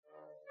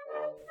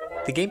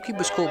The GameCube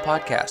Was Cool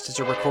podcast is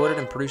a recorded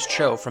and produced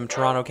show from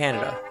Toronto,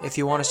 Canada. If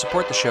you want to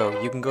support the show,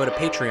 you can go to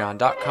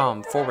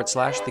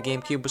patreon.com/The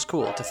GameCube Was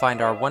Cool to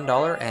find our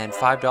 $1 and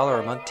 $5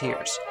 a month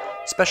tiers.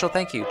 Special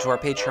thank you to our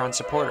Patreon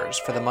supporters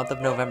for the month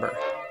of November: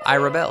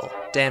 Ira Bell,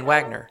 Dan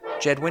Wagner,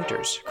 Jed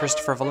Winters,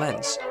 Christopher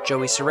Valenz,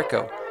 Joey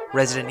Sirico,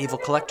 Resident Evil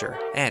Collector,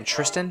 and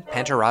Tristan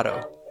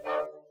Panterato.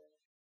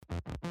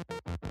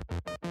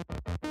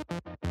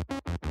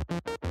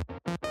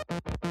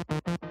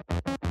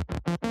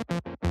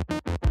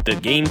 The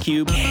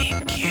GameCube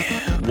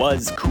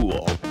was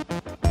cool.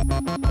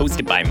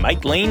 Hosted by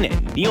Mike Lane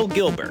and Neil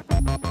Gilbert.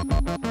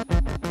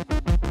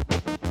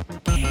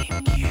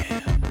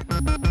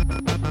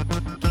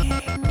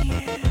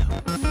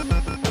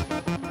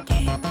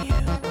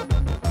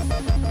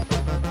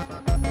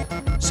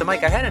 So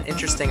Mike, I had an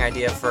interesting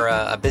idea for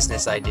a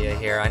business idea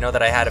here. I know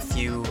that I had a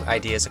few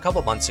ideas. A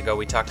couple months ago,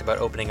 we talked about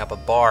opening up a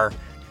bar.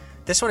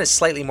 This one is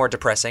slightly more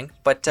depressing,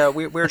 but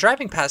we were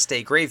driving past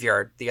a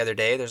graveyard the other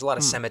day. There's a lot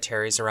of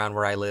cemeteries around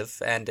where I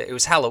live, and it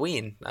was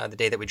Halloween the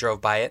day that we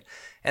drove by it.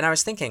 And I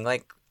was thinking,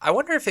 like, I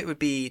wonder if it would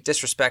be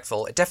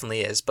disrespectful. It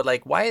definitely is, but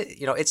like, why?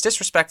 It's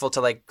disrespectful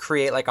to like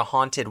create like a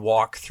haunted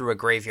walk through a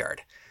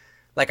graveyard.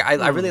 Like,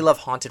 I really love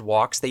haunted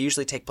walks. They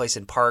usually take place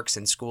in parks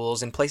and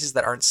schools and places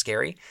that aren't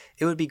scary.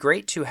 It would be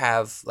great to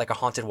have like a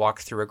haunted walk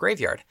through a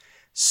graveyard.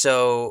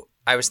 So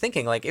I was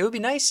thinking, like, it would be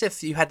nice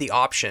if you had the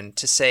option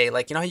to say,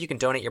 like, you know how you can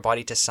donate your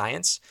body to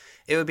science?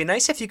 It would be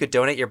nice if you could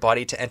donate your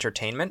body to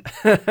entertainment,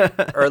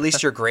 or at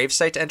least your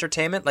gravesite to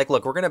entertainment. Like,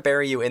 look, we're going to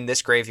bury you in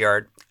this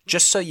graveyard,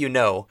 just so you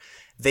know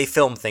they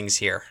film things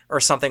here, or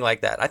something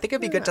like that. I think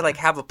it'd be good to, like,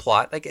 have a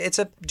plot. Like,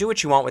 do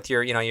what you want with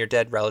your, your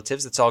dead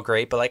relatives. It's all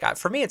great. But, like,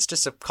 for me, it's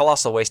just a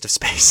colossal waste of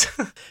space.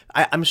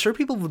 I'm sure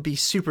people would be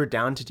super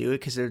down to do it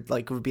because it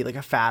would be like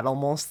a fad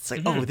almost. It's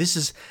like, oh,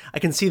 I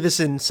can see this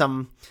in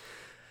some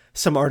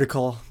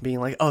article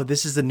being like, oh,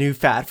 this is the new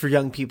fad for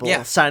young people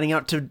signing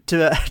up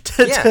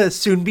to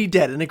soon be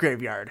dead in a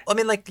graveyard. I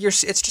mean, like,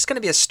 it's just going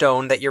to be a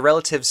stone that your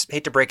relatives,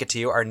 hate to break it to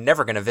you, are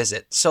never going to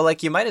visit. So,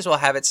 like, you might as well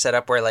have it set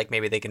up where, like,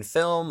 maybe they can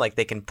film, like,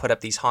 they can put up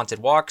these haunted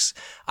walks.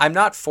 I'm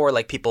not for,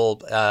 like,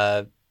 people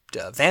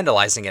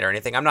vandalizing it or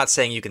anything. I'm not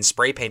saying you can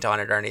spray paint on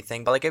it or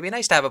anything, but like, it'd be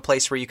nice to have a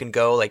place where you can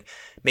go, like,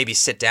 maybe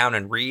sit down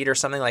and read or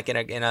something, like in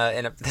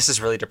a this is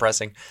really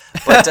depressing,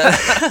 but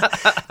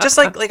just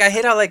like I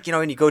hate how, like,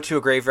 when you go to a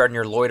graveyard and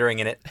you're loitering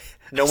in it,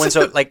 no one's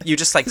like, you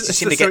just like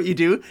seem to get. What you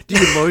do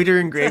you loiter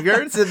in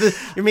graveyards?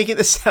 You're making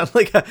this sound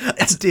like a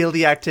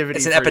daily activity.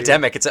 It's an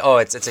epidemic. It's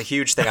a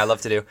huge thing I love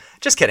to do.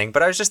 Just kidding,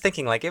 but I was just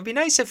thinking, like, it'd be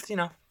nice if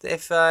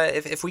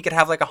if we could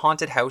have like a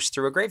haunted house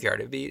through a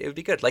graveyard. It would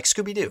be good, like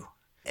Scooby-Doo.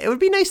 It would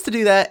be nice to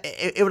do that.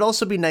 It would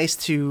also be nice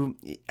to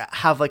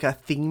have like a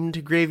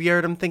themed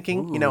graveyard, I'm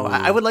thinking. Ooh.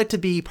 I would like to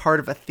be part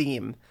of a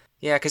theme.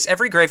 Yeah, because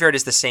every graveyard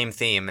is the same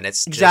theme, and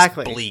it's just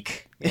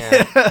bleak.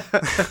 Yeah.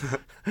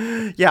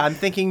 Yeah, I'm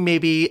thinking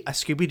maybe a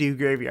Scooby-Doo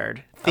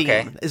graveyard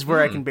theme is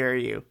where I can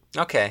bury you.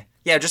 Okay.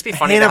 Yeah, it'd just be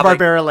funny.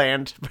 Hanna-Barbera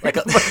land. Like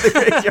the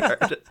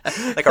graveyard.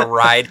 Like a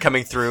ride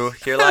coming through.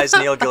 Here lies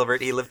Neil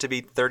Gilbert. He lived to be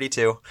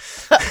 32.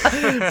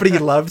 But he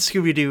loved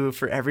Scooby-Doo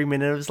for every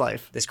minute of his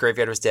life. This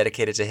graveyard was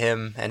dedicated to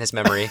him and his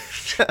memory.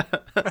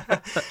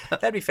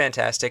 That'd be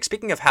fantastic.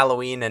 Speaking of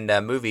Halloween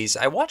and movies,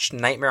 I watched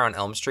Nightmare on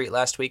Elm Street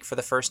last week for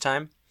the first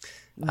time.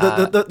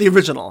 The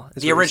original.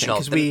 The original.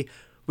 Because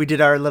we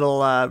did our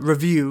little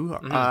review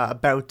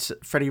about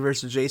Freddy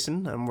vs.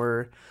 Jason, and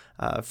where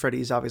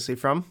Freddy's obviously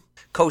from.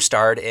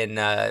 Co-starred in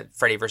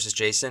Freddy vs.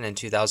 Jason in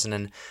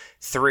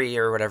 2003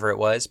 or whatever it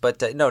was. But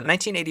no,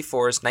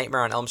 1984's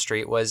Nightmare on Elm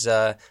Street was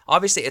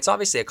obviously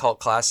a cult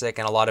classic,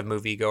 and a lot of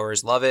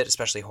moviegoers love it,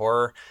 especially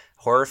horror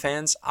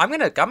fans. I'm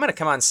gonna come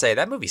out and say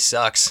that movie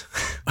sucks.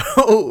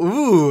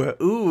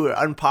 Ooh,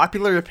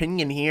 unpopular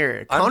opinion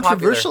here.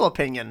 Controversial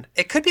opinion.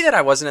 It could be that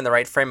I wasn't in the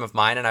right frame of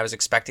mind and I was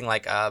expecting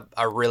like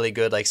a really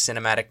good like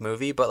cinematic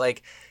movie, but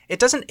like it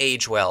doesn't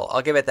age well.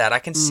 I'll give it that. I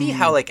can see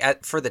how like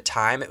for the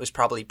time it was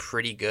probably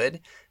pretty good,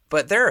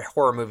 but there are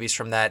horror movies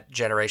from that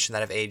generation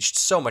that have aged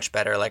so much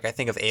better. Like I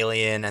think of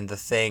Alien and The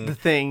Thing. The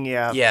Thing,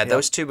 yeah. Yeah,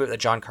 those two,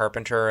 John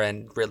Carpenter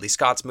and Ridley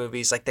Scott's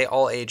movies, like they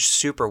all aged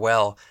super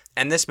well.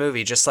 And this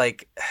movie, just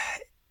like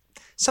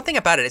something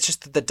about it, it's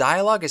just the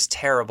dialogue is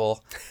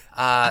terrible.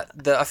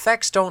 The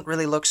effects don't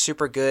really look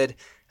super good.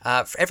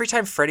 Every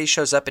time Freddy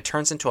shows up, it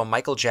turns into a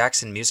Michael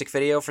Jackson music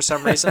video for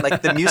some reason.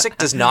 Like the music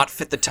does not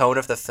fit the tone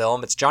of the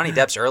film. It's Johnny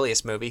Depp's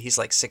earliest movie. He's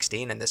like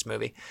 16 in this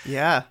movie.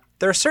 Yeah.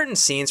 There are certain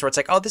scenes where it's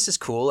like, oh, this is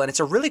cool, and it's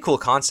a really cool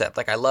concept.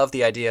 Like I love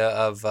the idea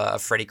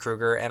of Freddy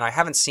Krueger, and I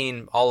haven't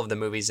seen all of the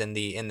movies in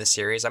the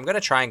series. I'm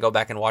gonna try and go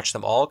back and watch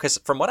them all because,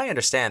 from what I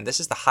understand, this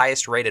is the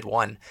highest rated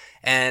one.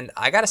 And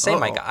I gotta say,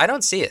 Mike, I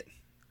don't see it.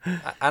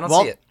 I don't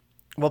see it.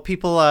 Well,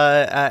 people,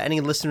 any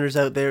listeners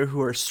out there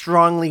who are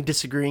strongly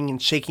disagreeing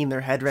and shaking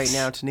their head right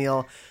now to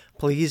Neil,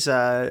 please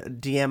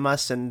DM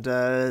us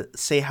and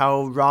say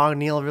how wrong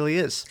Neil really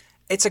is.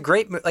 It's a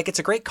great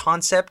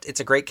concept.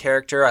 It's a great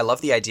character. I love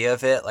the idea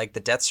of it. Like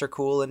the deaths are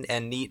cool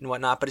and neat and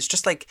whatnot, but it's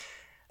just like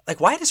Like,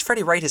 why does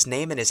Freddy write his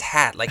name in his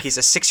hat like he's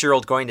a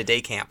 6-year-old going to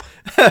day camp?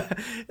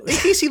 In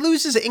case he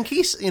loses it, in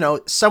case,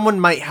 someone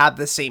might have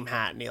the same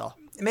hat, Neil.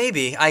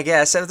 Maybe, I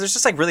guess. There's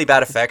just like really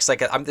bad effects. Like,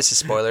 this is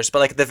spoilers, but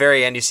like at the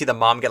very end, you see the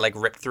mom get like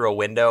ripped through a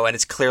window, and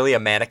it's clearly a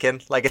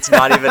mannequin. Like, it's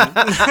not even.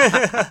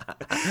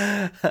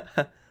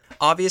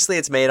 Obviously,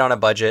 it's made on a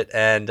budget,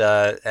 and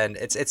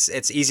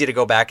it's easy to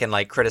go back and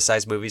like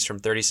criticize movies from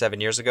 37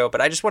 years ago.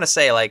 But I just want to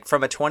say, like,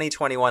 from a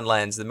 2021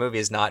 lens, the movie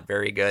is not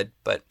very good.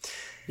 But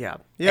yeah.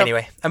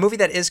 Anyway, a movie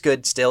that is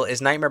good still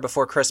is Nightmare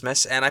Before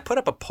Christmas, and I put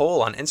up a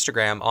poll on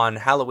Instagram on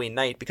Halloween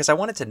night because I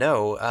wanted to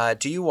know,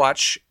 do you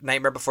watch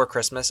Nightmare Before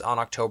Christmas on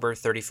October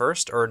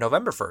 31st or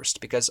November 1st?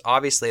 Because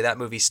obviously that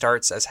movie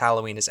starts as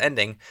Halloween is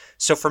ending.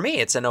 So for me,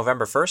 it's a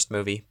November 1st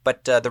movie,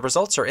 but the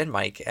results are in,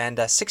 Mike, and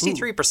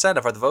 63%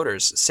 of the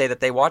voters say that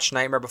they watch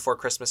Nightmare Before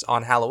Christmas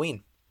on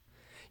Halloween.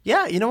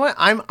 Yeah, you know what?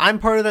 I'm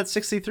part of that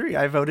 63.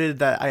 I voted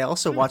that I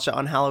also watch it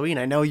on Halloween.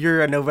 I know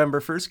you're a November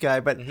 1st guy,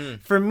 but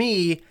for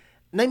me,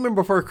 Nightmare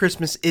Before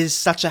Christmas is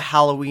such a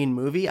Halloween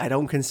movie. I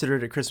don't consider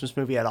it a Christmas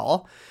movie at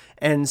all.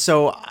 And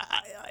so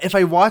if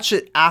I watch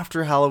it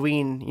after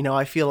Halloween,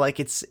 I feel like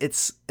it's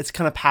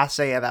kind of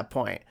passé at that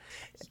point.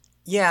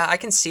 Yeah, I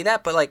can see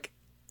that, but like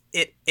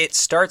it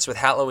starts with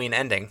Halloween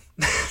ending.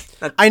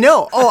 I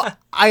know. Oh,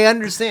 I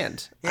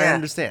understand. Yeah. I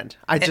understand.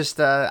 I just,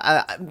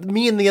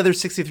 me and the other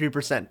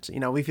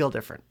 63%, we feel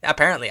different.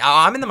 Apparently,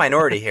 I'm in the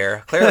minority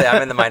here. Clearly,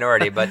 I'm in the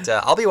minority, but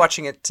I'll be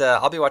watching it.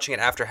 I'll be watching it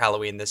after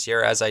Halloween this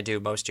year, as I do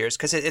most years,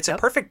 because it's a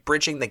perfect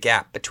bridging the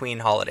gap between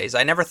holidays.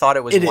 I never thought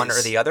it was one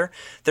or the other.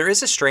 There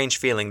is a strange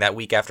feeling that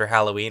week after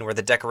Halloween, where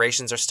the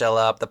decorations are still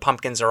up, the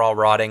pumpkins are all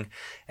rotting,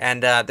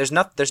 and there's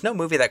no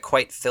movie that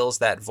quite fills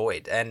that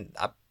void. And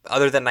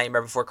other than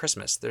Nightmare Before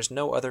Christmas, there's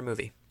no other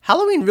movie.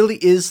 Halloween really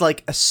is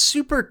like a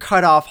super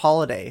cut off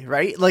holiday,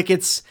 right? Like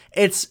it's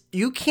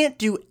you can't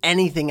do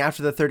anything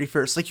after the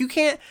 31st. Like you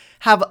can't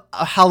have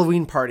a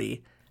Halloween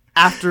party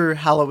after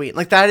Halloween.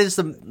 Like that is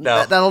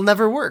that'll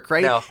never work,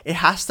 right? No. It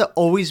has to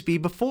always be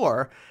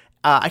before.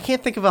 I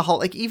can't think of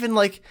like even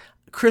like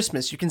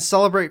Christmas. You can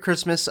celebrate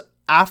Christmas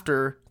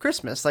after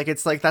Christmas. Like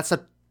it's like that's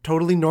a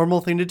totally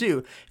normal thing to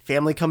do.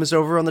 Family comes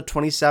over on the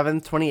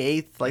 27th,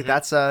 28th. Like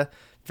that's a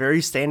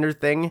very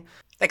standard thing.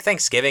 Like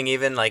Thanksgiving,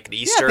 even like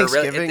Easter,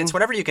 really, it's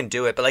whenever you can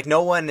do it. But like,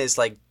 no one is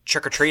like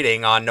trick or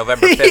treating on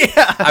November 5th.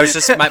 Yeah. I was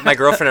just my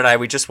girlfriend and I.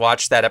 We just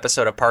watched that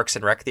episode of Parks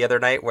and Rec the other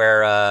night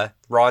where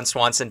Ron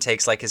Swanson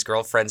takes like his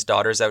girlfriend's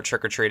daughters out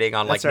trick or treating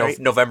on like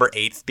November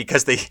 8th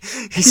because he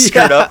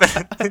screwed up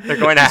and they're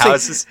going to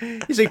houses.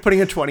 He's like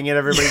putting a 20 in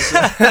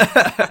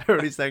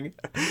everybody's thing.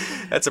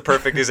 That's a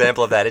perfect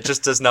example of that. It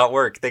just does not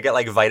work. They get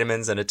like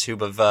vitamins and a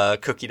tube of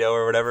cookie dough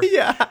or whatever.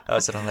 Yeah, that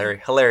was an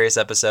hilarious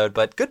episode.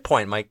 But good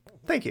point, Mike.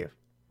 Thank you.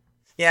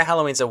 Yeah,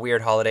 Halloween's a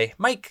weird holiday.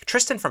 Mike,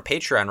 Tristan from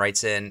Patreon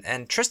writes in,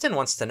 and Tristan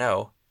wants to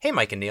know, hey,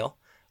 Mike and Neil,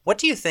 what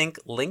do you think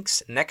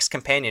Link's next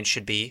companion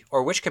should be,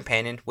 or which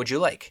companion would you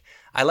like?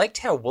 I liked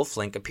how Wolf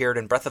Link appeared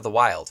in Breath of the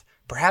Wild.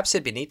 Perhaps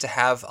it'd be neat to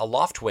have a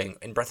Loftwing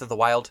in Breath of the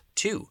Wild,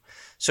 too.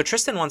 So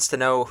Tristan wants to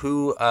know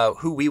who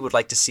we would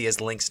like to see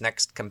as Link's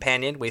next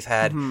companion. We've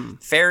had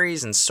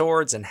fairies and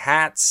swords and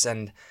hats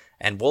and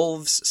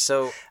wolves.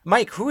 So,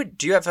 Mike,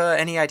 do you have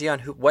any idea on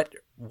what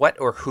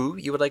or who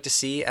you would like to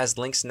see as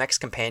Link's next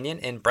companion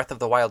in Breath of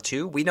the Wild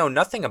 2? We know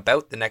nothing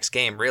about the next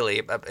game,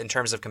 really, in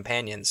terms of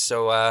companions.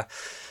 So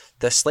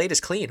the slate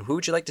is clean. Who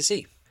would you like to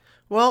see?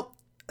 Well,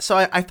 so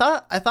I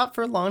thought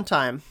for a long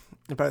time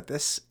about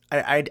this.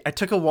 I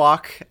took a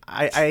walk.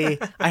 I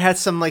had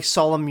some like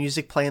solemn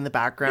music play in the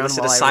background. You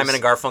listened to Simon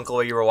and Garfunkel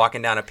while you were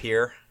walking down a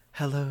pier?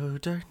 Hello,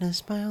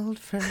 darkness, my old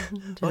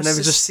friend. And I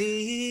was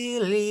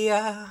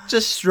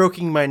just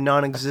stroking my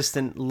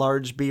non-existent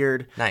large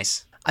beard.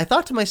 Nice. I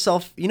thought to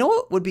myself, you know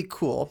what would be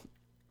cool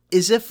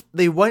is if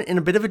they went in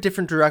a bit of a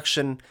different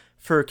direction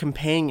for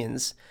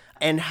companions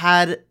and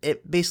had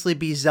it basically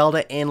be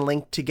Zelda and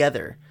Link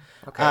together.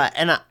 Okay.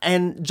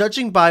 And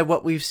judging by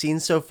what we've seen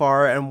so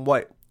far and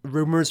what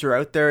rumors are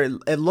out there,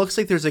 it looks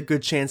like there's a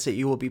good chance that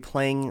you will be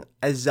playing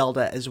as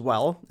Zelda as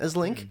well as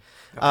Link.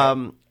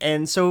 Okay.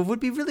 And so it would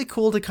be really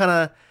cool to kind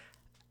of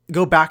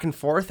go back and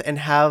forth and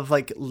have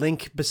like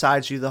Link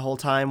beside you the whole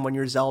time when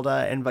you're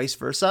Zelda and vice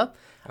versa.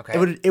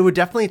 Okay. It would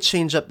definitely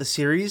change up the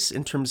series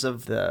in terms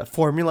of the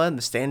formula and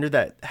the standard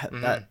that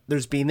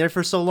there's been there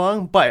for so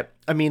long. But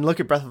I mean, look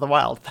at Breath of the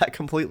Wild. That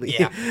completely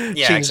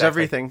changed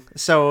everything.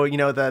 So,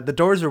 the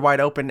doors are wide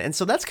open. And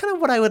so that's kind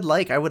of what I would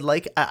like. I would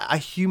like a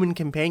human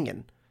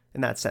companion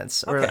in that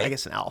sense, or I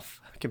guess an elf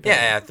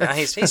companion. Yeah,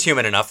 he's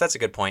human enough. That's a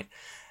good point.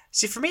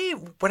 See, for me,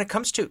 when it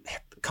comes to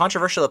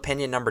controversial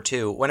opinion number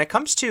 2, when it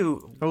comes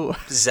to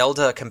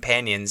Zelda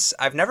companions,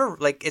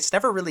 it's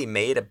never really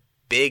made a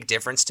big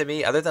difference to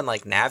me other than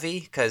like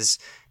Navi, because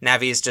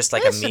Navi is just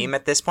like a meme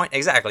at this point.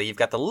 Exactly. You've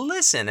got the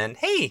listen and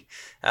hey,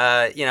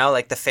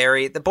 like the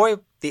fairy,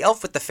 the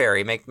elf with the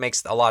fairy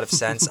makes a lot of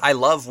sense. I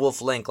love Wolf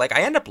Link. Like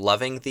I end up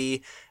loving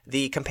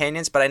the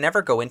companions, but I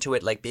never go into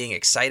it like being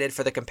excited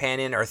for the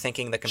companion or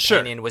thinking the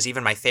companion was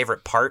even my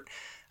favorite part.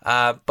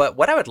 But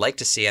what I would like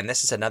to see, and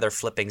this is another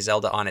flipping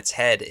Zelda on its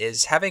head,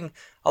 is having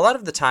a lot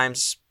of the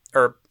times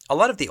or a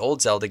lot of the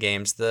old Zelda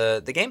games,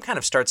 the game kind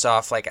of starts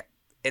off like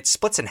it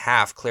splits in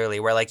half clearly,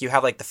 where like you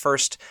have like the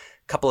first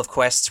couple of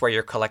quests where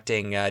you're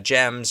collecting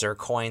gems or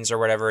coins or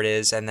whatever it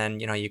is, and then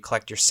you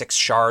collect your 6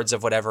 shards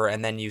of whatever,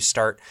 and then you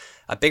start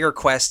a bigger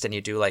quest and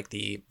you do like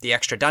the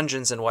extra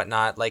dungeons and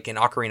whatnot, like in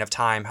Ocarina of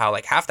Time, how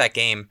like half that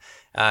game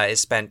is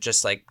spent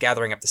just like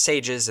gathering up the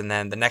sages, and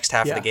then the next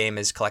half of the game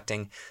is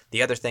collecting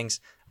the other things.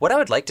 What I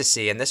would like to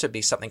see, and this would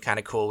be something kind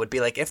of cool, would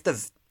be like if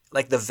the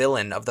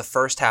villain of the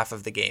first half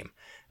of the game,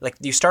 like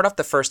you start off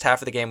the first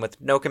half of the game with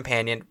no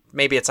companion.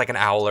 Maybe it's like an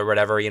owl or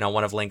whatever,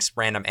 one of Link's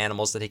random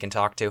animals that he can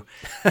talk to.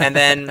 And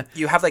then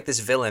you have like this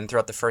villain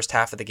throughout the first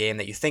half of the game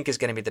that you think is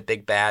going to be the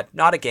big bad,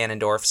 not a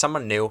Ganondorf,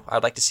 someone new.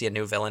 I'd like to see a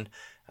new villain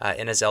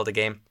in a Zelda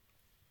game.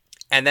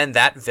 And then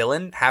that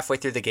villain halfway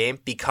through the game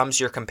becomes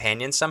your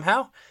companion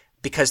somehow,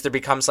 because there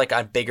becomes like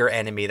a bigger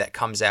enemy that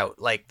comes out,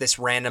 like this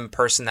random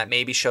person that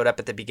maybe showed up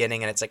at the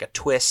beginning, and it's like a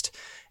twist,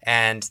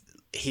 and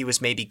he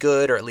was maybe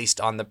good, or at least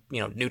on the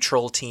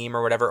neutral team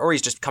or whatever, or he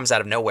just comes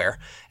out of nowhere.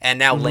 And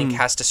now Link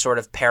has to sort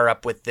of pair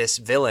up with this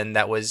villain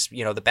that was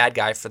the bad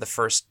guy for the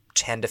first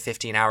 10 to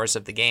 15 hours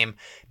of the game.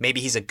 Maybe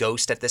he's a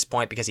ghost at this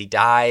point because he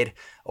died,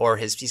 or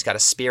he's got a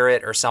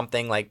spirit or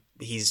something. Like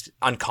he's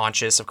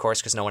unconscious, of course,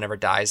 because no one ever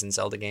dies in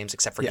Zelda games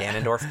except for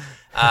Ganondorf.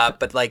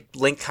 But like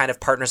Link kind of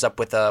partners up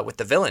with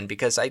the villain,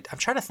 because I'm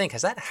trying to think,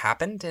 has that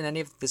happened in any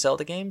of the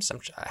Zelda games?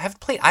 I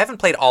haven't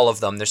played all of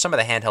them. There's some of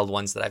the handheld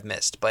ones that I've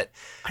missed, but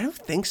I don't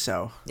think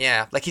so.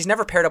 Yeah, like he's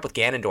never paired up with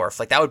Ganondorf.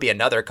 Like that would be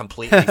another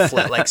completely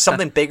flip. Like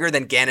something bigger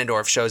than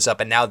Ganondorf shows up,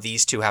 and now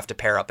these two have to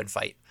pair up and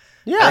fight.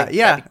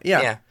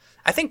 Yeah.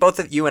 I think both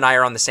of you and I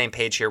are on the same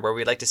page here, where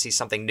we'd like to see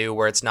something new,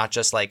 where it's not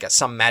just like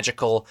some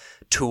magical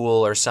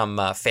tool or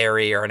some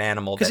fairy or an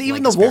animal. Because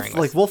even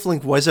the Wolf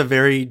Link was a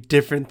very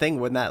different thing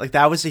when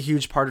that was a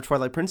huge part of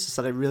Twilight Princess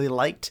that I really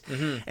liked,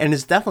 and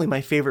it's definitely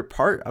my favorite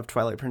part of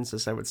Twilight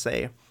Princess, I would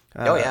say.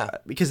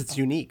 Because it's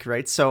unique,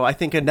 right? So I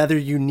think another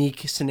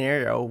unique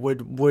scenario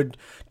would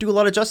do a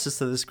lot of justice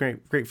to this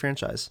great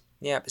franchise.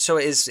 Yeah. So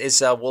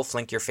is Wolf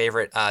Link your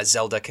favorite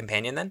Zelda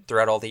companion then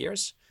throughout all the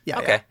years? Yeah.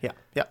 Okay. Yeah.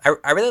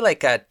 I really like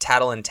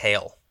Tattle and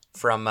Tail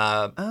from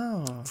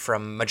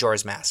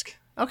Majora's Mask.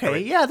 Okay,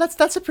 yeah,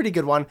 that's a pretty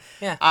good one.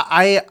 Yeah.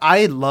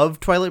 I love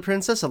Twilight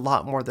Princess a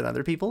lot more than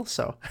other people,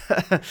 so.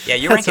 Yeah,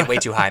 you rank it way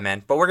too high,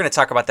 man. But we're going to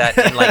talk about that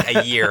in like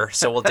a year,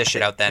 so we'll dish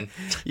it out then.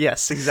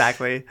 Yes,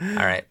 exactly.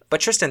 All right.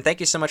 But Tristan, thank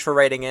you so much for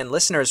writing in.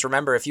 Listeners,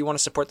 remember, if you want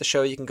to support the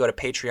show, you can go to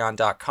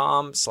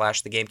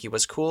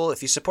patreon.com/thegamecube-was-cool.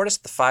 If you support us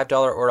at the $5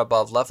 or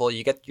above level,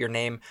 you get your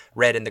name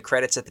read in the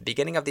credits at the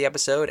beginning of the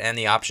episode and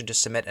the option to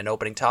submit an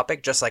opening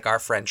topic, just like our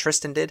friend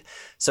Tristan did.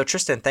 So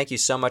Tristan, thank you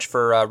so much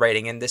for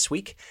writing in this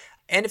week.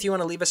 And if you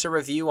want to leave us a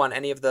review on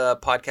any of the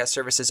podcast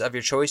services of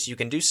your choice, you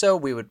can do so.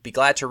 We would be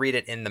glad to read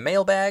it in the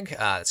mailbag.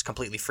 It's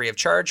completely free of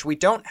charge. We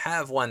don't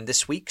have one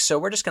this week, so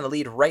we're just going to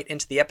lead right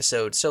into the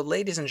episode. So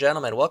ladies and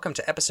gentlemen, welcome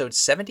to episode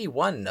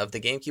 71 of the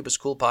GameCube Was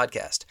Cool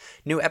podcast.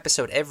 New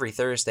episode every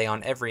Thursday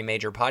on every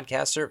major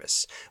podcast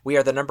service. We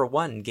are the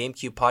 #1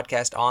 GameCube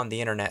podcast on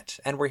the internet,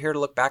 and we're here to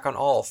look back on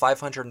all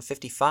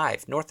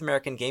 555 North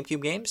American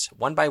GameCube games,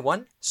 1 by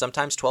 1,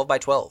 sometimes 12 by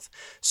 12.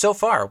 So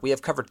far, we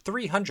have covered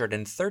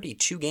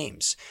 332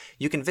 games.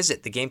 You can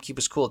visit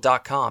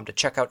thegamecubewascool.com to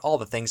check out all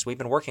the things we've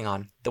been working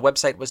on. The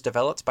website was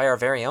developed by our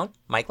very own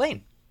Mike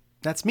Lane.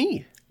 That's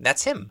me.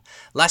 That's him.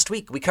 Last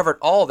week, we covered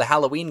all the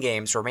Halloween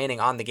games remaining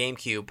on the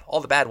GameCube. All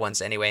the bad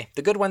ones, anyway.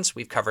 The good ones,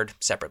 we've covered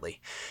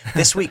separately.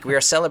 This week, we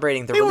are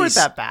celebrating the release...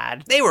 They weren't that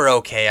bad. They were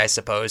okay, I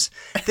suppose.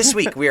 This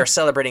week, we are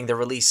celebrating the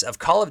release of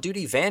Call of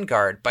Duty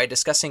Vanguard by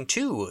discussing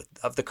 2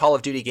 of the Call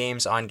of Duty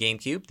games on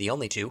GameCube, the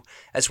only 2,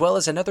 as well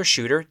as another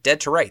shooter,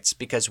 Dead to Rights,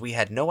 because we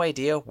had no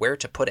idea where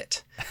to put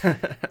it.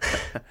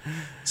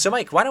 So,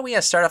 Mike, why don't we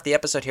start off the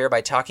episode here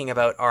by talking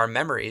about our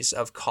memories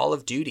of Call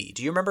of Duty.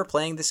 Do you remember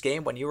playing this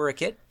game when you were a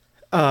kid?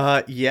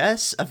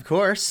 Yes, of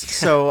course.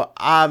 So,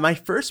 my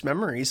first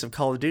memories of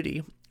Call of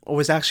Duty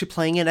was actually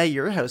playing it at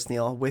your house,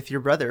 Neil, with your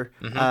brother.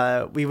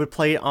 We would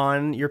play it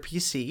on your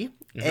PC,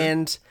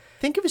 and I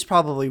think it was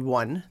probably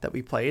 1 that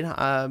we played.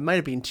 Might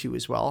have been 2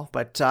 as well,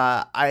 but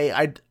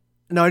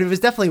no, it was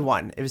definitely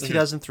 1. It was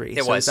 2003.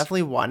 It was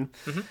definitely 1.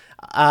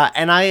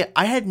 And I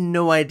had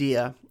no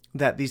idea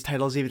that these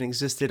titles even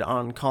existed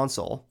on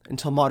console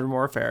until Modern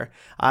Warfare.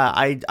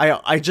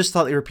 I just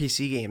thought they were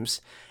PC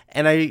games.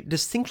 And I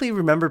distinctly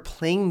remember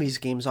playing these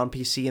games on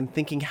PC and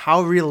thinking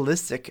how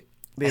realistic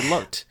they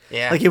looked.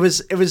 Yeah. Like it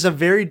was a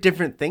very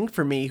different thing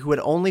for me, who had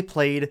only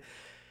played,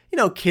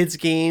 kids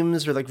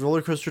games or like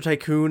Roller Coaster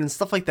Tycoon and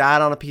stuff like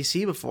that on a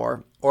PC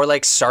before. Or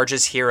like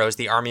Sarge's Heroes,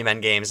 the Army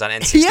Men games on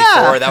N64.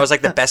 Yeah. That was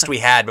like the best we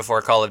had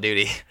before Call of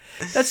Duty.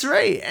 That's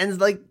right. And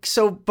like,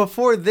 so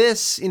before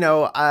this,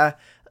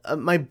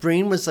 my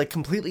brain was like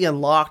completely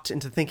unlocked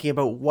into thinking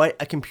about what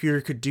a computer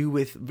could do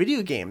with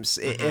video games.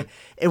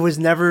 It was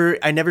never,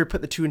 I never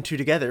put the 2 and 2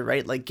 together,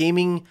 right? Like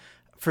gaming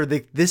for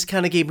this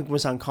kind of gaming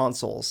was on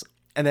consoles,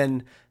 and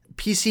then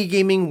PC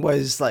gaming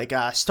was like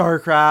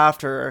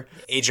StarCraft or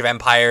Age of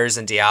Empires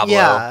and Diablo.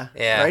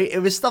 Yeah. Right.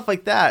 It was stuff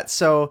like that.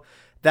 So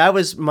that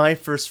was my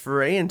first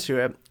foray into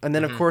it. And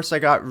then, of course, I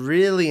got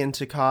really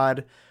into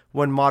COD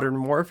when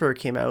Modern Warfare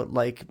came out,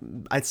 like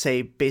I'd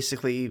say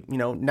basically,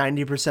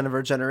 90% of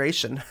our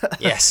generation.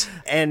 Yes.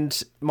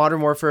 And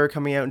Modern Warfare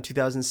coming out in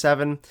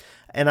 2007.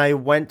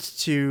 And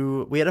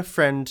we had a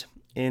friend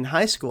in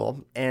high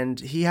school, and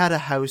he had a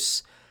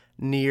house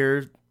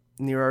near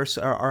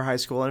our high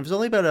school. And it was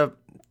only about a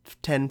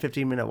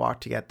 10-15 minute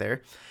walk to get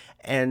there.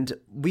 And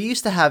we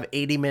used to have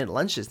 80-minute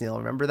lunches, Neil.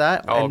 Remember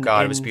that? Oh,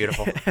 God, it was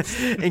beautiful.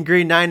 In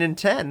grade 9 and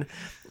 10,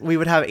 we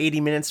would have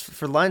 80 minutes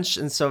for lunch.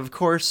 And so, of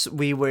course,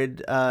 we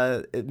would,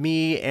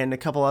 me and a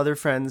couple other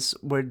friends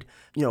would,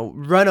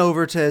 run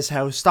over to his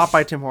house, stop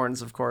by Tim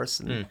Hortons, of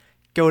course, and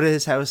go to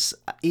his house,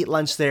 eat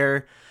lunch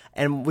there.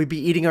 And we'd be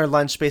eating our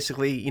lunch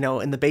basically,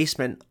 in the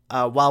basement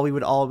while we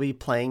would all be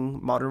playing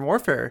Modern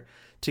Warfare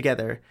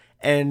together.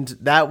 And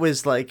that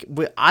was like,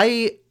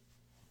 I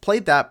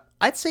played that,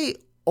 I'd say,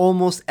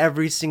 almost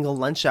every single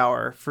lunch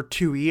hour for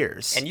 2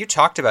 years. And you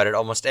talked about it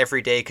almost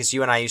every day because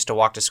you and I used to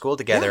walk to school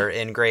together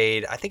in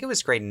I think it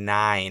was grade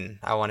 9,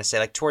 I want to say,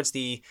 like towards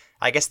the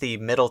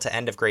middle to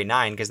end of grade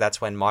 9, because that's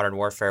when Modern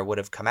Warfare would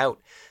have come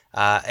out.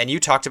 And you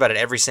talked about it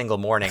every single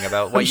morning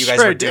about what you guys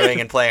were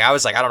doing and playing. I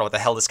was like, I don't know what the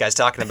hell this guy's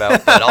talking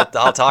about, but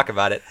I'll talk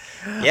about it.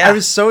 Yeah, I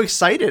was so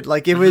excited.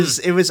 Like it was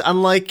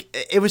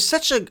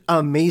such an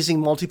amazing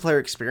multiplayer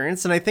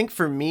experience. And I think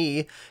for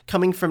me,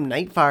 coming from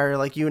Nightfire,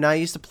 like you and I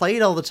used to play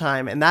it all the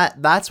time, and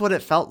that's what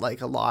it felt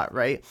like a lot,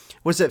 right?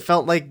 It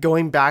felt like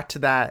going back to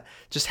that,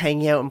 just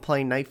hanging out and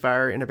playing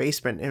Nightfire in a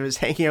basement. It was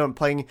hanging out and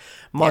playing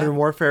Modern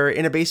Warfare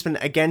in a basement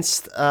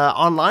against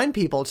online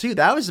people too.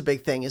 That was a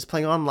big thing, is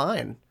playing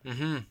online.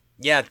 Mm-hmm.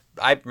 Yeah,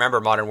 I remember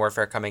Modern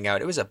Warfare coming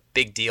out. It was a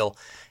big deal.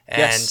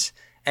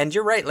 And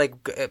you're right,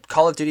 like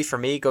Call of Duty for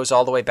me goes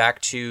all the way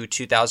back to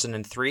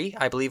 2003,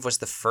 I believe was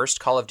the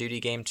first Call of Duty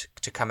game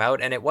to come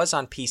out, and it was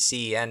on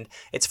PC. And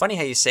it's funny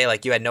how you say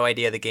like you had no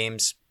idea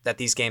that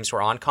these games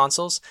were on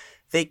consoles.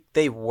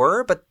 They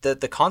were, but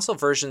the console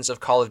versions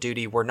of Call of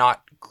Duty were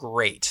not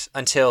great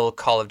until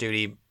Call of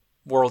Duty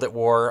World at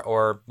War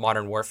or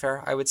Modern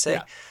Warfare, I would say.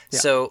 Yeah.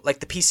 So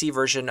like the PC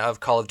version of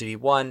Call of Duty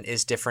 1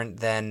 is different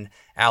than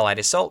Allied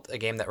Assault, a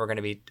game that we're going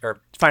to be, or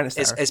Finest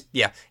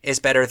Hour. Is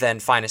better than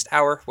Finest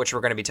Hour, which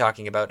we're going to be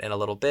talking about in a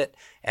little bit.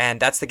 And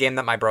that's the game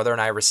that my brother and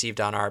I received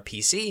on our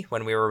PC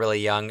when we were really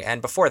young. And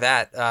before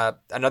that,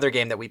 another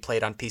game that we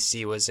played on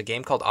PC was a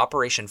game called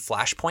Operation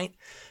Flashpoint,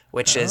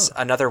 which is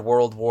another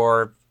World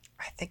War,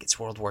 I think it's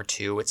World War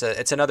II.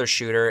 It's another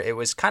shooter. It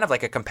was kind of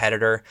like a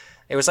competitor.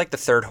 It was like the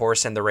third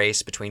horse in the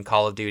race between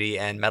Call of Duty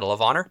and Medal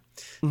of Honor,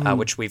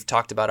 which we've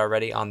talked about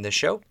already on this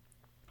show.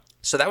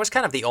 So that was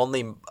kind of the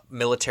only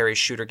military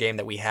shooter game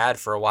that we had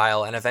for a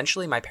while. And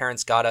eventually my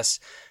parents got us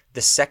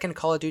the second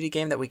Call of Duty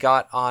game that we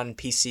got on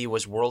PC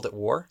was World at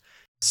War.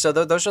 So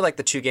those are like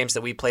the two games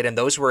that we played, and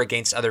those were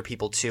against other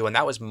people too, and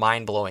that was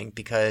mind-blowing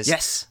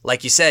because,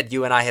 like you said,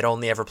 you and I had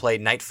only ever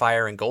played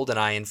Nightfire and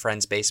GoldenEye in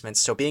friends'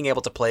 basements, so being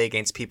able to play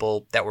against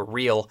people that were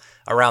real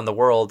around the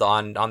world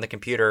on the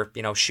computer,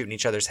 shooting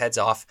each other's heads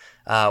off,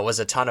 was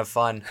a ton of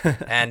fun.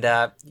 And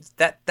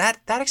that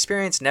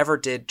experience never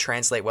did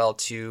translate well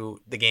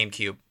to the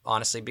GameCube,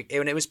 honestly,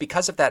 and it was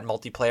because of that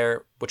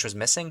multiplayer which was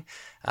missing.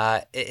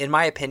 In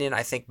my opinion,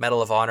 I think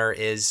Medal of Honor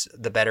is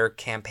the better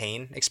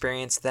campaign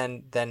experience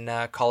than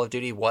Call of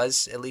Duty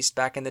was, at least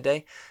back in the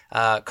day.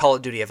 Call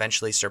of Duty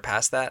eventually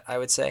surpassed that, I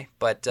would say,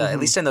 but at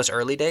least in those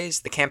early days,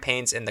 the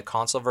campaigns in the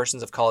console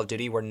versions of Call of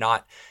Duty were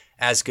not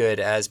as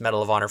good as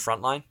Medal of Honor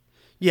Frontline.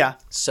 Yeah.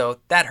 So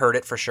that hurt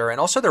it for sure. And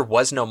also there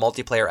was no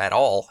multiplayer at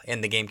all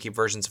in the GameCube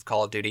versions of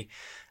Call of Duty,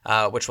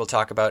 which we'll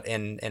talk about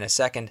in a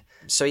second.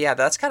 So yeah,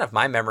 that's kind of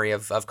my memory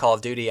of Call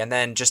of Duty. And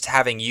then just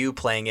having you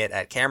playing it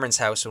at Cameron's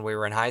house when we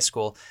were in high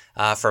school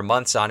for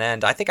months on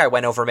end. I think I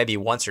went over maybe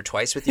once or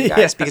twice with you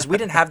guys because we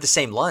didn't have the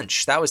same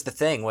lunch. That was the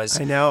thing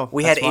I know.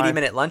 We had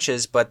 80-minute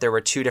lunches, but there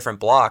were two different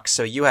blocks.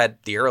 So you had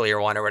the earlier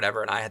one or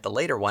whatever, and I had the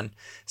later one.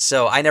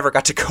 So I never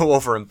got to go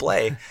over and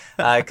play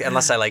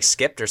unless I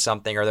skipped or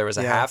something or there was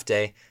a half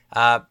day.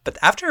 But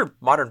after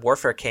Modern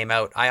Warfare came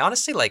out, I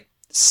honestly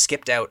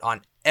skipped out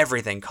on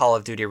everything Call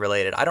of Duty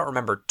related. I don't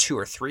remember 2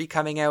 or 3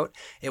 coming out.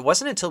 It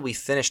wasn't until we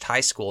finished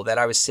high school that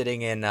I was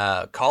sitting in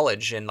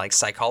college in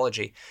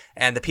psychology,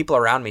 and the people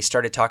around me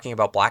started talking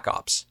about Black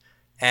Ops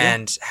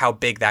and how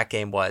big that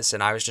game was.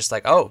 And I was just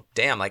like, oh,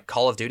 damn,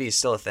 Call of Duty is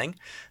still a thing.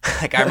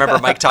 I remember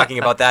Mike talking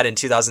about that in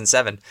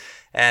 2007.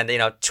 And,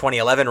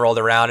 2011 rolled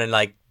around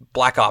and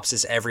Black Ops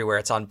is everywhere.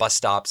 It's on bus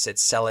stops.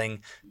 It's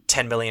selling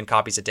 10 million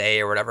copies a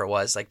day or whatever it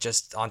was,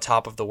 just on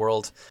top of the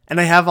world. And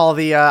I have all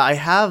the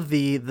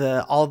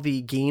all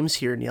the games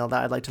here, Neil,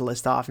 that I'd like to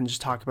list off and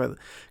just talk about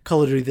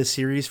Call of Duty the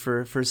series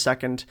for a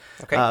second.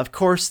 Okay. Of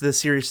course, the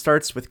series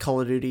starts with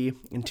Call of Duty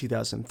in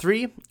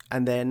 2003,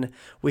 and then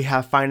we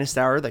have Finest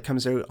Hour that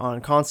comes out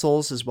on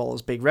consoles as well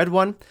as Big Red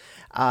One.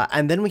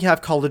 And then we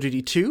have Call of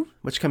Duty 2,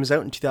 which comes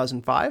out in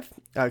 2005,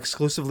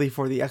 exclusively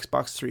for the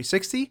Xbox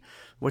 360,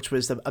 which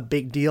was a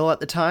big deal at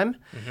the time.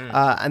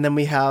 And then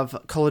we have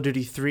Call of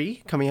Duty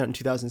 3 coming out in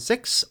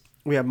 2006.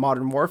 We have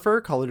Modern Warfare,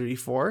 Call of Duty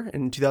 4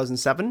 in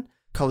 2007.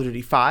 Call of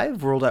Duty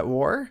 5, World at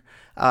War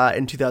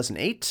in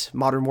 2008,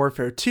 Modern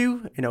Warfare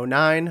 2 in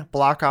 2009,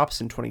 Black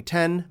Ops in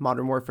 2010,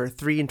 Modern Warfare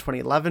 3 in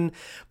 2011,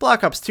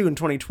 Black Ops 2 in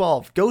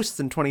 2012, Ghosts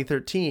in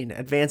 2013,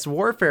 Advanced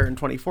Warfare in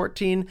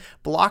 2014,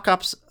 Black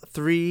Ops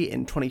 3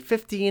 in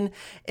 2015,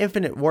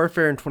 Infinite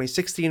Warfare in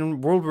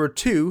 2016, World War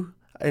 2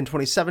 in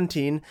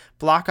 2017,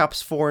 Black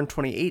Ops 4 in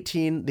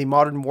 2018, the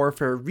Modern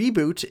Warfare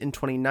reboot in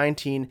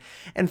 2019,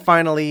 and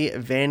finally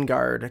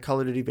Vanguard, Call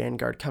of Duty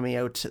Vanguard, coming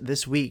out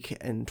this week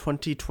in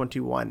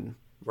 2021.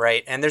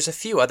 Right, and there's a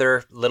few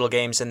other little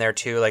games in there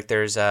too. Like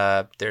there's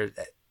a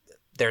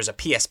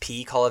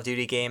PSP Call of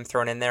Duty game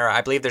thrown in there.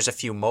 I believe there's a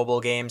few mobile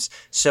games.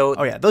 So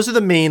those are the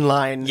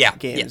mainline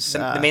games. The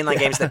mainline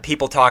games that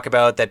people talk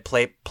about, that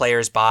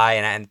players buy,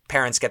 and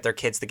parents get their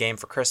kids the game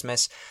for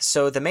Christmas.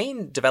 So the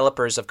main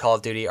developers of Call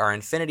of Duty are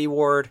Infinity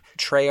Ward,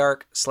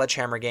 Treyarch,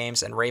 Sledgehammer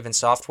Games, and Raven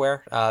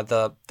Software.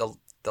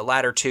 The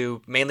latter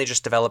two mainly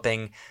just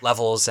developing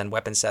levels and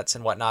weapon sets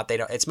and whatnot.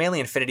 It's mainly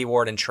Infinity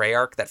Ward and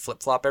Treyarch that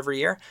flip-flop every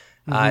year.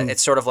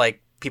 It's sort of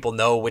like people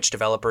know which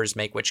developers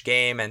make which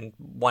game, and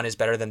one is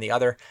better than the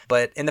other.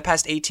 But in the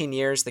past 18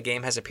 years, the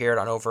game has appeared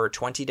on over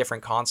 20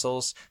 different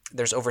consoles.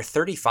 There's over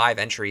 35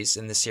 entries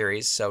in the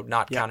series, so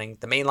not counting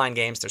the mainline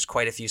games, there's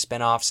quite a few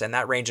spin-offs, and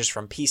that ranges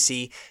from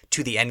PC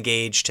to the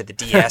N-Gage to the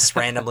DS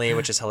randomly,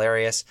 which is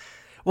hilarious.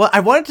 Well,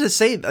 I wanted to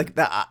say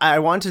that I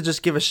wanted to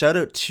just give a shout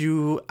out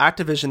to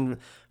Activision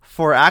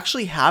for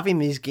actually having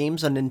these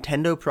games on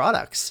Nintendo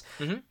products.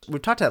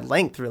 We've talked at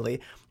length,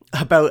 really,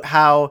 about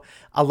how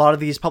a lot of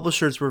these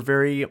publishers were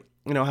very,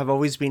 have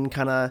always been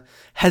kind of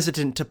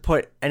hesitant to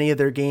put any of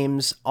their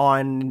games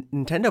on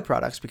Nintendo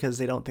products because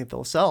they don't think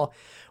they'll sell.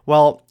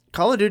 Well,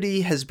 Call of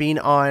Duty has been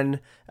on,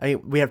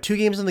 we have 2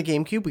 games on the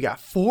GameCube. We got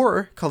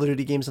 4 Call of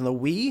Duty games on the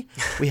Wii.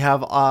 We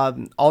have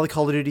all the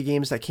Call of Duty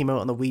games that came out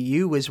on the Wii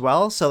U as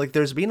well. So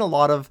there's been a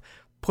lot of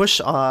push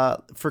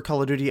for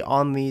Call of Duty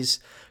on these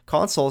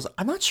consoles.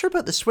 I'm not sure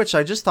about the Switch.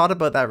 I just thought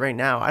about that right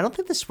now. I don't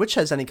think the Switch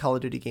has any Call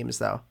of Duty games,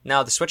 though.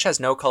 No, the Switch has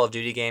no Call of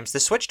Duty games. The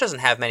Switch doesn't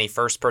have many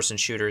first-person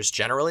shooters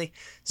generally,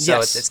 so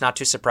it's not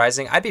too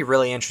surprising. I'd be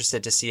really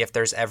interested to see if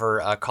there's ever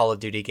a Call of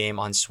Duty game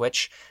on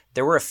Switch.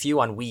 There were a few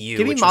on Wii U.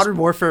 Give me Modern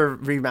Warfare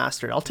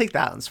Remastered. I'll take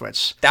that on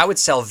Switch. That would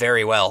sell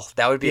very well.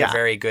 That would be a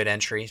very good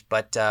entry,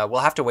 but we'll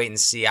have to wait and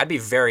see. I'd be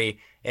very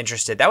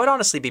interested. That would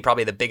honestly be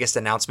probably the biggest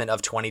announcement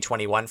of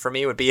 2021 for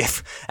me, would be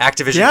if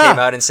Activision came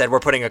out and said, we're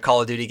putting a Call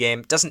of Duty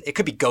game. It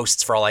could be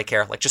Ghosts for all I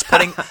care. Like, just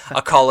putting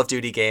a Call of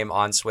Duty game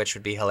on Switch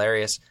would be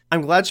hilarious. I'm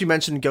glad you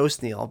mentioned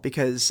Ghost, Neil,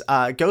 because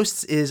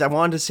Ghosts is, I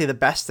wanted to say, the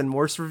best and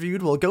worst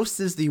reviewed. Well,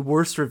 Ghosts is the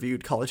worst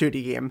reviewed Call of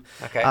Duty game.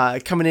 Okay.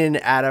 Coming in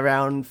at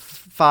around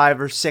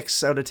 5 or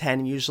 6 out of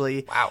 10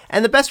 usually. Wow.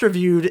 And the best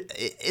reviewed,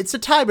 it's a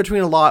tie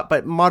between a lot,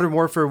 but Modern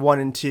Warfare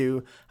 1 and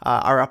 2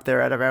 are up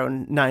there at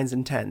around 9s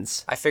and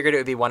 10s. I figured it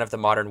would be one of the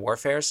Modern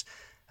Warfares.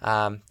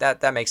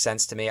 That makes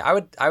sense to me. I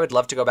would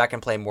love to go back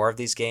and play more of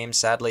these games.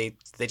 Sadly,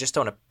 they just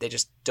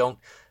don't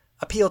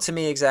appeal to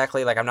me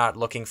exactly. Like, I'm not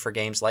looking for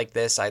games like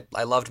this. I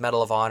loved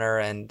Medal of Honor,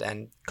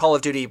 and Call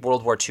of Duty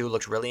World War II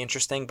looked really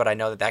interesting, but I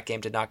know that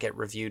game did not get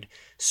reviewed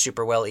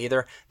super well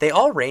either. They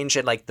all range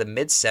in like the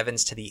mid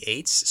 7s to the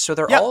 8s, so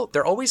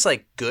they're always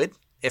like good,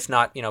 if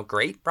not,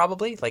 great,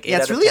 probably. Like 8 it's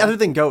out of really 10. Other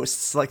than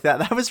Ghosts like that.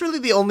 That was really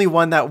the only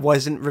one that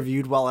wasn't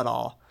reviewed well at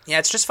all. Yeah,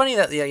 it's just funny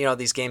that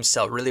these games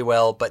sell really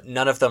well, but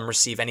none of them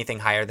receive anything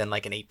higher than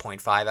like an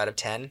 8.5 out of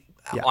 10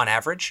 on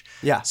average.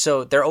 Yeah.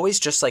 So they're always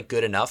just like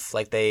good enough.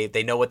 Like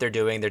they know what they're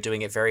doing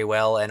it very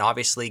well, and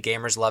obviously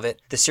gamers love it.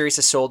 The series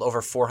has sold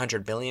over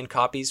 400 million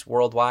copies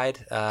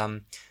worldwide.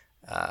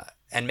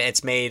 And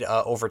it's made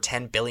over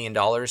 $10 billion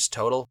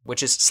total,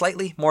 which is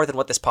slightly more than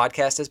what this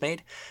podcast has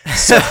made.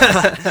 So,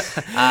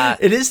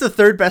 it is the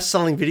 3rd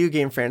best-selling video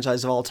game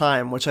franchise of all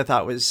time, which I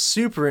thought was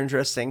super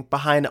interesting,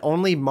 behind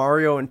only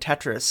Mario and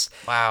Tetris.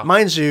 Wow.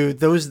 Mind you,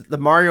 the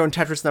Mario and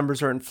Tetris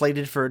numbers are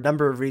inflated for a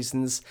number of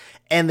reasons,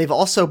 and they've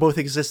also both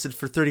existed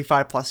for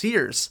 35 plus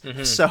years.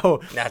 Mm-hmm.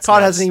 So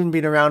COD hasn't even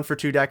been around for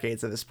 2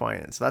 decades at this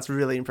point. So that's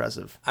really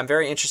impressive. I'm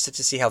very interested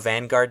to see how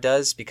Vanguard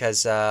does,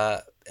 because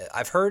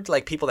I've heard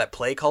like people that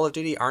play Call of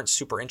Duty aren't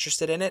super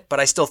interested in it, but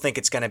I still think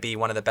it's going to be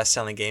one of the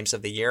best-selling games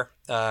of the year.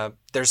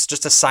 There's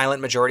just a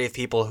silent majority of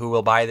people who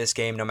will buy this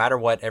game no matter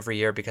what every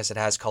year because it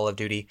has Call of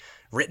Duty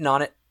written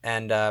on it.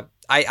 And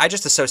I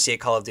just associate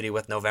Call of Duty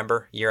with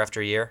November year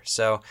after year.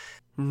 So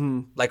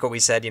like what we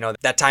said,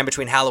 that time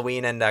between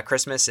Halloween and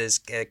Christmas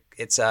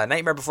it's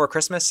Nightmare Before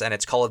Christmas, and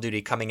it's Call of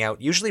Duty coming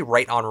out usually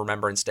right on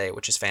Remembrance Day,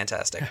 which is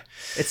fantastic.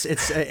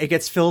 It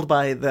gets filled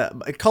by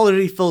Call of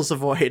Duty fills the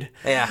void.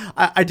 Yeah.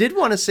 I did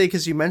want to say,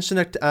 because you mentioned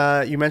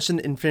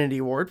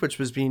Infinity Ward, which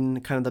was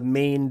being kind of the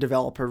main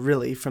developer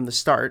really from the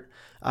start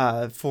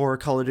for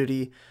Call of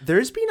Duty.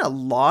 There's been a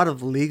lot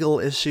of legal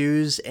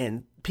issues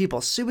and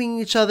people suing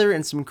each other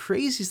and some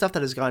crazy stuff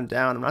that has gone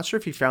down. I'm not sure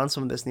if you found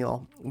some of this,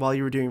 Neil, while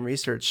you were doing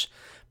research,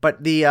 but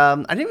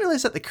I didn't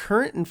realize that the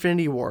current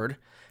Infinity Ward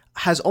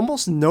has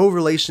almost no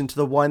relation to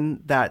the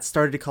one that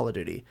started Call of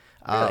Duty.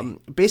 Really?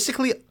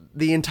 Basically,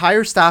 the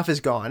entire staff is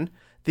gone.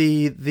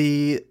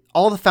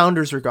 All the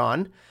founders are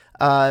gone.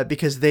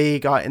 because they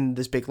got in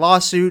this big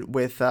lawsuit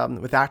with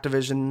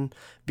Activision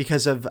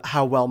because of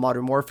how well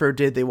Modern Warfare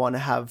did. They want to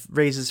have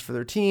raises for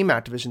their team.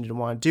 Activision didn't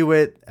want to do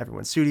it.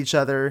 Everyone sued each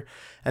other,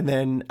 and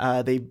then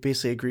they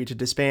basically agreed to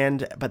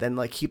disband, but then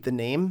like keep the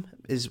name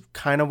is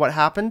kind of what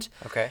happened.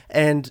 Okay.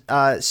 And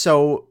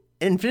so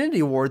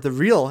Infinity Ward, the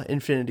real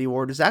Infinity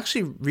Ward, is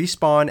actually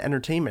Respawn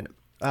Entertainment,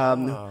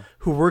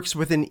 who works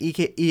within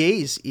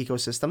EA's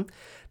ecosystem,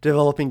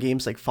 developing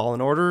games like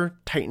Fallen Order,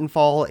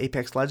 Titanfall,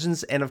 Apex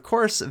Legends, and of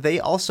course, they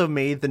also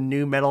made the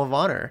new Medal of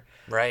Honor.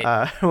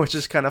 Right. Which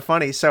is kind of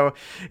funny. So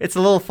it's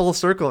a little full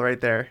circle right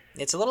there.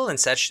 It's a little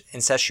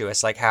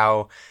incestuous, like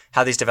how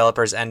these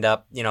developers end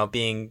up,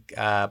 being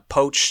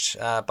poached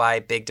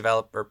by big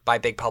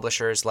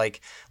publishers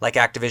like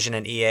Activision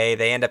and EA.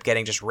 They end up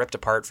getting just ripped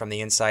apart from the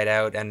inside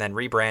out and then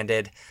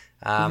rebranded.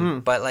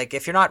 But like,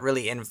 if you're not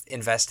really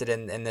invested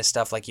in this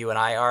stuff like you and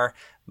I are,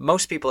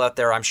 most people out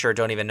there, I'm sure,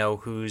 don't even know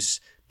who's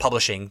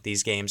publishing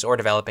these games or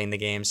developing the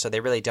games, so they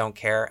really don't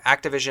care.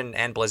 Activision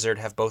and Blizzard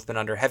have both been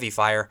under heavy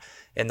fire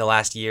in the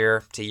last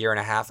year to year and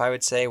a half, I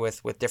would say,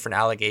 with different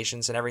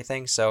allegations and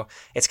everything. So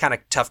it's kind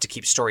of tough to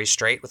keep stories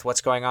straight with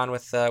what's going on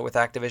with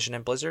Activision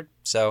and Blizzard.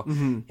 So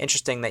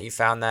interesting that you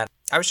found that.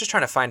 I was just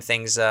trying to find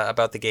things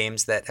about the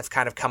games that have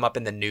kind of come up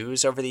in the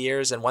news over the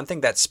years, and one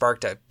thing that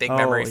sparked a big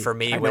memory for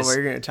me was... I know what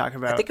you're going to talk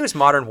about. I think it was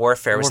Modern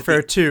Warfare.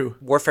 Warfare 2.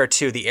 Warfare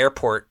 2, the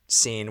airport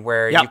scene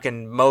where you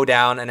can mow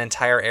down an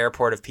entire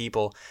airport of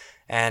people.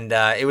 And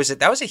that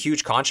was a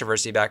huge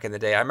controversy back in the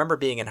day. I remember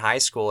being in high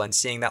school and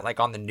seeing that like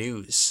on the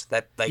news.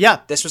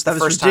 This was the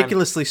first time.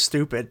 Ridiculously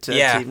stupid to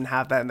even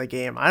have that in the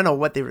game. I don't know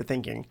what they were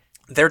thinking.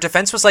 Their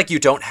defense was like, you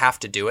don't have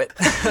to do it.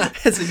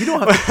 It's like, you don't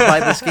have to buy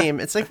this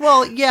game. It's like,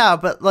 well, yeah,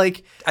 but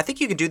like... I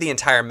think you can do the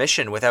entire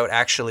mission without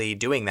actually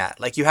doing that.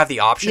 Like, you have the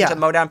option to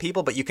mow down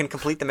people, but you can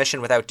complete the mission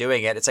without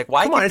doing it. It's like,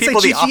 why give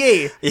people it's like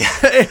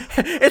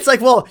GTA. It's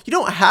like, well, you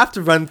don't have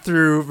to run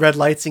through red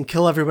lights and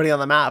kill everybody on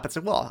the map. It's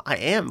like, well, I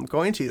am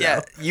going to, though.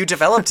 Yeah, you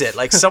developed it.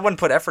 Like, someone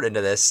put effort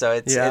into this.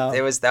 So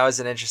that was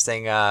an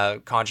interesting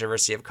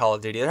controversy of Call of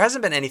Duty. There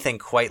hasn't been anything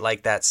quite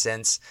like that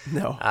since.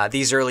 No.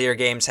 These earlier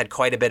games had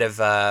quite a bit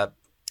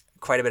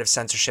of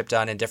censorship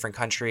done in different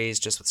countries,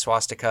 just with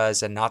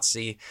swastikas and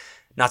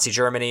Nazi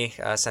Germany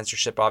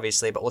censorship,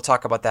 obviously, but we'll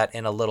talk about that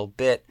in a little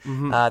bit.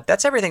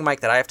 That's everything,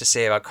 Mike, that I have to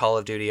say about Call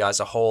of Duty as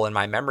a whole and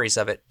my memories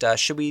of it.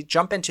 Should we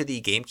jump into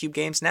the GameCube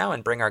games now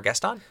and bring our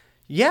guest on?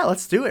 Yeah,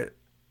 let's do it.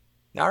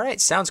 All right,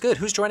 sounds good.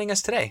 Who's joining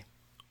us today?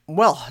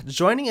 Well,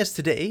 joining us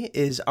today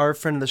is our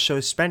friend of the show,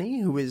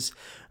 Spenny, who is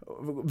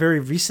very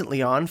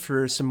recently on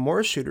for some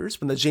more shooters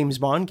from the James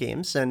Bond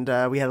games, and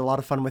we had a lot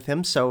of fun with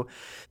him. So,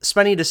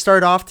 Spenny, to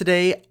start off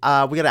today,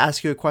 we got to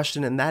ask you a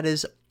question, and that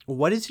is,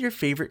 what is your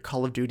favorite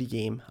Call of Duty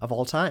game of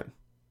all time?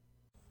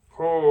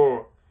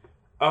 Oh,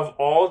 of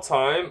all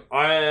time,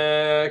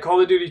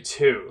 Call of Duty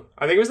 2.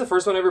 I think it was the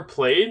first one I ever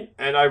played,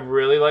 and I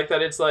really like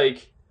that it's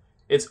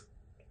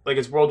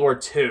World War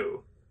II.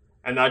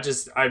 And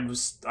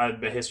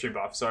I'm a history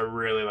buff, so I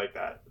really like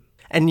that.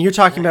 And you're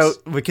talking about,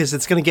 because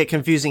it's going to get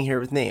confusing here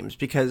with names,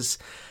 because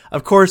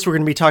of course we're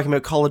going to be talking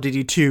about Call of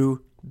Duty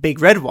 2,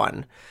 Big Red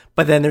One,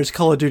 but then there's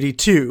Call of Duty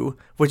 2,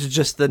 which is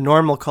just the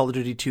normal Call of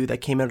Duty 2 that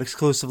came out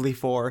exclusively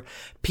for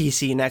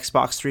PC and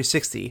Xbox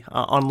 360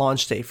 on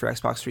launch day for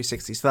Xbox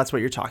 360. So that's what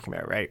you're talking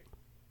about, right?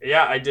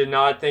 Yeah, I did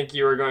not think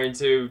you were going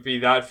to be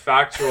that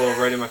factual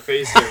right in my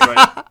face here,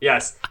 but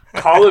yes,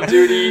 Call of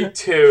Duty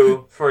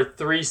 2 for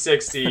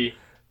 360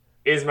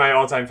 is my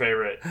all-time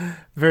favorite.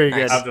 Very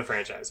good. Of the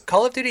franchise.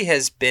 Call of Duty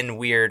has been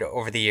weird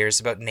over the years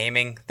about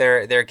naming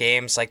their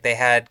games. Like, they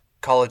had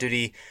Call of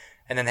Duty,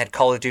 and then they had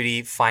Call of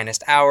Duty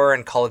Finest Hour,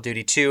 and Call of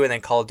Duty 2, and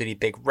then Call of Duty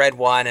Big Red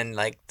One, and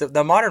like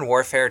the Modern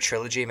Warfare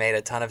trilogy made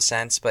a ton of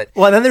sense. But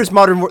well, and then there's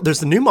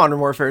the new Modern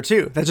Warfare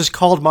too. That's just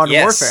called Modern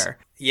Warfare.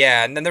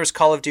 Yeah, and then there was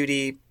Call of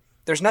Duty.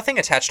 There's nothing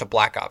attached to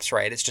Black Ops,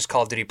 right? It's just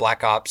Call of Duty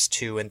Black Ops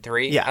 2 and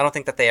 3. Yeah. I don't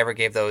think that they ever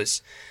gave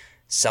those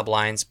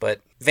sublines, but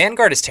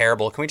Vanguard is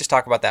terrible. Can we just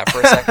talk about that for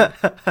a second?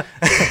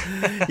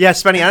 Yeah,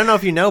 Spenny, I don't know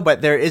if you know,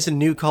 but there is a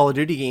new Call of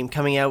Duty game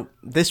coming out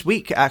this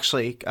week,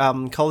 actually.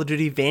 Call of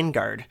Duty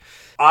Vanguard.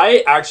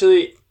 I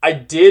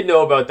did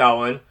know about that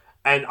one,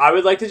 and I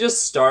would like to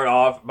just start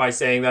off by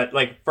saying that,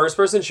 like,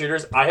 first-person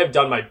shooters, I have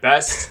done my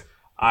best.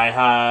 I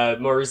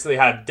have more recently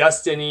had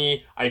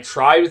Destiny. I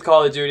tried with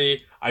Call of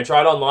Duty. I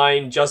tried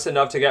online just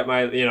enough to get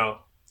my,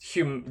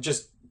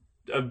 just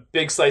a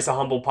big slice of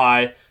humble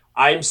pie.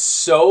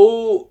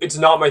 It's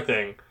not my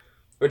thing,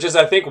 which is,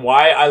 I think,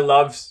 why I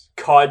love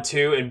COD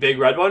 2 and Big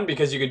Red One,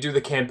 because you could do the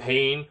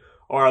campaign,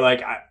 or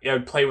like I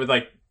would play with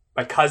like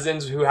my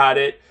cousins who had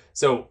it,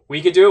 so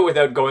we could do it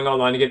without going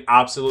online and get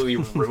absolutely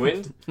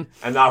ruined,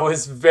 and that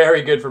was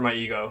very good for my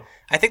ego.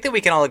 I think that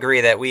we can all agree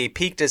that we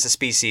peaked as a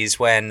species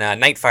when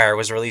Nightfire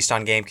was released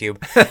on GameCube.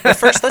 But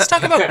first, let's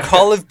talk about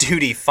Call of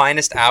Duty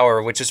Finest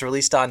Hour, which was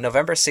released on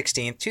November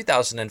 16th,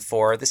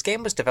 2004. This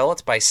game was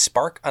developed by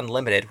Spark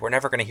Unlimited. We're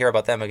never going to hear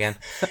about them again.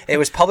 It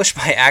was published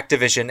by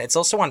Activision. It's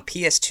also on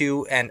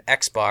PS2 and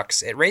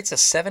Xbox. It rates a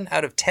 7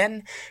 out of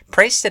 10,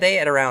 priced today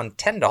at around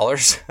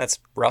 $10. That's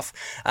rough.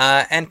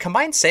 And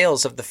combined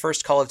sales of the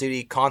first Call of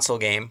Duty console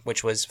game,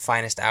 which was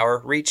Finest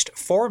Hour, reached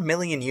 4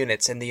 million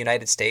units in the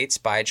United States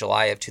by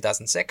July of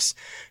 2006.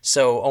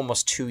 So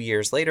almost 2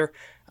 years later,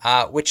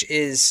 that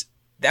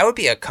would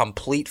be a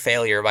complete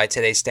failure by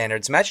today's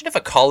standards. Imagine if a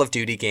Call of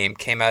Duty game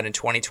came out in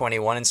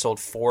 2021 and sold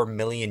 4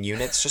 million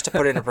units. Just to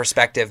put it in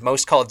perspective,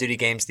 most Call of Duty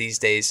games these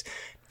days,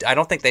 I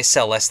don't think they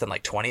sell less than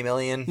like 20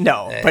 million.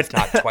 No, if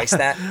not twice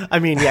that. I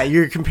mean, yeah,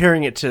 you're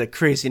comparing it to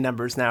crazy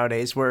numbers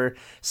nowadays where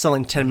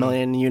selling 10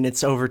 million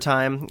units over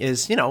time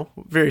is,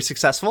 very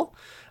successful.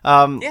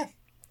 Yeah.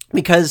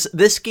 Because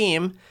this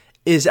game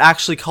is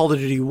actually Call of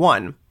Duty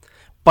 1.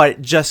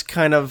 But just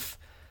kind of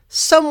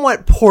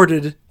somewhat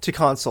ported to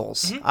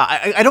consoles. Mm-hmm.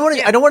 I don't want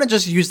to. I don't want to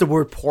just use the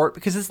word port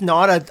because it's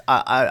not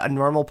a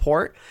normal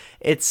port.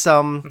 It's I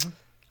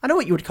don't know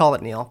what you would call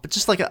it, Neil, but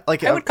just I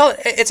would call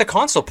it's a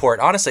console port.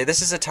 Honestly, this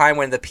is a time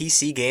when the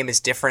PC game is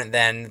different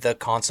than the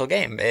console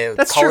game.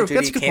 That's Call true. Of Duty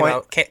That's a good came point.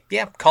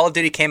 out. Call of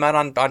Duty came out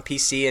on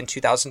PC in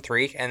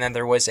 2003, and then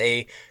there was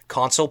a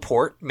console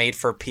port made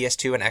for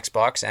PS2 and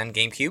Xbox and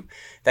GameCube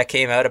that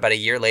came out about a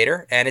year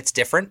later, and it's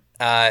different.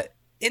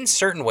 In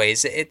certain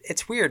ways,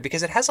 it's weird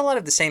because it has a lot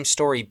of the same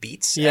story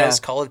beats as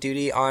Call of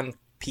Duty on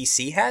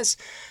PC has.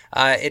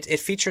 It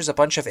features a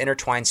bunch of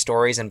intertwined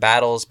stories and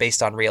battles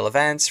based on real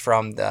events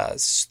from the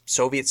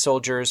Soviet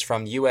soldiers,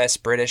 from U.S.,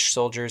 British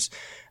soldiers.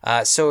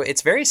 So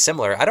it's very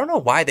similar. I don't know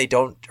why they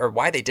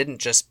didn't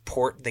just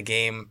port the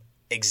game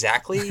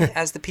exactly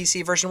as the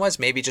PC version was,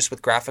 maybe just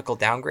with graphical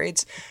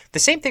downgrades. The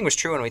same thing was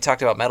true when we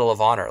talked about Medal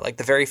of Honor. Like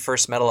the very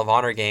first Medal of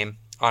Honor game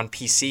on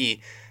PC,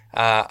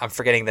 I'm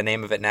forgetting the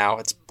name of it now.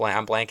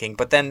 I'm blanking.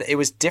 But then it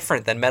was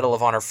different than Medal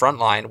of Honor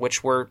Frontline,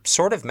 which were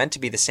sort of meant to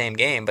be the same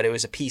game, but it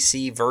was a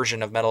PC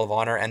version of Medal of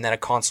Honor and then a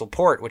console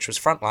port, which was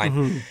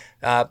Frontline.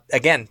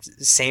 Again,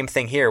 same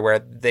thing here, where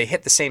they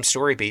hit the same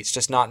story beats,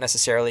 just not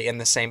necessarily in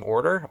the same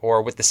order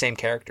or with the same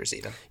characters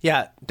even.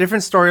 Yeah,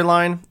 different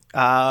storyline.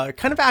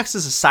 Kind of acts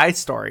as a side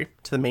story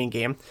to the main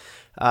game.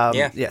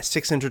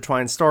 6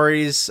 intertwined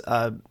stories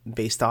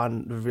based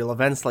on real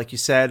events, like you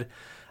said.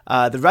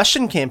 The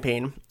Russian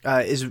campaign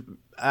is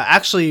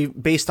actually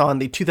based on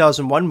the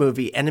 2001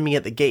 movie Enemy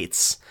at the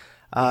Gates,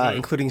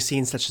 including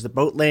scenes such as the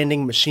boat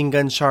landing, machine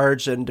gun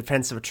charge, and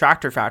defense of a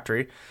tractor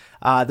factory.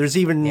 There's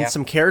even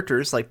some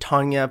characters like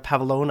Tanya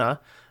Pavlovna.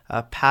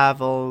 I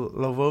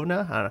don't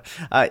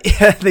know.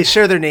 They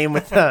share their name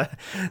with the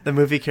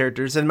movie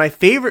characters. And my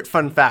favorite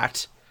fun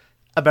fact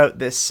about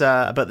this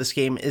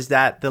game is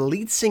that the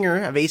lead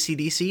singer of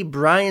AC/DC,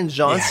 Brian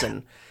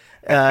Johnson,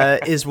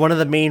 is one of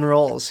the main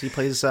roles. He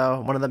plays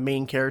one of the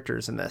main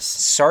characters in this.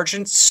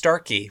 Sergeant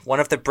Starkey, one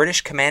of the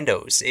British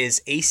Commandos,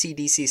 is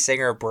AC/DC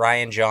singer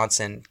Brian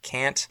Johnson.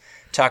 Can't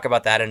talk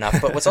about that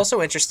enough. But what's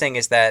also interesting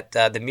is that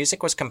the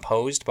music was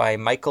composed by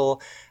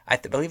Michael, I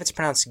believe it's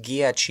pronounced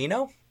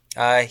Giacchino,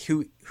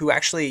 who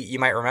actually, you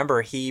might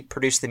remember, he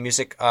produced the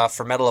music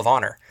for Medal of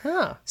Honor.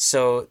 Huh.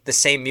 So the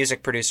same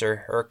music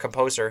producer or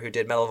composer who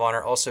did Medal of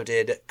Honor also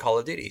did Call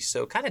of Duty.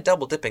 So kind of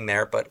double dipping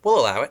there, but we'll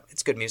allow it.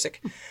 It's good music.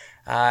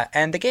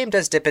 And the game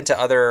does dip into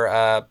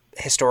other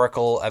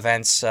historical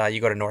events. You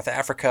go to North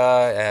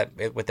Africa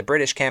with the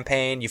British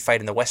campaign. You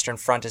fight in the Western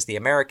Front as the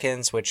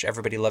Americans, which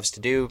everybody loves to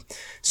do,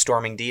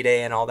 storming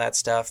D-Day and all that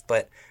stuff.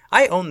 But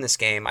I own this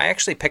game. I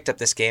actually picked up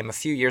this game a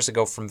few years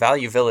ago from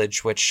Value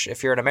Village, which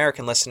if you're an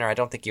American listener, I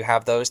don't think you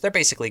have those. They're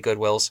basically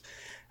Goodwills.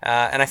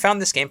 And I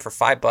found this game for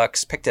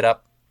 $5, picked it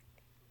up.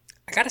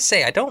 I gotta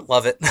say, I don't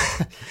love it.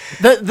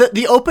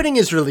 The opening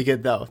is really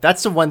good, though.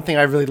 That's the one thing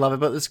I really love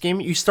about this game.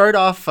 You start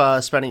off,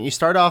 Spenny, you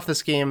start off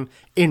this game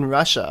in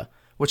Russia,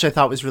 which I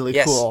thought was really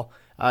cool.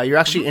 You're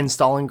actually in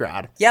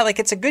Stalingrad. Yeah, like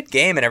it's a good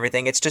game and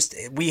everything. It's just,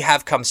 we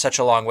have come such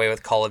a long way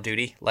with Call of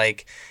Duty.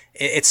 Like,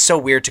 it's so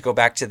weird to go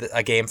back to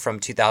a game from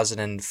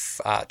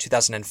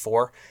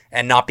 2004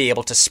 and not be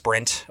able to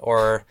sprint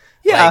or...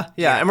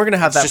 and we're going to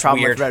have that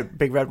problem with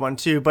Big Red 1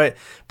 too, but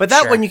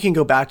that one you can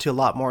go back to a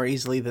lot more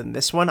easily than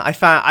this one. I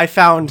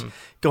found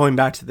going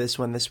back to this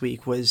one this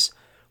week was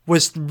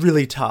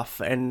really tough,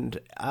 and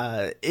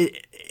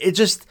it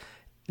just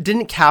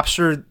didn't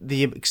capture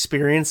the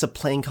experience of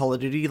playing Call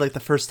of Duty. Like the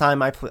first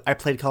time I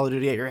played Call of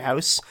Duty at your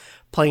house,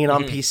 playing it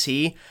on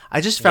PC,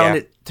 I just found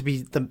it to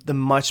be the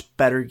much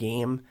better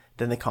game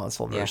than the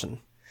console version.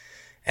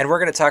 And we're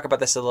going to talk about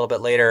this a little bit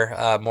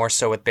later, more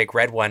so with Big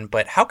Red One,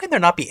 but how can there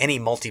not be any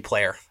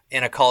multiplayer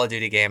in a Call of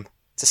Duty game?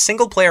 It's a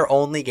single-player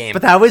only game.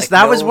 But that was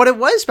what it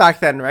was back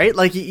then, right?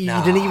 Like, you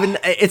didn't even...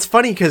 It's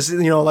funny because,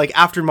 like,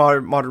 after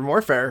Modern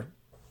Warfare,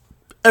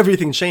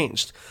 everything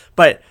changed.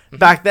 But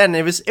back then,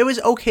 it was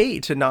okay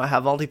to not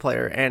have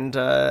multiplayer, and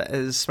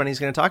as Spenny's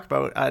going to talk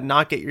about,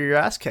 not get your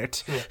ass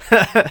kicked.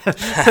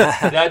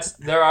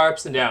 There are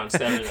ups and downs.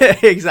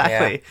 Definitely.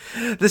 Exactly.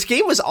 Yeah. This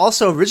game was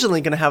also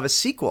originally going to have a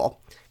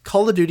sequel,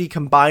 Call of Duty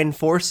Combined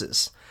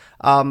Forces,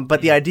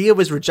 but the idea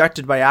was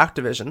rejected by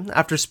Activision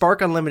after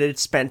Spark Unlimited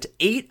spent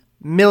 $8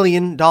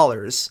 million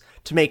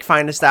to make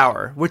Finest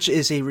Hour, which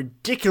is a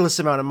ridiculous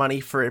amount of money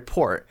for a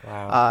port.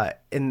 Wow.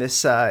 In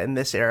this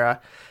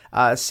era.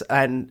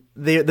 And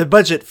the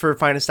budget for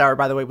Finest Hour,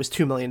 by the way, was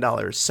 $2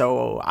 million.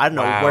 So I don't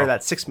know where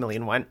that $6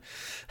 million went.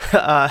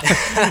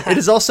 It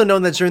is also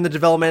known that during the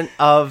development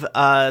of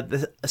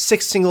the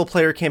 6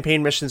 single-player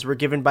campaign missions were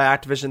given by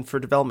Activision for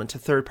development to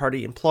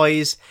third-party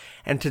employees,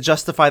 and to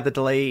justify the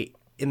delay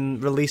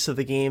in release of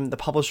the game, the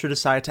publisher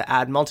decided to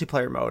add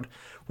multiplayer mode,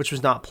 which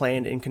was not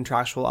planned in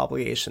contractual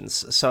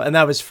obligations. So, and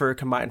that was for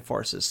Combined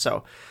Forces.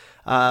 So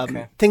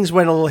things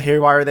went a little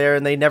haywire there,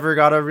 and they never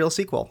got a real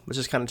sequel, which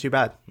is kind of too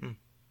bad.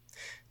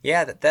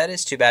 Yeah, that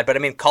is too bad. But I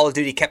mean, Call of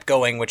Duty kept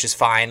going, which is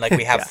fine. Like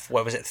we have,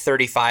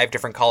 35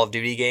 different Call of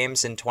Duty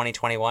games in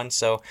 2021.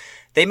 So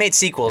they made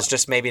sequels,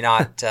 just maybe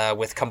not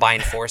with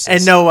Combined Forces.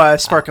 And no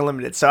Spark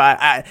Unlimited. So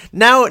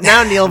now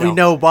Neil, we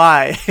know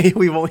why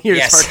we won't hear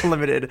Spark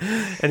Unlimited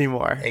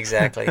anymore.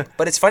 Exactly.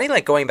 But it's funny,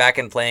 like going back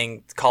and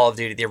playing Call of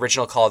Duty, the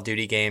original Call of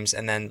Duty games,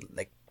 and then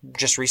like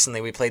just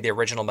recently we played the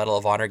original Medal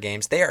of Honor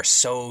games. They are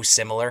so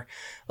similar.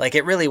 Like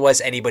it really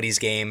was anybody's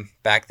game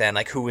back then.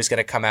 Like who was going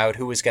to come out,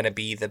 who was going to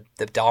be the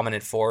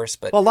dominant force.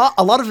 But well,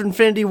 a lot of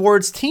Infinity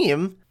Ward's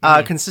team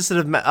consisted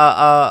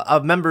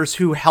of members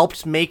who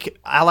helped make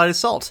Allied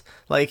Assault.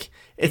 Like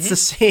it's the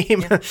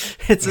same.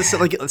 It's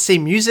the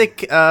same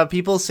music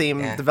people,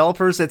 same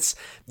developers. That's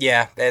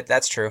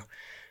true.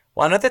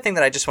 Well, another thing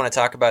that I just want to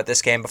talk about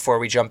this game before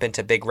we jump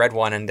into Big Red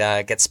One and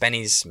get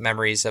Spenny's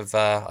memories of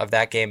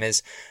that game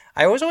is,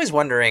 I was always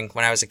wondering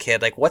when I was a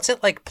kid, like, what's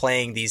it like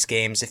playing these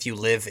games if you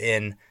live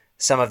in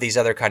some of these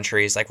other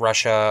countries, like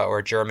Russia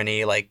or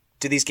Germany? Like,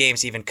 do these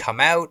games even come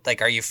out?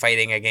 Like, are you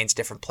fighting against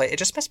different It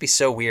just must be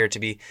so weird to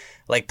be,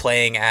 like,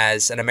 playing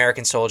as an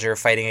American soldier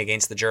fighting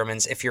against the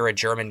Germans if you're a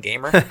German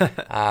gamer.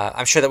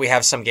 I'm sure that we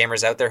have some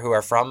gamers out there who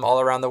are from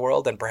all around the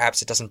world, and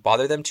perhaps it doesn't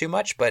bother them too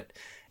much, but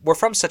we're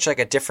from such, like,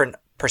 a different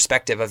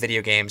perspective of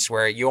video games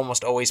where you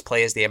almost always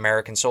play as the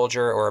American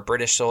soldier or a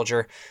British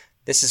soldier.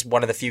 This is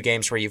one of the few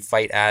games where you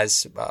fight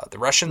as the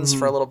Russians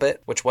for a little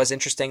bit, which was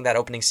interesting. That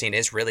opening scene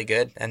is really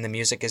good, and the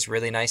music is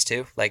really nice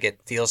too. Like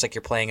it feels like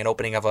you're playing an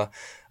opening of a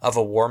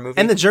war movie.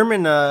 And the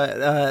German,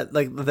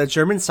 like the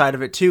German side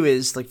of it too,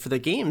 is like for the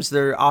games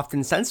they're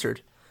often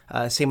censored.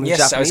 Same with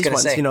Japanese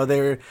ones. Say. You know,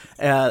 they're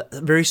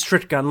very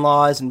strict gun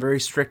laws and very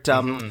strict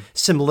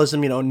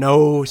symbolism. You know,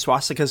 no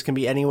swastikas can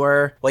be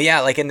anywhere. Well, yeah,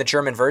 like in the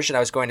German version,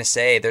 I was going to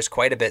say there's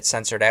quite a bit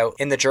censored out.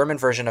 In the German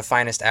version of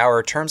Finest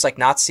Hour, terms like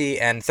Nazi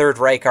and Third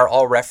Reich are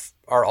all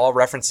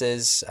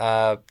references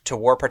to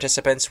war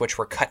participants, which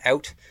were cut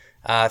out.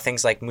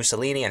 Things like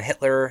Mussolini and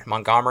Hitler,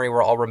 Montgomery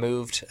were all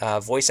removed.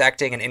 Voice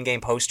acting and in-game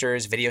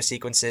posters, video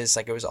sequences,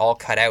 like it was all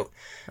cut out.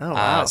 Oh,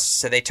 wow.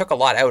 So they took a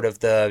lot out of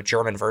the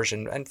German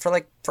version, and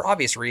for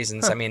obvious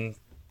reasons. I mean,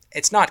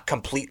 it's not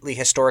completely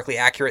historically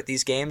accurate,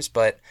 these games,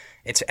 but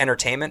it's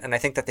entertainment, and I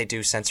think that they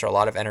do censor a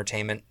lot of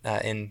entertainment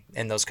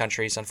in those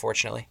countries,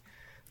 unfortunately.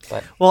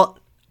 But well,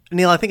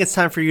 Neil, I think it's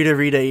time for you to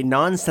read a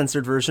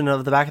non-censored version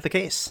of the back of the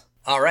case.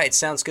 All right,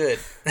 sounds good.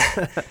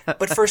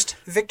 But first,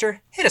 Victor,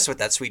 hit us with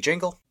that sweet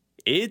jingle.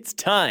 It's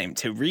time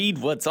to read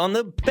what's on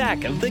the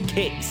back of the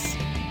case.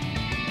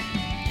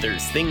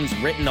 There's things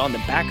written on the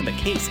back of the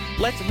case.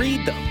 Let's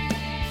read them.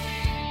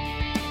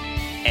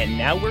 And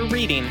now we're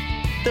reading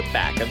the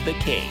back of the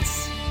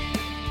case.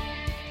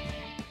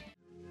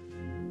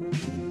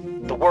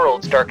 The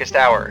world's darkest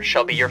hour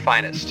shall be your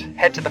finest.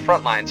 Head to the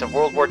front lines of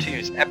World War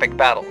II's epic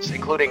battles,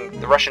 including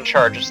the Russian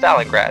charge of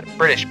Stalingrad,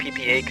 British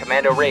PPA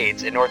commando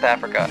raids in North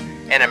Africa,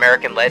 and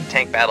American-led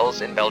tank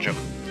battles in Belgium.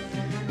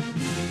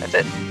 That's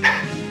it.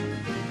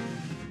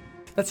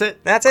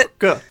 That's it.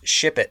 Good.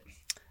 Ship it.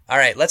 All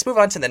right, let's move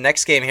on to the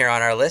next game here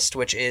on our list,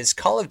 which is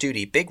Call of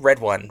Duty Big Red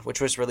One,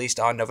 which was released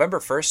on November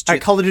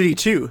 1st. Call of Duty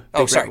 2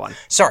 Red One.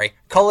 Sorry.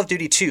 Call of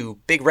Duty 2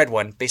 Big Red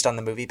One, based on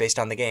the movie, based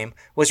on the game,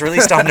 was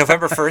released on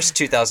November 1st,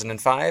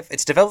 2005.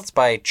 It's developed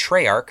by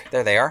Treyarch.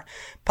 There they are.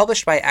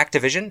 Published by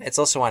Activision. It's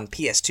also on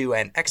PS2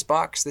 and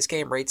Xbox. This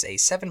game rates a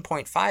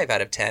 7.5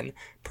 out of 10.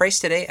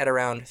 Priced today at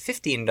around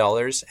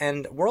 $15.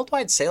 And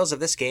worldwide sales of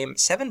this game,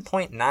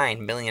 $7.9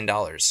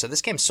 million. So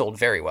this game sold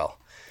very well.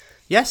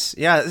 Yes,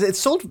 yeah, it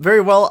sold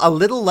very well. A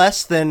little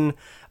less than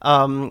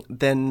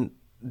Finest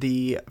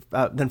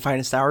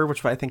Hour,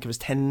 which I think it was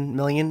 10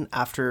 million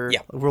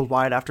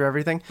worldwide after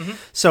everything. Mm-hmm.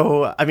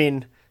 So I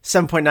mean,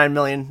 7.9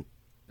 million,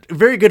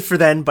 very good for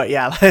then. But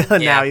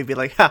now you'd be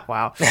like,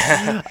 wow.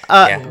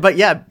 But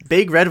yeah,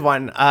 Big Red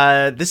One.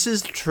 This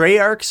is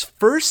Treyarch's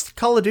first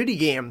Call of Duty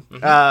game,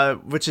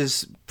 which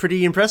is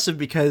pretty impressive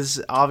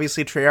because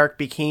obviously Treyarch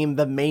became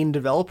the main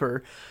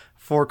developer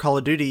for Call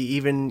of Duty,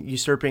 even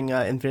usurping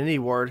Infinity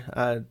Ward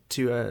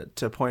to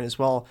a point as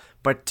well.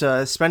 But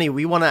Spenny,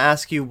 we want to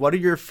ask you, what are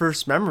your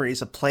first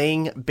memories of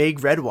playing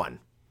Big Red One?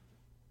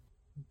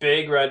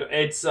 Big Red.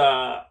 It's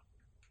I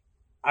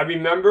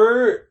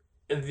remember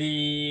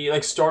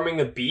storming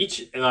the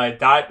beach, and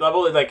that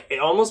level. It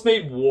almost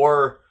made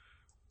war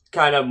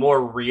kind of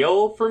more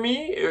real for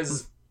me. It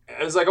was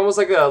almost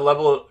like a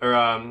level or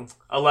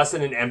a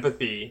lesson in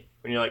empathy.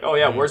 When you're like, oh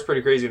yeah, war's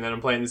pretty crazy, and then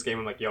I'm playing this game,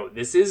 I'm like, yo,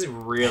 this is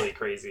really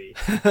crazy.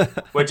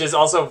 Which is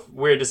also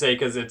weird to say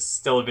because it's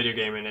still a video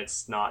game and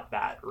it's not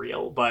that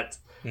real. But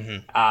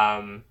yeah,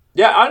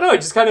 I don't know.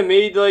 It just kind of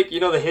made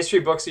the history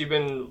books you've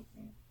been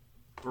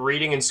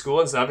reading in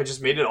school and stuff. It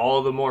just made it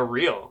all the more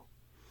real.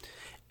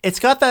 It's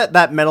got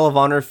that Medal of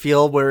Honor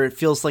feel where it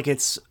feels like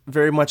it's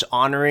very much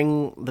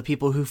honoring the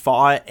people who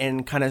fought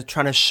and kind of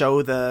trying to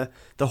show the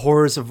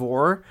horrors of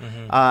war.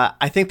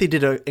 I think they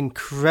did an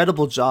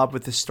incredible job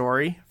with the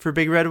story for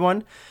Big Red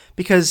One,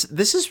 because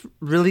this is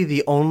really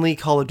the only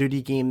Call of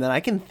Duty game that I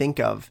can think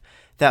of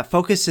that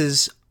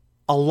focuses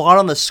a lot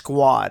on the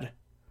squad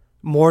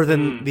more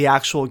than the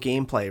actual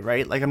gameplay,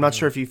 right? I'm not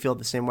sure if you feel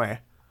the same way.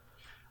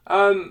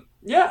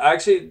 Yeah,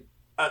 actually...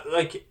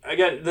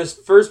 again, this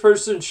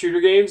first-person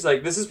shooter games,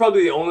 this is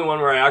probably the only one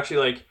where I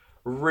actually,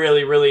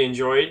 really, really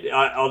enjoyed.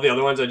 All the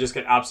other ones I just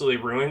get absolutely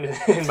ruined,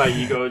 and my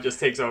ego just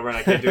takes over and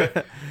I can't do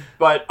it.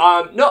 But,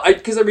 no,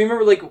 because I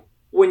remember,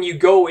 when you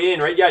go in,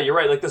 right, yeah, you're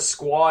right, the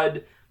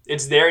squad,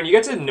 it's there, and you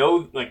get to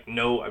know,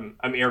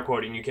 I'm air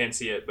quoting, you can't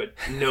see it, but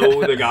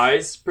know the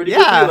guys pretty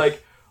quickly,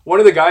 one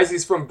of the guys,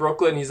 he's from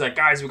Brooklyn. He's like,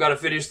 guys, we got to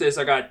finish this.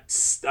 I got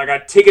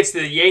tickets to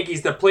the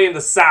Yankees. They're playing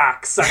the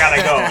Sox. I got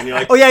to go. And you're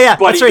like, oh, yeah.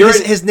 Buddy, that's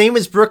right. His name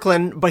is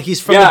Brooklyn, but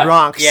he's from the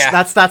Bronx. Yeah.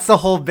 That's the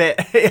whole bit.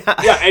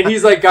 Yeah, and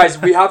he's like, guys,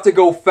 we have to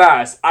go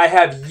fast. I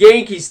have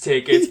Yankees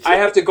tickets. I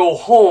have to go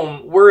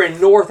home. We're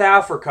in North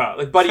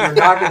Africa. Buddy, you're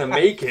not going to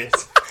make it.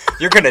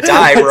 You're going to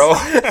die, bro.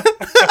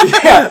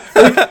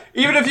 Yeah.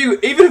 Even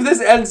if this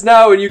ends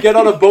now and you get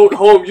on a boat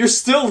home, you're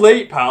still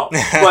late, pal.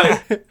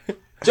 But...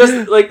 just,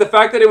 the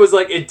fact that it was,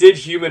 it did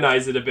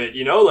humanize it a bit,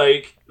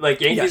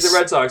 Yankees and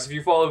Red Sox, if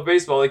you follow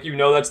baseball,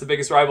 that's the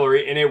biggest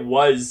rivalry, and it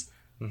was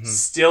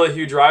still a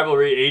huge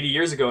rivalry 80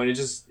 years ago, and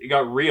it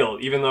got real,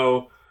 even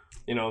though,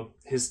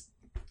 his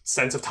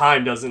sense of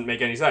time doesn't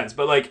make any sense.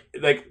 But,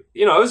 it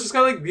was just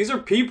kind of these are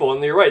people,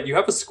 and you're right, you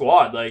have a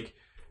squad,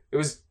 it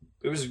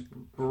was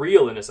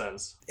real in a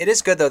sense. It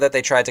is good though that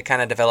they tried to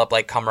kind of develop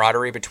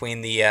camaraderie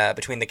between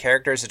the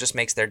characters. It just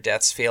makes their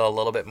deaths feel a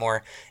little bit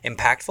more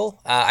impactful.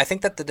 I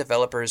think that the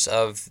developers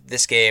of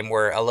this game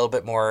were a little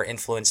bit more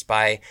influenced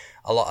by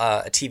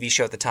a TV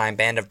show at the time,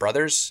 Band of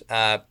Brothers,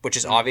 which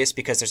is obvious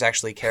because there's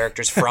actually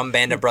characters from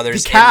Band of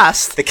Brothers.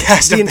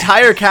 The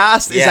entire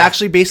cast is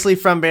actually basically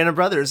from Band of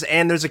Brothers,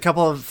 and there's a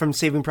couple from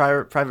Saving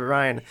Private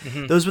Ryan.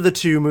 Those were the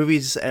two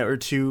movies or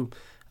two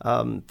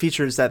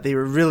features that they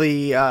were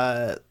really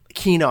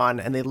keen on,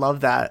 and they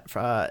loved that,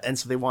 and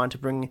so they wanted to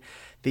bring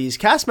these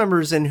cast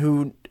members in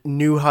who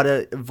knew how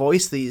to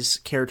voice these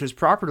characters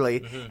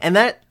properly, and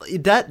that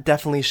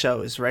definitely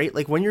shows,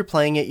 right? When you're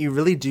playing it, you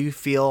really do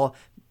feel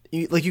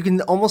you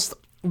can almost,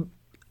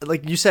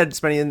 like you said,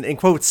 Spenny, in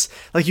quotes,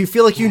 you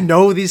feel like you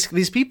know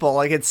these people,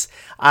 it's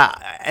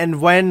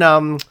and when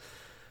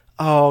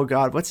oh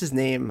god, what's his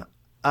name,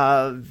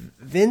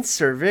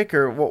 Vince or Vic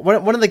or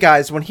one of the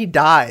guys, when he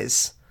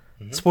dies,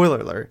 spoiler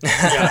alert,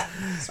 yeah,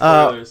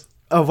 spoilers.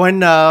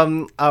 When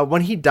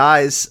he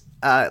dies,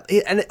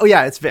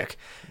 it's Vic.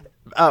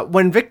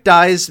 When Vic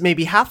dies,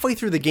 maybe halfway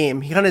through the game,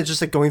 he kind of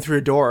just going through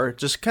a door,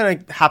 just kind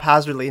of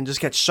haphazardly, and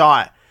just gets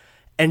shot.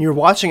 And you're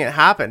watching it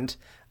happen.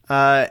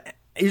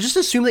 You just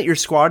assume that your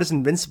squad is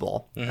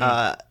invincible.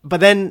 But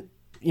then,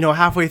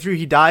 halfway through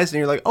he dies, and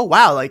you're like, oh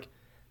wow,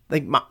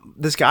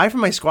 this guy from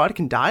my squad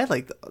can die.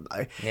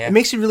 It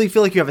makes you really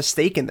feel like you have a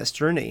stake in this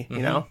journey. You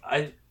know.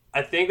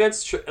 I think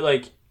that's true.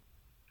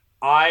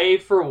 I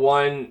for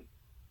one.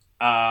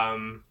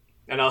 And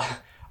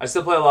I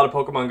still play a lot of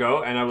Pokemon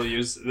Go, and I will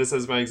use this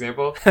as my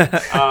example.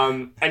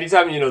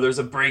 Anytime, there's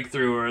a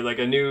breakthrough or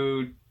a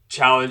new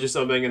challenge or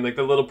something, and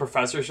the little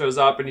professor shows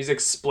up and he's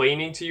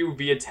explaining to you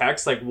via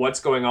text what's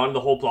going on in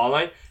the whole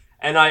plotline,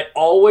 and I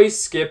always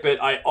skip it.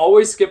 I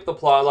always skip the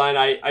plotline.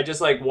 I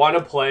just want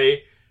to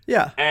play.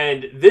 Yeah.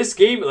 And this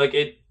game,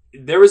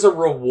 there was a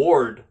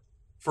reward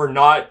for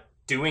not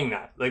doing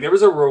that. There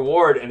was a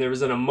reward, and there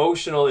was an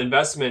emotional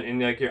investment,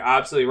 and you're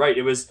absolutely right.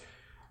 It was.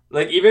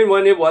 Even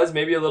when it was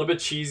maybe a little bit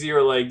cheesy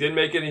or didn't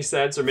make any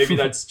sense, or maybe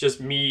that's just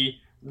me,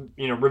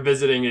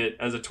 revisiting it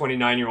as a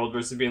 29-year-old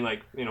versus being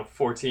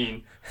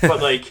 14.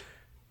 But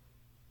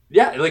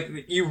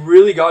you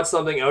really got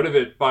something out of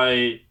it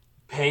by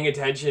paying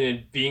attention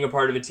and being a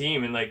part of a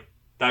team, and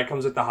that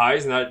comes with the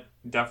highs, and that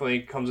definitely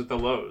comes with the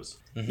lows.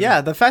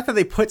 Yeah, the fact that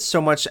they put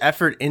so much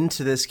effort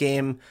into this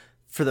game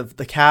for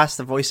the cast,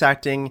 the voice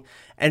acting,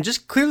 and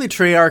just clearly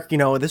Treyarch,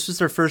 this was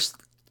their first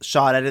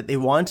shot at it. They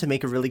wanted to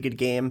make a really good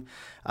game.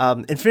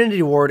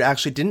 Infinity Ward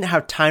actually didn't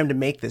have time to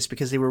make this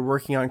because they were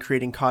working on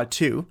creating COD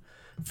 2,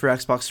 for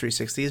Xbox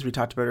 360, as we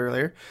talked about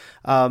earlier.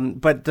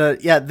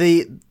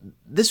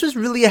 This was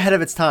really ahead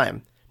of its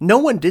time. No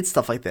one did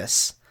stuff like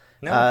this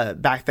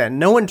back then.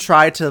 No one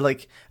tried to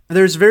like.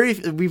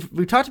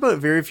 We've talked about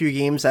very few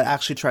games that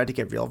actually tried to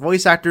get real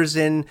voice actors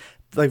in,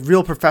 like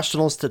real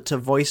professionals to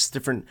voice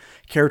different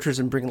characters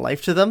and bring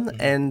life to them.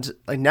 And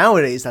like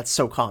nowadays, that's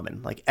so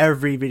common. Like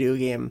every video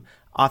game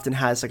often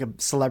has like a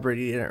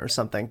celebrity in it or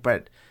something.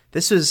 But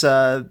this was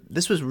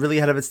really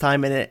ahead of its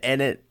time,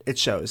 and it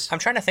shows. I'm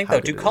trying to think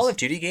though. Do Call of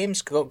Duty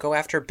games go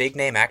after big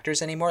name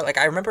actors anymore? Like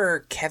I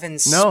remember Kevin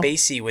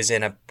Spacey was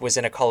in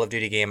a Call of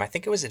Duty game. I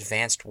think it was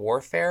Advanced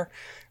Warfare.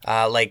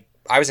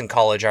 I was in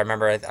college. I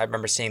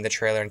remember seeing the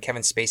trailer, and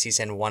Kevin Spacey's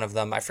in one of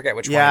them. I forget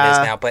which one it is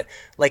now, but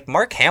like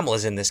Mark Hamill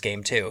is in this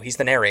game too. He's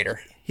the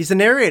narrator.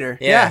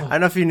 Yeah. I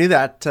don't know if you knew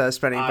that,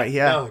 Spenny, but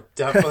yeah. No,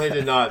 definitely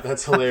did not.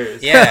 That's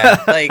hilarious.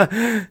 Yeah,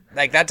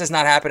 like that does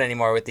not happen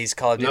anymore with these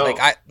Call of Duty. No.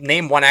 Like,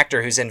 name one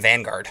actor who's in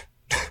Vanguard.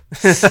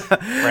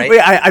 Right?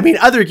 Wait, I mean,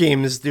 other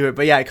games do it,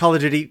 but yeah, Call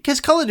of Duty,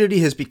 because Call of Duty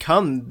has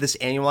become this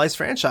annualized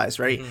franchise,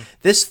 right? Mm-hmm.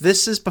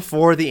 This is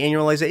before the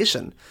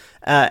annualization.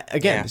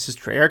 This is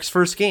Treyarch's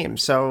first game,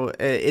 so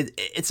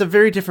it's a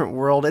very different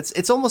world.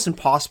 It's almost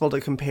impossible to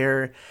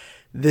compare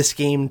this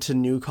game to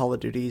new Call of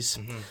Duties.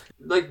 Mm-hmm.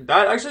 Like,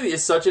 that actually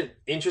is such an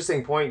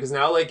interesting point, because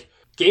now, like,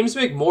 games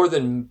make more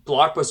than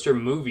blockbuster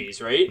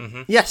movies, right?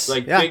 Mm-hmm. Yes.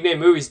 Like, big name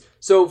movies.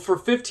 So, for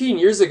 15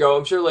 years ago,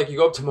 I'm sure, like, you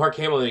go up to Mark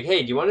Hamill and like,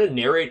 hey, do you want to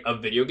narrate a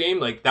video game?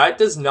 Like, that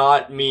does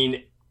not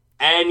mean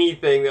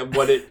anything of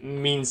what it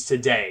means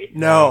today.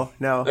 No.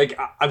 Like,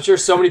 I'm sure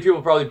so many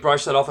people probably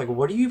brush that off, like,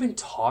 what are you even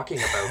talking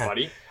about,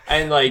 buddy?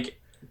 And, like,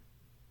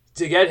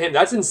 to get him,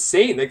 that's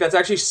insane. Like, that's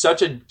actually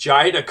such a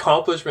giant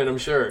accomplishment, I'm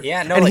sure.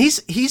 Yeah, no. And he's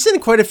in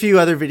quite a few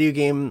other video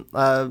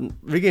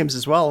games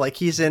as well. Like,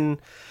 he's in,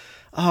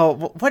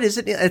 what is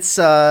it? It's,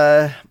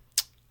 I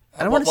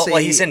don't want to say... Well,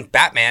 he's in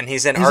Batman.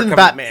 He's in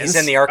Arkham. He's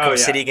in the Arkham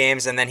City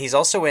games, and then he's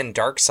also in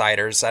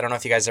Darksiders. I don't know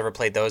if you guys ever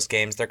played those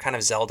games. They're kind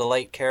of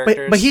Zelda-like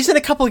characters. But he's in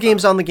a couple of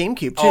games on the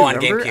GameCube, too. Oh, on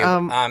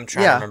GameCube. I'm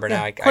trying to remember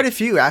now. Quite a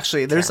few,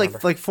 actually. There's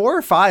like 4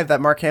 or 5 that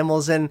Mark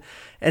Hamill's in.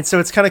 And so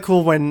it's kind of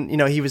cool when,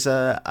 he was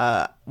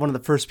one of the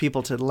first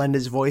people to lend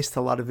his voice to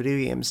a lot of video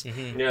games.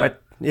 Mm-hmm. Yeah.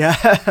 But yeah.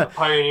 A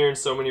pioneer in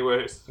so many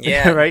ways.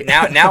 Yeah. Right.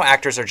 Now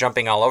actors are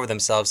jumping all over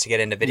themselves to get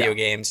into video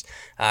games,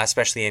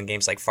 especially in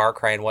games like Far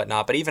Cry and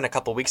whatnot. But even a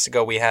couple weeks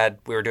ago, we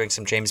were doing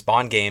some James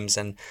Bond games,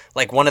 and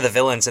like one of the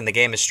villains in the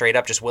game is straight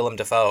up just Willem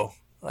Dafoe.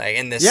 Like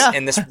in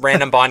this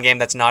random Bond game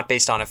that's not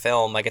based on a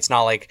film. Like, it's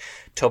not like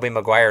Tobey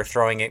Maguire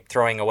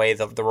throwing away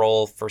the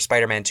role for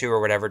Spider-Man 2 or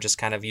whatever, just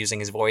kind of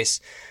using his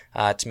voice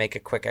to make a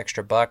quick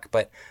extra buck.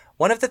 But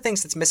one of the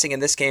things that's missing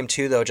in this game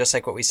too, though, just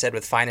like what we said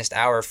with Finest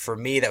Hour, for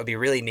me that would be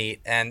really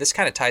neat, and this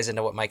kind of ties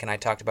into what Mike and I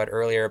talked about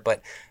earlier,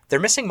 but they're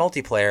missing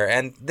multiplayer,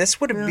 and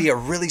this would be a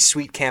really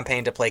sweet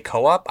campaign to play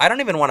co-op. I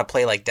don't even want to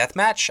play like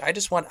deathmatch.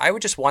 I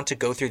would just want to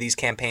go through these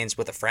campaigns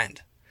with a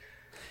friend.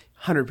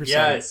 100%.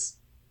 Yes.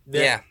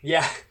 Yeah.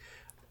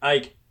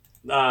 Like,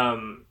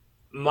 why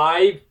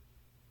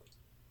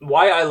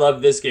I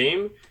love this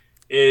game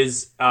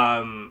is,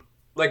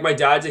 like, my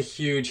dad's a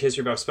huge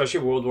history buff, especially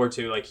World War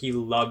II. Like, he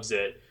loves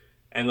it.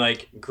 And,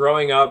 like,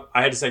 growing up,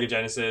 I had a Sega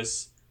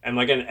Genesis and,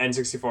 like, an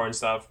N64 and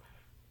stuff.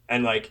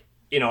 And, like,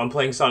 I'm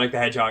playing Sonic the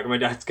Hedgehog, and my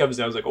dad comes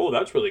down and was like, oh,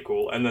 that's really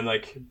cool. And then,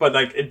 like, but,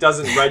 like, it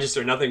doesn't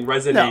register. Nothing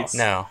resonates.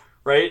 No.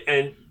 Right?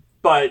 And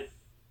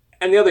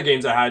the other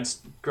games I had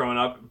growing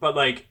up, but,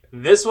 like,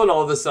 this one,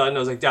 all of a sudden, I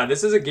was like, Dad,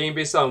 this is a game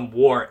based on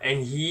war,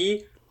 and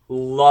he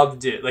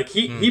loved it. Like,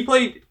 he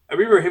played, I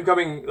remember him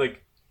coming,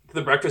 like, to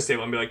the breakfast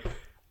table and be like,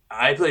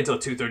 I played till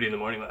 2:30 in the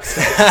morning last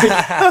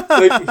night.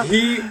 Like,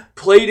 he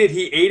played it,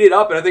 he ate it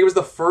up, and I think it was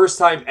the first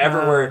time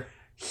ever where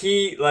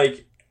he,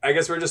 like, I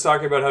guess we're just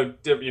talking about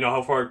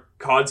how far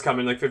COD's come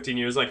in, like, 15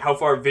 years, like, how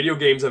far video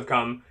games have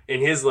come in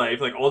his life.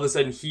 Like, all of a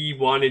sudden, he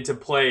wanted to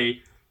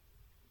play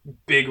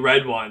Big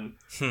Red One.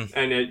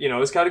 And it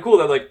was kind of cool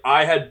that, like,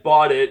 I had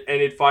bought it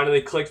and it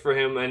finally clicked for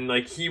him, and,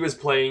 like, he was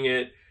playing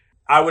it.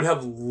 I would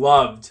have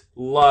loved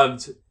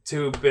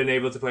to have been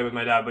able to play with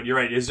my dad, but you're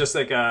right, it's just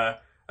like a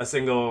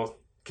single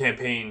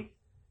campaign,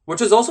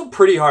 which is also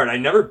pretty hard. I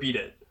never beat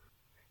it.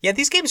 Yeah,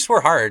 these games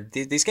were hard.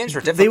 These games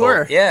were difficult. They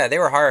were. Yeah, they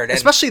were hard.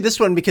 Especially this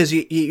one, because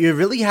you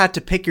really had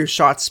to pick your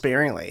shots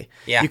sparingly.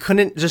 Yeah. You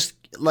couldn't just,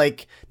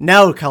 like,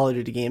 now Call of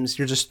Duty games,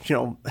 you're just,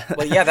 well,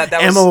 yeah, that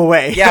was, ammo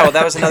away. Yeah, well,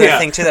 that was another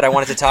thing, too, that I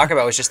wanted to talk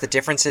about, was just the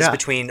differences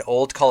between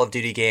old Call of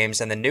Duty games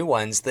and the new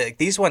ones.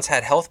 These ones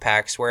had health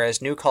packs,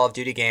 whereas new Call of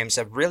Duty games,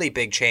 a really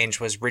big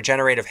change was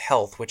regenerative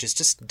health, which is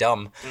just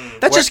dumb.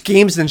 That's just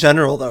games in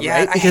general, though,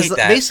 right? Because I hate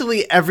that.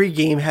 Basically every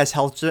game has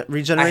health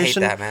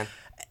regeneration. I hate that, man.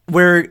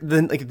 Where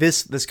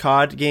this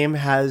COD game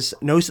has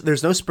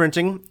there's no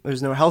sprinting,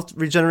 there's no health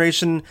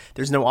regeneration,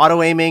 there's no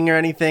auto aiming or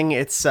anything.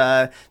 It's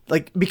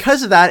like,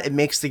 because of that, it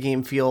makes the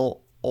game feel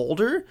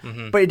older,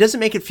 but it doesn't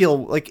make it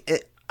feel like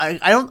it. I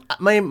don't.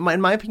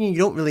 In my opinion, you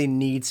don't really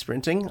need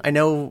sprinting. I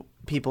know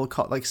people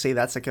say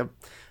that's like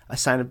a a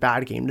sign of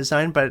bad game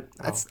design, but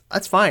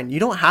that's fine. You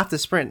don't have to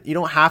sprint. You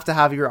don't have to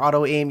have your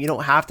auto aim. You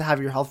don't have to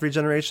have your health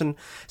regeneration,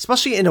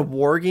 especially in a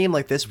war game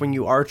like this when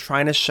you are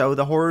trying to show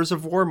the horrors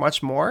of war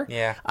much more.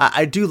 Yeah.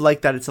 I do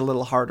like that it's a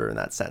little harder in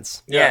that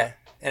sense. Yeah.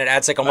 And it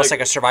adds almost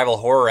like a survival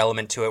horror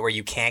element to it where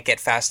you can't get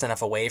fast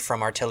enough away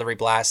from artillery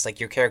blasts. Like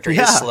your character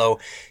is slow.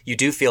 You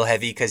do feel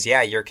heavy because,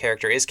 your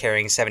character is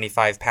carrying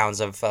 75 pounds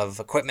of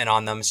equipment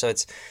on them. So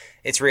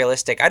it's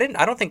realistic. I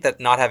don't think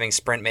that not having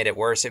sprint made it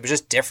worse. It was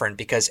just different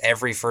because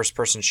every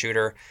first-person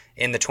shooter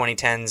in the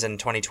 2010s and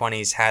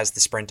 2020s has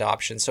the sprint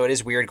option. So it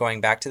is weird going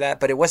back to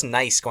that, but it was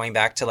nice going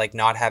back to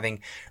not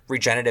having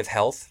regenerative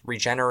health.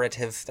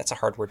 Regenerative, that's a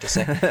hard word to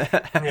say.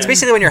 It's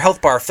basically when your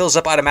health bar fills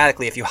up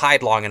automatically if you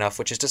hide long enough,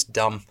 which is just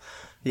dumb.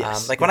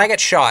 Yes. When I get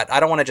shot, I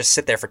don't want to just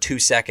sit there for 2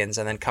 seconds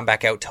and then come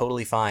back out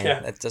totally fine.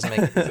 Yeah. That doesn't make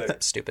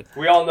it stupid.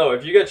 We all know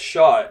if you get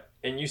shot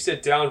and you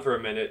sit down for a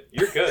minute,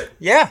 you're good.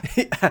 Yeah.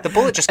 The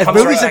bullet just If comes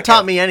movies right have back taught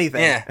out. me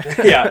anything. Yeah.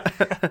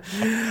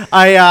 Yeah.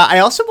 I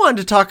also wanted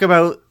to talk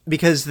about,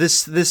 because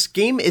this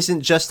game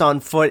isn't just on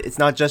foot. It's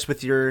not just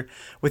with your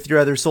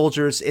other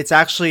soldiers. It's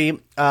actually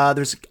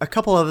there's a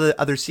couple of the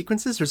other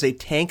sequences. There's a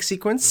tank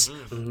sequence,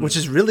 which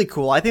is really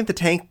cool. I think the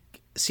tank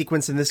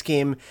sequence in this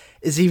game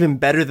is even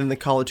better than the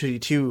Call of Duty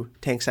 2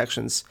 tank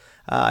sections.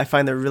 I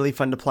find they're really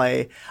fun to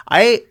play.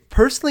 I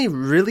personally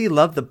really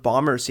love the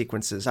bomber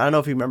sequences. I don't know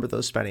if you remember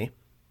those, Spenny.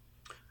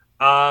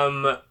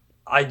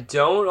 I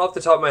don't off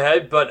the top of my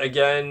head, but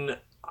again,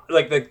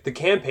 the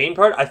campaign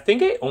part, I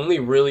think I only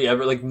really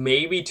ever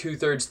maybe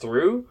 2/3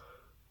 through,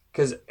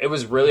 because it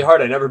was really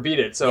hard. I never beat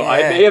it, so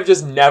I may have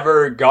just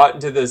never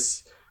gotten to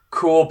this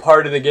cool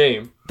part of the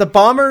game. The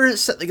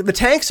bombers, the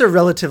tanks are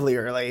relatively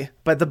early,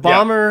 but the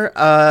bomber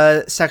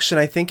section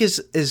I think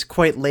is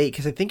quite late,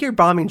 because I think you're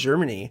bombing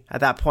Germany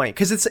at that point,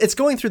 because it's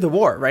going through the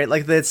war, right?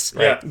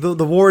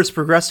 The war is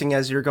progressing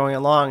as you're going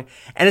along,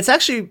 and it's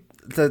actually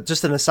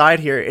just an aside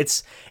here.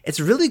 It's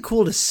really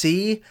cool to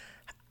see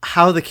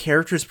how the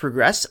characters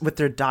progress with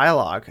their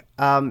dialogue,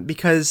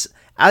 because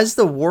as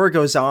the war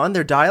goes on,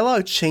 their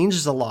dialogue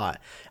changes a lot.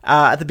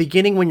 At the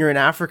beginning, when you're in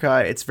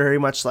Africa, it's very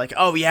much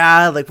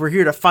we're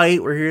here to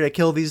fight, we're here to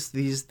kill these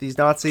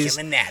Nazis.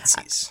 Killing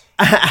Nazis.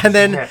 And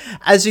then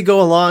as you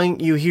go along,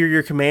 you hear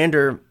your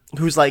commander,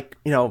 who's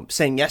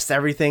saying yes to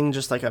everything,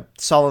 just like a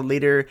solid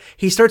leader.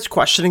 He starts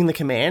questioning the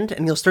command,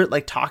 and he'll start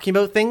talking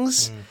about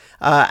things.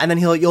 And then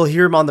you'll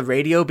hear him on the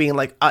radio being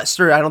like,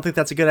 sir, I don't think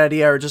that's a good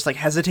idea, or just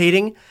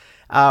hesitating,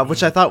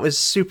 which I thought was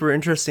super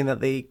interesting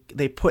that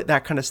they put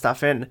that kind of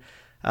stuff in.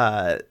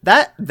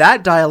 That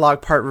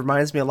dialogue part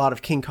reminds me a lot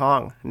of King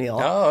Kong, Neil.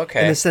 Oh,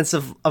 okay. In the sense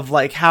of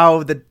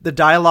how the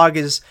dialogue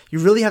is, you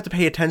really have to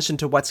pay attention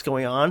to what's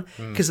going on,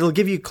 because it'll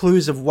give you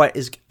clues of what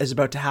is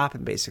about to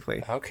happen,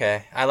 basically.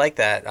 Okay, I like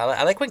that.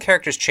 I like when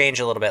characters change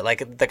a little bit.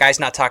 Like the guy's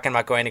not talking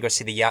about going to go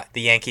see the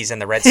Yankees and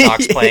the Red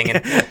Sox playing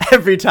in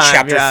every time.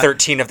 Chapter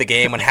 13 of the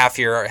game when half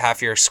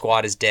your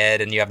squad is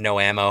dead and you have no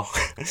ammo.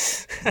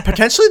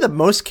 Potentially the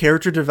most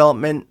character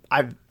development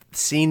I've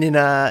seen in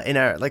a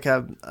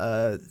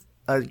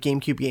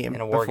GameCube game in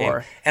a war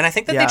before. game. And I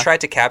think that they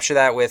tried to capture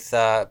that with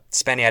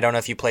Spenny. I don't know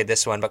if you played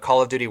this one, but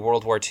Call of Duty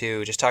World War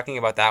II, just talking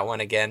about that one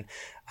again.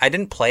 I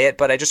didn't play it,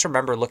 but I just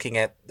remember looking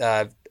at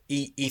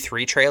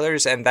E3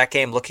 trailers and that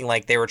game looking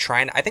like they were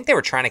trying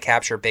to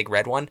capture Big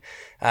Red One,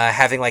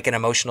 having an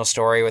emotional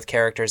story with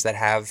characters that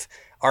have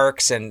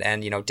arcs and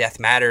death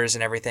matters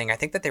and everything. I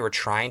think that they were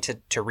trying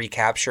to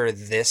recapture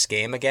this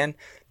game again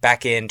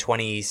back in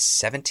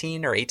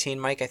 2017 or 18,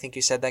 Mike. I think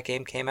you said that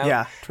game came out.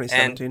 Yeah,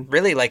 2017. And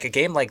really, a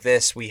game like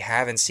this, we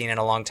haven't seen in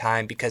a long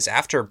time, because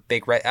after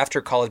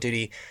Call of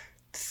Duty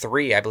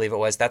 3, I believe it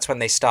was, that's when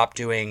they stopped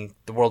doing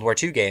the World War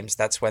II games.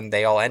 That's when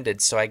they all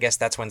ended. So I guess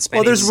that's when Spenny's...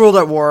 Well, there's World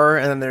at War,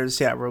 and then there's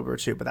World War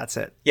II, but that's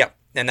it. Yeah.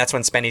 And that's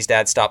when Spenny's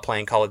dad stopped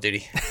playing Call of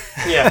Duty.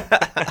 Yeah.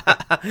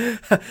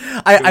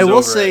 I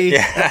will say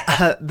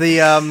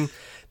the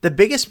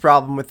biggest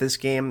problem with this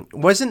game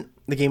wasn't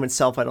the game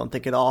itself, I don't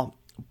think, at all,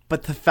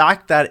 but the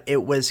fact that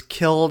it was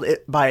killed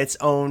by its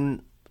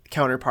own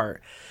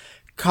counterpart.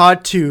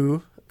 COD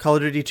 2, Call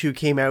of Duty 2,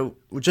 came out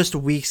just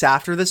weeks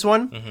after this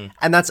one,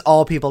 and that's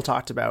all people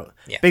talked about.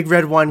 Yeah. Big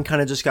Red One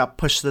kind of just got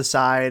pushed to the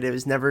side. It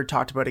was never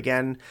talked about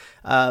again,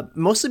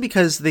 mostly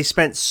because they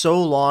spent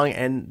so long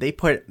and they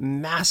put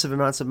massive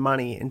amounts of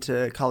money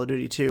into Call of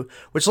Duty 2,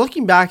 which,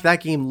 looking back,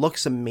 that game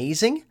looks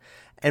amazing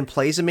and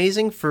plays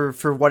amazing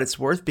for what it's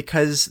worth,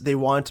 because they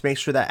wanted to make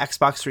sure that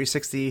Xbox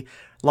 360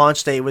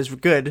 launch day was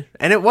good,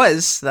 and it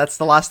was. That's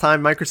the last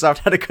time Microsoft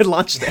had a good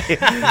launch day.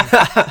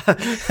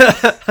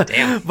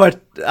 Damn.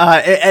 But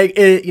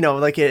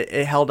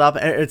it held up,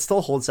 and it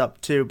still holds up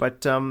too.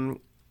 But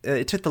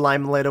it took the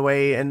limelight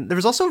away, and there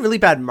was also really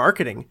bad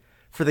marketing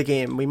for the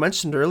game. We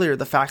mentioned earlier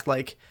the fact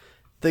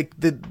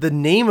the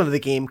name of the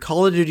game,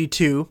 Call of Duty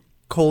 2: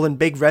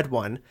 Big Red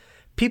One.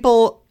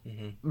 People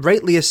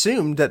rightly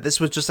assumed that this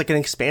was just an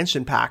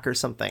expansion pack or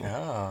something.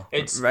 Oh.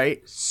 It's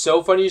right.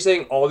 So funny you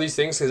saying all these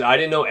things, because I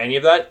didn't know any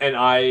of that, and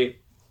I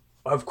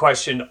have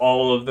questioned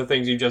all of the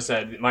things you just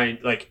said.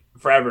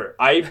 Forever.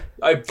 I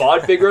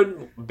bought Big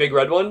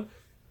Red One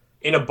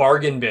in a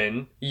bargain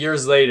bin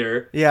years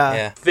later.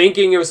 Yeah.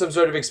 Thinking it was some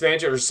sort of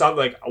expansion or something.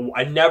 Like,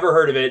 I never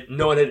heard of it.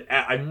 No one had.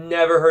 I've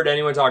never heard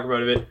anyone talk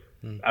about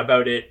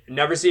it.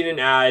 Never seen an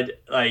ad.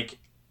 Like,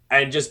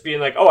 and just being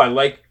like, oh,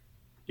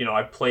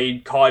 I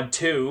played COD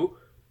 2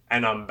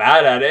 and I'm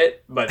bad at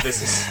it, but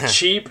this is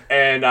cheap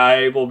and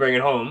I will bring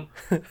it home.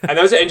 And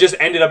that was it, and just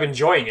ended up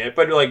enjoying it,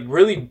 but like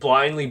really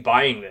blindly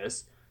buying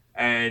this.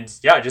 And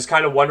yeah, just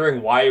kind of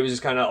wondering why it was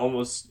just kind of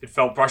almost, it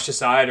felt brushed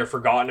aside or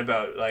forgotten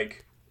about.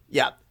 Like,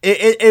 yeah,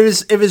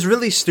 it was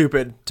really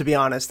stupid, to be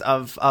honest,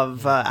 of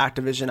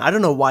Activision. I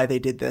don't know why they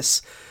did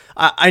this.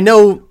 I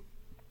know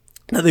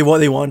that they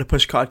wanted to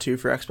push COD 2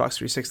 for Xbox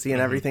 360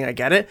 and everything. I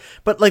get it,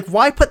 but like,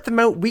 why put them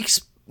out weeks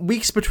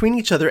between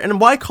each other,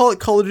 and why call it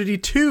Call of Duty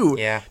 2?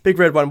 Yeah, Big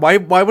Red One. Why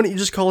wouldn't you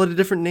just call it a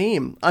different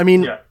name? I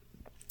mean,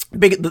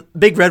 the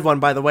Big Red One.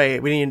 By the way,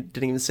 we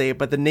didn't even say it,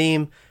 but the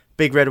name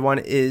Big Red One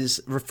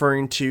is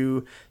referring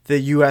to the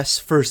U.S.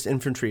 First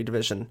Infantry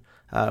Division,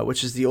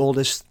 which is the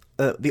oldest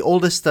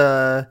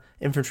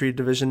infantry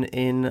division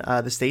in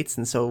the States,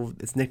 and so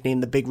it's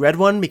nicknamed the Big Red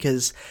One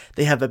because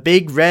they have a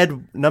big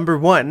red number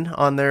 1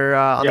 on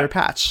their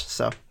patch.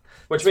 So,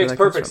 which makes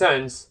perfect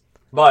sense,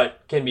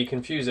 but can be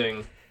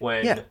confusing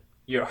when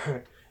you're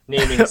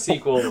naming a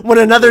sequel when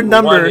another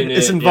number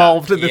is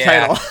involved in the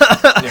title.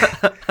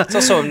 It's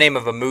also a name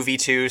of a movie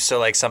too, so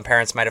like some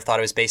parents might have thought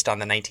it was based on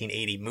the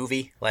 1980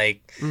 movie,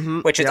 like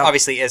which it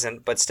obviously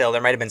isn't, but still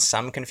there might have been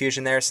some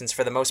confusion there, since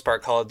for the most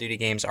part Call of Duty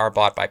games are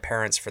bought by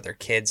parents for their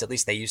kids. At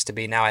least they used to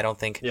be. Now I don't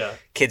think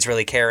kids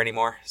really care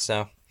anymore.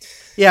 So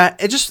yeah,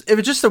 it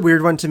was just a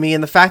weird one to me,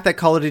 and the fact that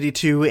Call of Duty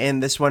 2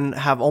 and this one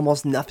have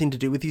almost nothing to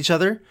do with each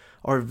other,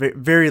 or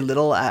very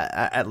little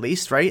at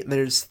least, right?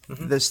 There's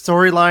the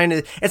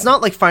storyline. It's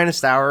not like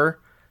Finest Hour,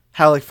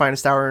 how like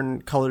Finest Hour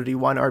and Call of Duty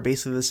 1 are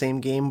basically the same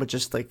game, but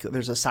just like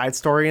there's a side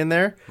story in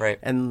there. Right.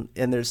 And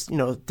there's,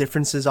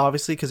 differences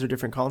obviously because they're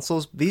different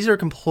consoles. These are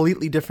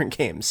completely different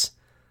games.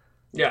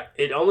 Yeah,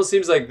 it almost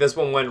seems like this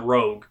one went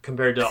rogue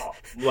compared to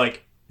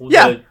like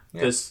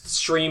the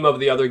stream of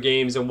the other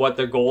games and what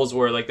their goals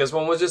were. Like this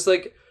one was just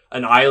like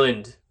an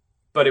island,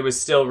 but it was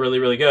still really,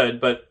 really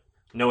good, but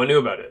no one knew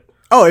about it.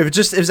 Oh, it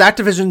was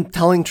Activision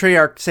telling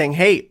Treyarch saying,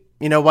 hey,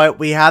 you know what?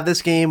 We have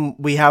this game.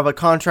 We have a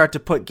contract to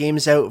put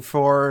games out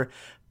for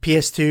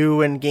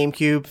PS2 and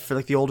GameCube for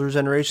like the older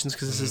generations,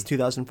 because this is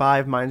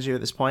 2005, mind you, at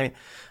this point.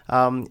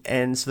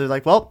 And so they're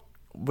like, well,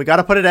 we got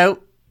to put it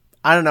out.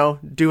 I don't know.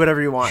 Do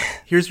whatever you want.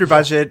 Here's your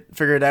budget.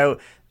 Figure it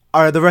out.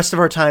 The rest of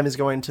our time is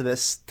going to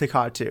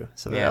COD 2.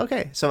 So they're like,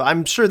 okay. So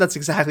I'm sure that's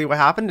exactly what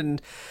happened.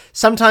 And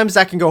sometimes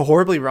that can go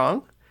horribly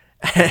wrong.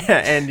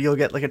 And you'll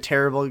get like a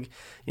terrible,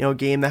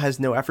 game that has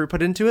no effort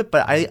put into it.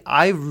 But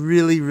I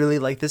really, really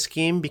like this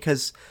game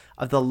because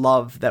of the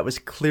love that was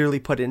clearly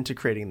put into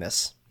creating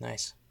this.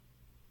 Nice.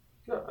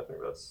 Yeah, I think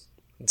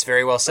it's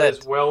very well said. That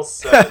is well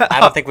said. I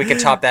don't think we can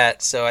top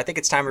that. So I think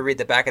it's time to read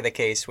the back of the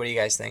case. What do you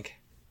guys think?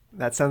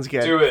 That sounds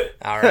good. Do it.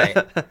 All right.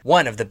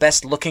 One of the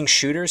best looking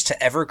shooters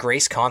to ever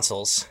grace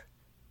consoles.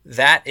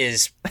 That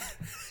is...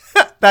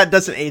 That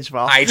doesn't age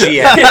well.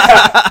 IGN.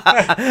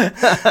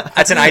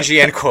 That's an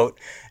IGN quote.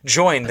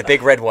 Join the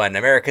Big Red One,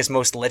 America's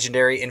most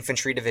legendary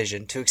infantry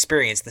division, to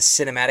experience the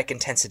cinematic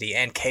intensity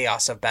and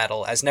chaos of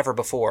battle as never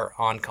before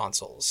on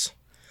consoles.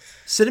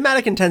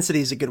 Cinematic intensity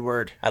is a good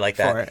word. I like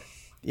that. For it.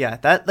 Yeah,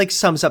 that like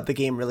sums up the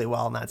game really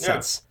well in that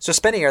sense. So,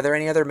 Spenny, are there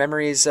any other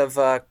memories of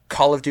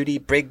Call of Duty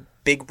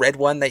Big Red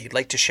One that you'd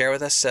like to share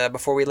with us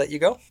before we let you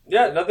go?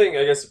 Yeah, nothing,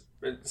 I guess,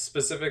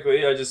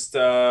 specifically. I just...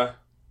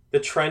 the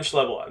trench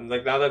level. And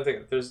like now that I'm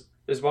thinking,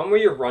 there's one where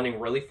you're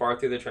running really far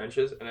through the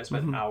trenches, and I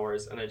spent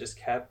hours, and I just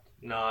kept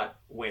not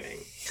winning.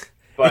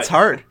 But it's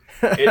hard.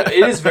 it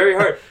is very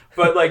hard.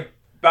 But like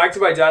back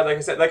to my dad, like I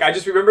said, like I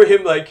just remember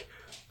him like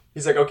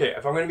he's like, okay,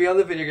 if I'm gonna be on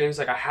the video games,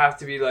 like I have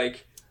to be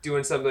like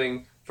doing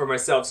something for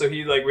myself. So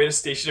he like we had a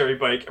stationary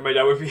bike, and my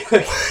dad would be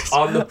like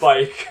on the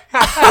bike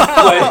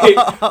playing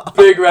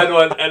Big Red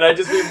One, and I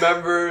just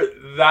remember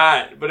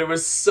that. But it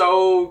was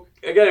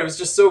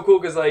just so cool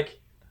because like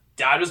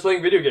Dad was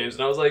playing video games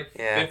and I was like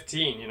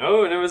 15, and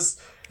it was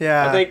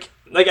I think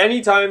like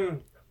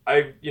anytime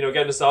I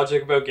get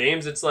nostalgic about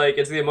games, it's like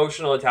it's the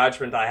emotional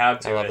attachment I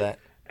have to it. I love that.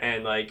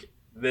 And like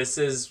this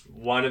is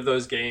one of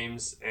those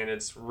games, and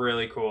it's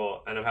really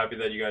cool, and I'm happy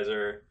that you guys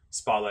are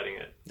spotlighting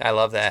it. I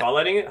love that.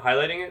 Spotlighting it,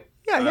 highlighting it.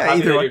 Yeah,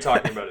 either way. You're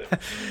talking about it.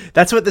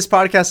 That's what this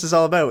podcast is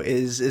all about: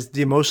 is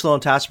the emotional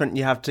attachment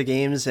you have to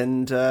games,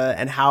 and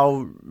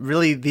how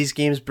really these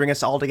games bring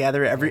us all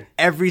together.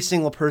 Every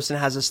single person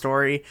has a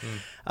story.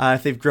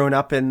 If they've grown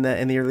up in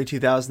the early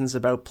 2000s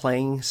about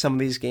playing some of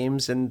these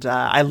games, and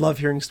I love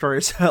hearing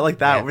stories like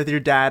that with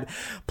your dad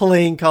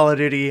playing Call of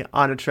Duty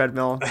on a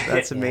treadmill.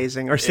 That's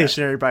amazing, or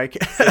stationary bike.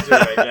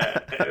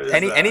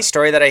 Any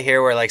story that I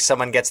hear where like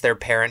someone gets their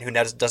parent who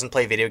doesn't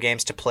play video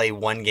games to play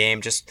one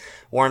game just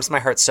warms my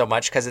heart so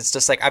much, because it's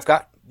just like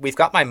we've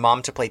got my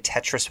mom to play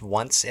Tetris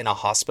once in a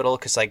hospital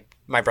because like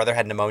my brother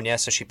had pneumonia,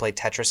 so she played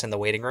Tetris in the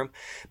waiting room.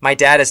 My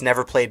dad has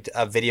never played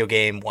a video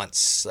game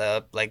once.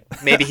 Like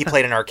maybe he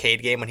played an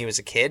arcade game when he was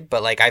a kid,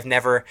 but like I've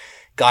never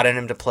gotten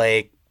him to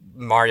play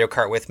Mario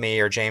Kart with me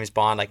or James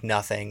Bond, like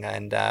nothing.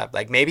 And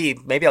like maybe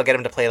I'll get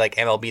him to play like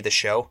MLB The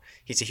Show.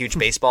 He's a huge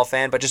baseball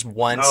fan, but just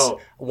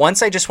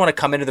once I just want to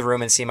come into the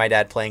room and see my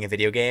dad playing a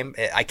video game.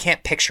 I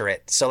can't picture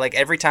it. So like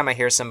every time I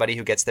hear somebody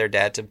who gets their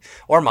dad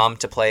or mom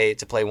to play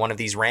one of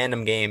these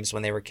random games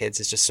when they were kids,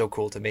 it's just so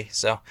cool to me.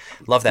 So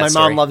love that. My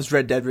story. mom loves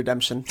Red Dead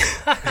Redemption.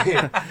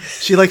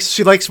 She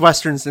likes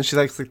westerns and she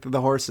likes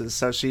the horses,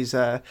 so she's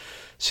a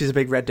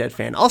big Red Dead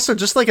fan. Also,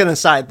 just like an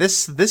aside,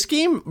 this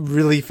game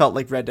really felt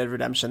like Red Dead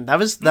Redemption. That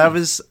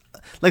was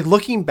like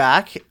looking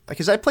back,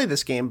 because I played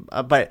this game,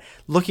 but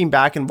looking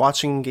back and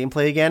watching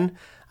gameplay again,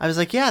 I was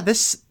like, yeah,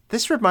 this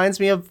reminds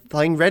me of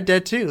playing Red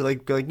Dead 2,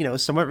 like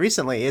somewhat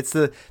recently. It's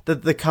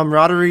the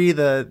camaraderie,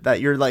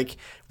 that you're like,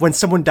 when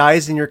someone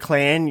dies in your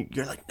clan,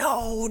 you're like,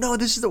 no,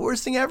 this is the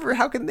worst thing ever.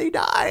 How can they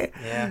die?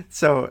 Yeah.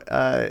 So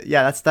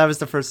that was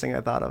the first thing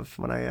I thought of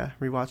when I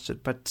rewatched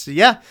it. But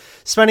yeah,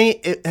 Spenny,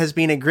 it has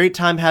been a great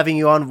time having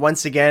you on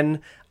once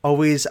again.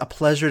 Always a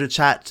pleasure to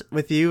chat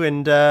with you,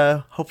 and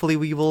hopefully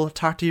we will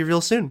talk to you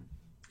real soon.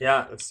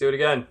 Yeah, let's do it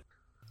again.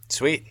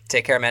 Sweet.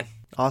 Take care, man.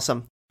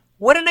 Awesome.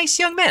 What a nice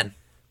young man.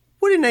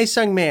 What a nice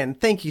young man.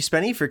 Thank you,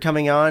 Spenny, for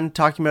coming on,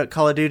 talking about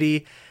Call of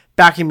Duty,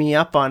 backing me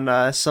up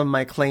on some of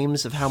my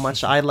claims of how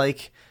much I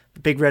like the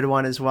Big Red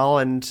One as well.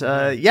 And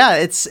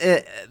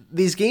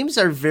these games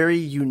are very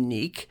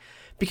unique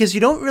because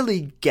you don't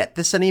really get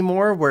this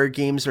anymore, where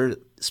games are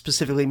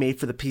specifically made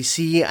for the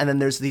PC, and then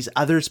there's these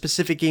other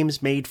specific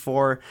games made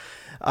for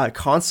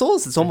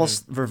consoles. It's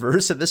almost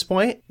reverse at this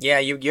point. Yeah,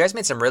 you guys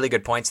made some really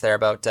good points there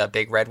about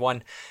Big Red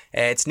One.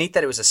 It's neat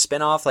that it was a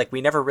spin-off. Like,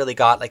 we never really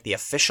got like the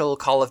official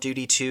Call of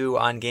Duty 2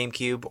 on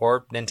GameCube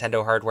or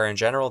Nintendo hardware in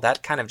general.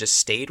 That kind of just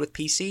stayed with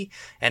PC,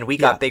 and we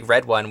got Big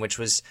Red One, which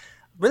was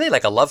really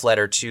like a love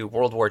letter to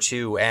World War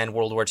II and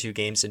World War II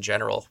games in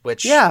general,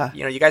 which,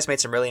 you guys made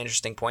some really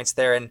interesting points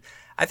there. And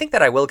I think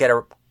that I will get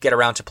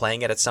around to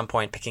playing it at some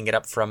point, picking it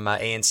up from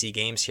ANC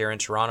Games here in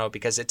Toronto,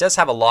 because it does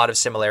have a lot of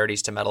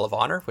similarities to Medal of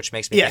Honor, which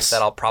makes me think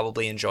that I'll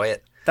probably enjoy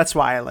it. That's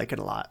why I like it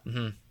a lot.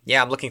 Mm-hmm.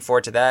 Yeah, I'm looking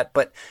forward to that.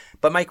 But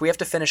Mike, we have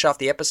to finish off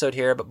the episode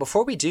here. But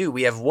before we do,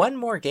 we have one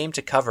more game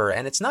to cover,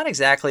 and it's not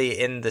exactly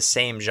in the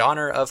same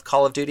genre of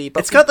Call of Duty.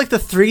 But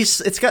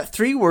it's got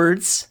three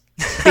words.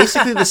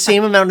 Basically the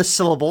same amount of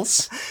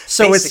syllables,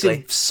 so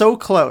it's so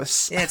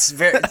close. Yeah,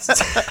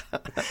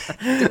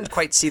 didn't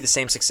quite see the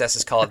same success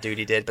as Call of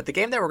Duty did, but the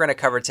game that we're going to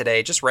cover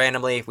today, just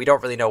randomly, we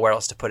don't really know where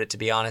else to put it, to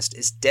be honest,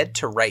 is Dead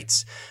to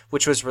Rights,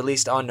 which was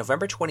released on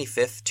November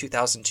 25th,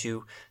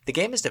 2002. The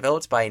game is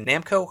developed by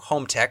Namco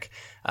Home Tech.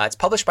 It's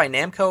published by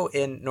Namco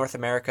in North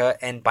America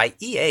and by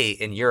EA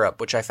in Europe,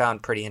 which I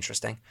found pretty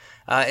interesting.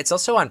 It's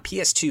also on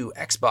PS2,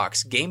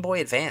 Xbox, Game Boy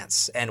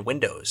Advance, and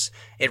Windows.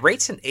 It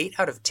rates an 8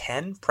 out of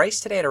 10,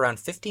 priced today at around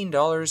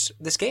 $15.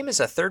 This game is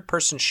a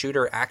third-person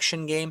shooter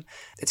action game.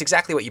 It's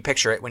exactly what you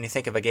picture it when you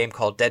think of a game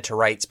called Dead to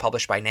Rights,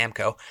 published by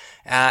Namco.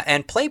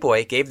 And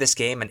Playboy gave this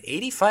game an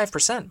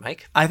 85%,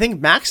 Mike. I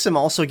think Maxim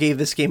also gave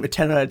this game a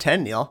 10 out of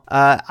 10, Neil.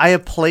 I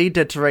have played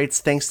Dead to Rights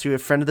thanks to a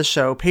friend of the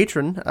show,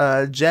 patron,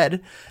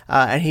 Jed,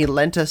 and he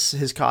lent us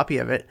his copy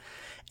of it.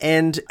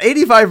 And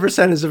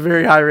 85% is a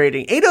very high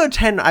rating. 8 out of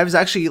 10, I was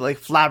actually like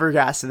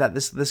flabbergasted that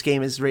this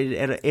game is rated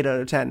at 8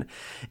 out of 10.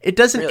 It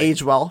doesn't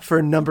age well for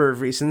a number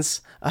of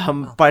reasons.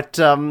 But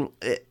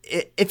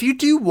if you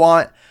do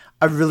want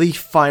a really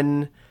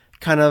fun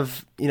kind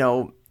of,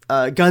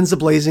 guns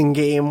a-blazing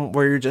game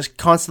where you're just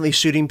constantly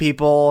shooting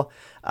people,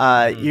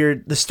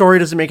 the story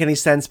doesn't make any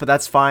sense, but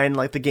that's fine.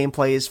 Like, the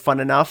gameplay is fun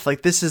enough.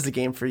 Like, this is the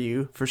game for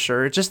you, for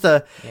sure. Just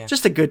a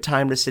good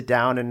time to sit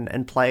down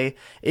and play.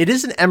 It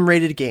is an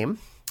M-rated game.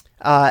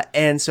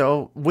 And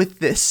so with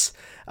this,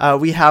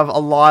 we have a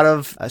lot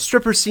of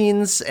stripper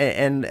scenes,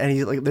 and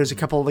he, like, there's a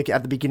couple, like,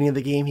 at the beginning of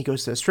the game, he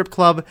goes to a strip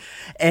club,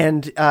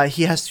 and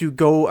he has to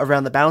go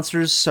around the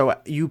bouncers. So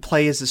you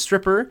play as a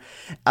stripper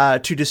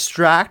to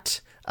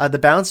distract the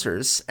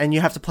bouncers, and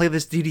you have to play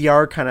this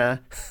DDR kind of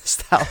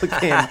style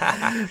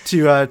game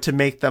to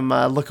make them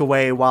look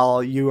away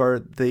while you are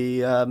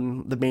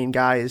the main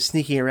guy is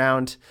sneaking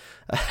around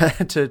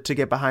to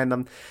get behind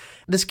them.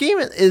 This game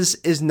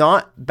is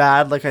not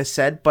bad, like I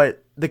said,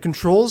 but the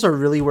controls are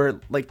really where,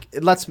 like,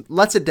 it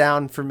lets it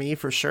down for me,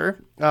 for sure.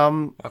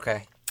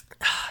 Okay.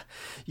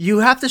 You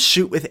have to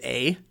shoot with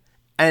A,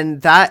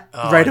 and that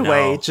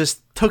away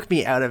just took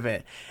me out of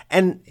it.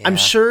 And I'm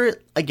sure,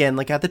 again,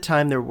 like, at the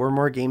time, there were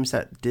more games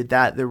that did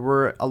that. There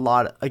were a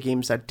lot of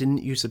games that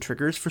didn't use the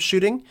triggers for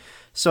shooting.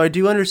 So I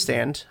do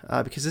understand,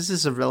 because this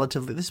is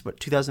what,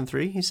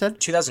 2003, you said?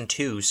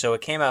 2002, so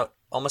it came out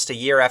almost a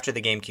year after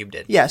the GameCube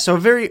did. Yeah, so a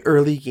very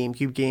early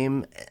GameCube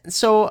game.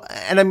 So,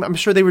 and I'm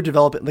sure they were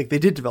developing, like, they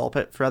did develop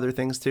it for other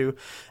things too,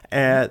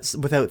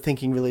 without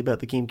thinking really about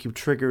the GameCube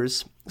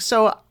triggers.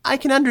 So I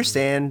can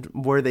understand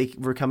where they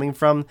were coming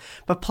from,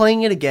 but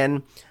playing it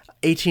again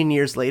 18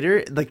 years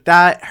later, like,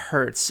 that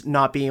hurts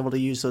not being able to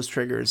use those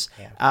triggers.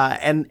 Yeah.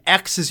 And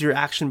X is your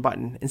action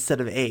button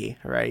instead of A,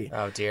 right?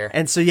 Oh dear.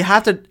 And so you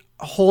have to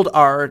hold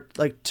R,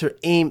 like, to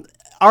aim.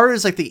 R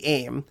is like the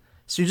aim.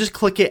 So you just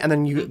click it, and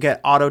then you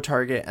get auto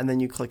target, and then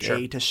you click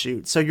A to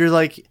shoot. So you're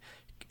like,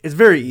 it's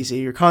very easy.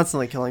 You're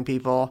constantly killing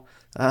people.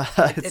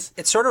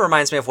 It sort of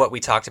reminds me of what we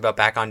talked about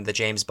back on the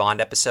James Bond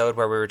episode,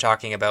 where we were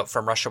talking about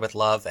From Russia with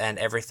Love and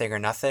Everything or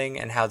Nothing,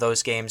 and how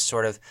those games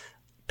sort of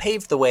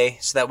paved the way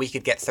so that we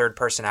could get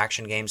third-person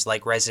action games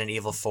like Resident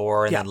Evil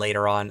 4, and then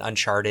later on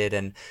Uncharted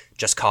and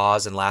Just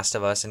Cause and Last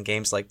of Us and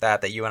games like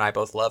that you and I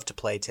both love to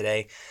play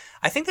today.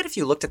 I think that if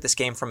you looked at this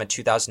game from a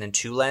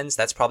 2002 lens,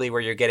 that's probably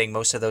where you're getting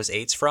most of those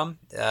 8s from,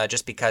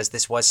 just because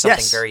this was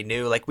something very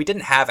new. Like, we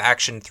didn't have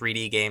action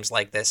 3D games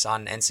like this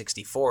on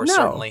N64,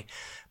 certainly.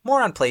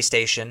 More on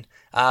PlayStation,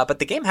 but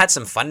the game had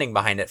some funding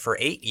behind it for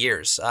 8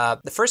 years.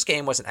 The first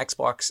game was an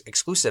Xbox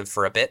exclusive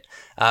for a bit,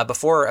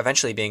 before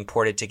eventually being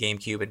ported to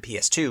GameCube and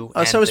PS2.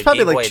 Oh, so it was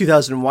probably like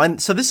 2001.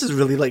 So this is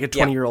really like a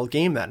 20-year-old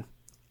game then.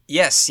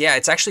 Yes, yeah,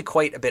 it's actually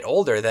quite a bit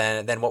older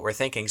than what we're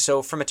thinking.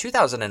 So from a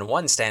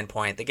 2001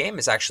 standpoint, the game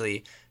is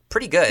actually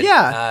pretty good.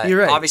 Yeah, you're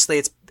right. Obviously,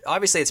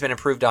 it's been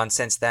improved on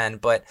since then,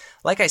 but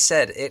like I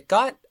said, it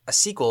got a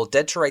sequel,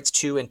 Dead to Rights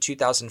 2 in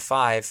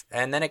 2005,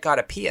 and then it got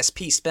a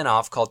PSP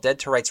spin-off called Dead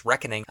to Rights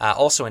Reckoning,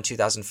 also in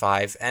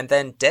 2005, and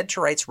then Dead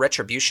to Rights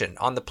Retribution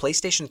on the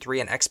PlayStation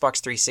 3 and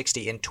Xbox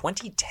 360 in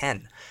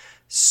 2010.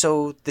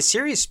 So the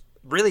series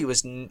really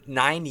was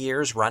 9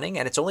 years running,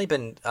 and it's only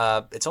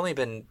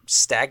been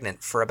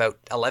stagnant for about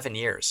 11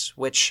 years,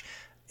 which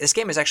this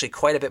game is actually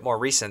quite a bit more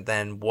recent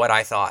than what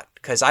I thought,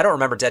 because I don't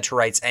remember Dead to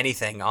Rights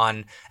anything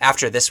on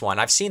after this one.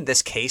 I've seen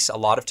this case a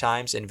lot of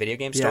times in video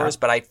game stores,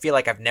 but I feel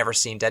like I've never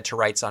seen Dead to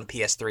Rights on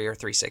PS3 or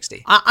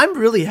 360. I'm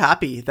really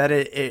happy that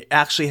it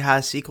actually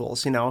has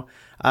sequels, you know.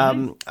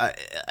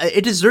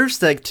 It deserves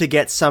to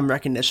get some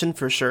recognition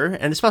for sure,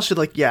 and especially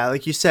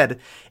like you said,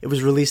 it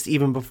was released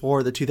even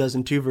before the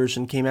 2002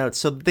 version came out,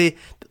 so they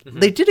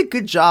did a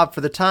good job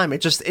for the time.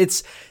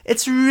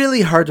 It's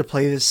really hard to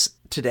play this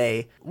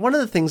today. One of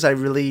the things I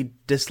really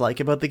dislike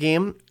about the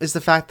game is the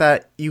fact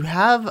that you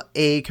have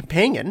a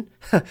companion.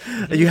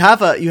 you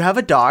have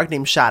a dog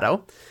named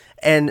Shadow.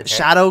 And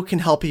Shadow can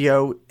help you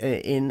out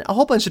in a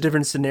whole bunch of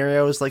different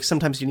scenarios. Like,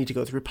 sometimes you need to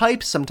go through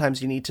pipes.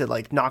 Sometimes you need to,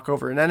 like, knock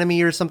over an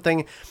enemy or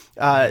something.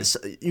 So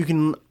you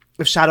can,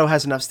 if Shadow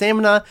has enough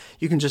stamina,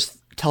 you can just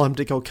tell him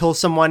to go kill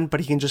someone,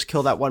 but he can just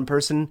kill that one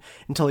person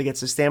until he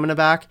gets his stamina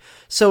back.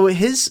 So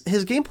his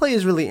gameplay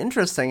is really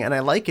interesting, and I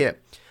like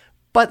it.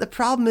 But the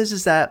problem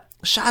is that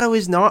Shadow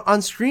is not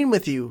on screen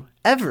with you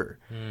ever.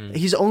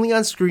 He's only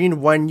on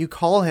screen when you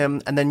call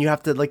him, and then you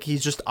have to, like,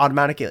 he's just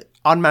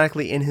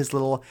automatically in his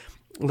little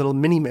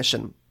mini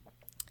mission.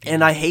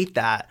 And I hate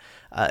that.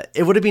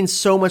 It would have been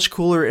so much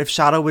cooler if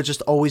Shadow was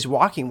just always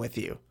walking with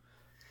you.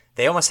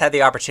 They almost had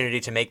the opportunity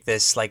to make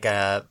this like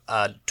a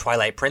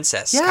Twilight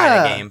Princess kind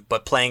of game,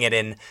 but playing it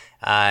in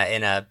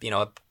a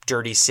a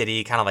dirty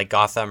city, kind of like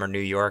Gotham or New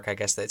York. I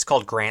guess it's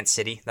called Grant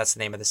City. That's the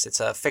name of this. It's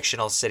a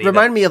fictional city.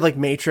 Remind me of like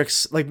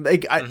Matrix,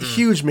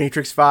 huge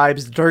Matrix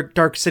vibes,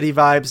 dark city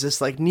vibes.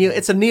 This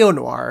it's a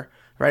neo-noir,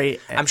 right?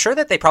 I'm sure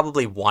that they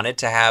probably wanted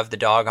to have the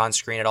dog on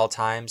screen at all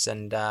times,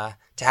 and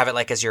to have it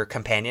like as your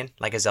companion,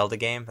 like a Zelda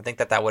game. I think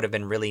that would have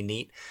been really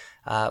neat.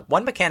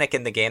 One mechanic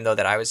in the game, though,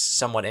 that I was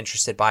somewhat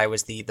interested by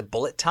was the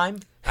bullet time.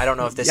 I don't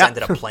know if this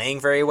ended up playing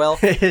very well,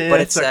 but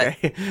it's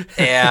okay.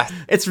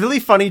 It's really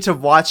funny to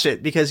watch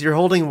it because you're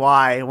holding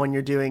Y when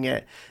you're doing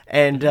it,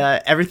 and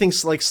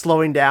everything's like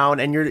slowing down,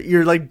 and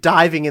you're like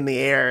diving in the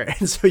air,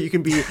 and so you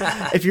can be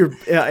if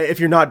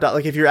you're not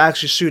like if you're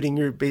actually shooting,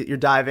 you're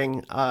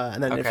diving,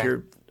 and then if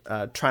you're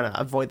trying to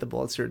avoid the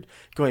bullets, you're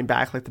going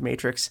back like the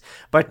Matrix.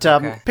 But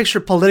picture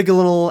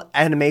polygonal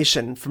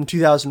animation from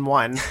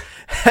 2001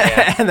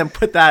 and then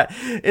put that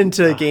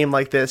into a game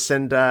like this,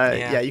 and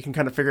you can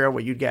kind of figure out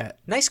what you'd get.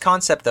 Nice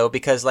concept, though,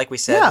 because like we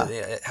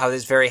said, how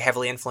it's very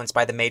heavily influenced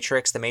by the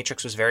Matrix. The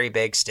Matrix was very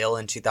big still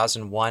in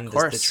 2001.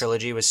 The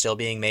trilogy was still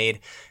being made.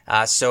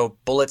 So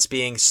bullets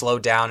being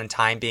slowed down and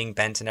time being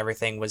bent and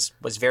everything was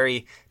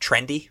very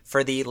trendy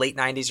for the late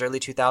 90s, early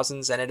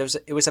 2000s, and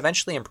it was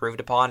eventually improved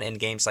upon in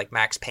games like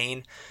Max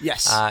Payne.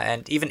 Yes.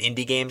 And even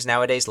indie games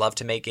nowadays love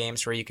to make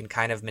games where you can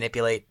kind of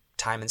manipulate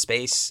time and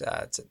space.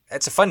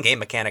 It's a fun game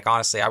mechanic,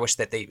 honestly. I wish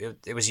that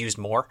it was used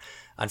more.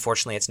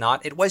 Unfortunately, it's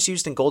not. It was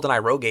used in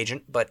GoldenEye Rogue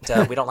Agent, but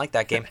we don't like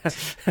that game.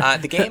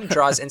 The game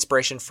draws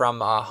inspiration from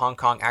Hong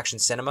Kong action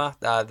cinema.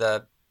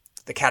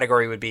 The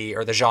category would be,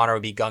 or the genre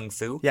would be gung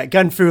fu. Yeah,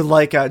 gung fu,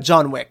 like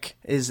John Wick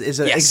is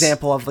an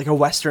example of like a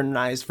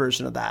westernized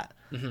version of that.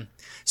 Mm-hmm.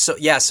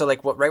 So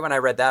like right when I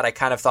read that, I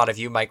kind of thought of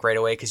you, Mike, right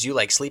away, because you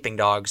like Sleeping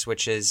Dogs,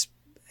 which is,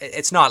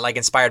 it's not like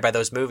inspired by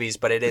those movies,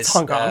 but it is. It's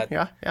Hong Kong,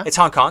 yeah. It's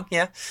Hong Kong,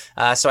 yeah.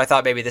 So I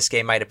thought maybe this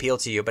game might appeal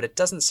to you, but it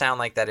doesn't sound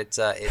like that. It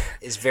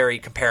is very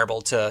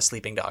comparable to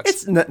Sleeping Dogs.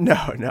 It's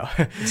no.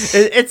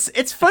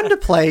 It's fun to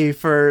play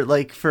for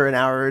an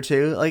hour or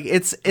two. Like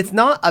it's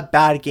not a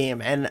bad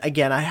game, and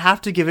again, I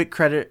have to give it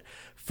credit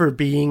for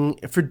doing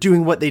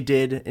what they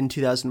did in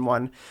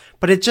 2001,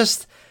 but it's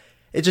just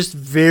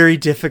very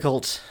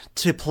difficult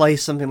to play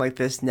something like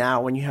this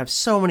now when you have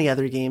so many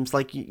other games.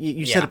 Like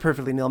you said it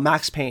perfectly, Neil.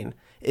 Max Payne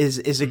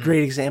is a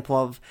great example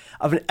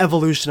of an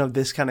evolution of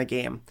this kind of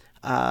game.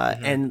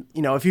 And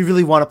if you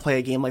really want to play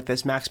a game like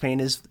this, Max Payne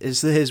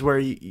is where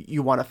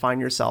you want to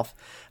find yourself.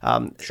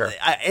 Sure.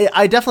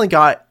 I definitely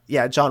got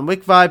John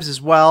Wick vibes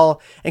as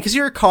well, and because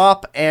you're a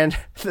cop, and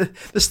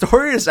the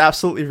story is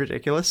absolutely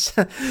ridiculous.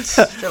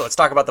 Sure, let's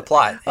talk about the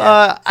plot.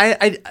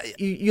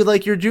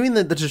 You're doing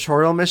the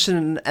tutorial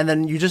mission, and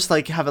then you just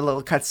like have a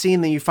little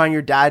cutscene, then you find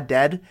your dad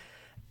dead,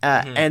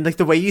 and like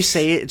the way you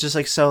say it, it's just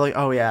like so like,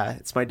 oh yeah,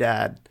 it's my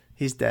dad.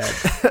 He's dead.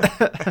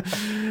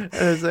 And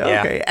it's like,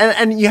 okay.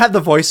 And you have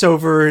the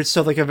voiceover.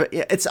 So like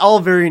it's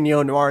all very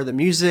neo-noir. The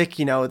music,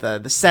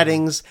 the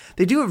settings,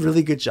 they do a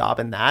really good job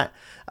in that.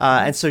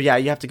 And so, you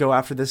have to go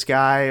after this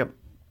guy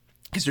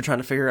because you're trying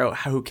to figure out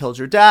who killed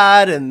your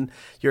dad, and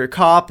you're a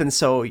cop. And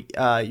so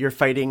you're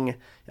fighting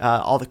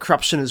all the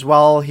corruption as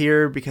well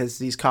here because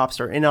these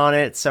cops are in on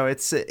it. So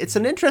it's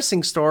an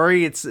interesting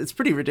story. It's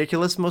pretty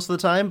ridiculous most of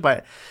the time,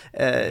 but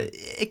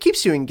it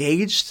keeps you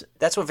engaged.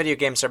 That's what video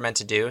games are meant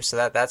to do.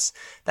 So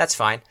that's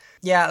fine.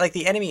 Yeah, like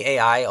the enemy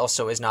AI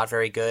also is not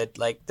very good.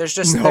 Like there's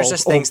just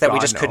things that we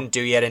just couldn't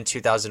do yet in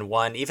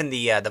 2001. Even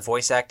the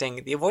voice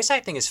acting. The voice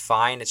acting is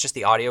fine. It's just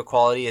the audio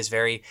quality is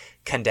very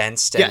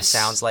condensed, and it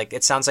sounds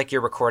like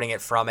you're recording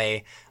it from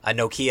a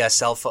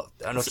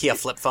Nokia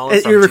flip phone.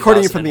 You're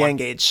recording it from the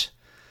N-Gage.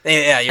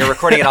 Yeah, you're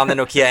recording it on the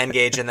Nokia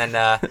N-Gage and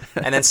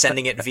then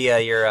sending it via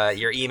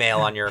your email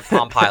on your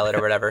Palm Pilot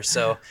or whatever.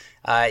 So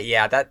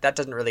that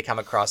doesn't really come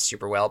across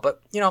super well.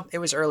 But it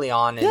was early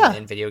on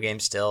in video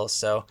games still.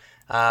 So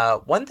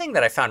one thing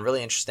that I found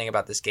really interesting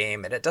about this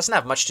game, and it doesn't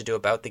have much to do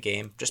about the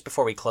game, just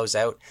before we close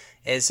out,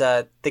 is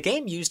the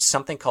game used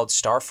something called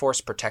Star Force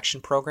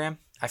Protection Program.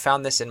 I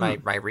found this in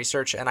my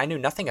research, and I knew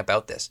nothing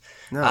about this.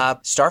 No.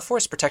 Star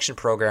Force Protection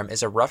Program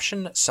is a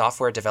Russian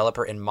software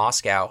developer in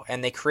Moscow,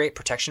 and they create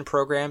protection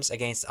programs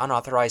against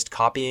unauthorized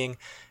copying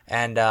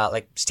and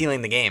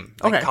stealing the game,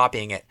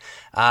 copying it.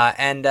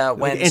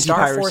 When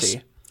Star Force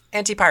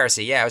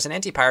anti-piracy, it was an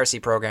anti-piracy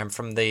program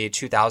from the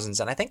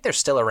 2000s, and I think they're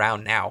still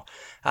around now.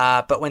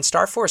 But when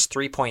Star Force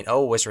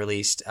 3.0 was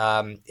released,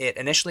 it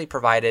initially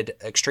provided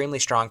extremely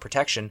strong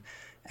protection.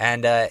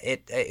 And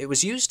it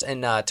was used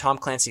in Tom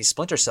Clancy's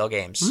Splinter Cell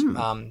games,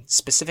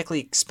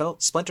 specifically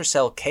Splinter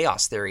Cell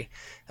Chaos Theory,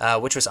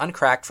 which was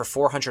uncracked for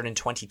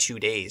 422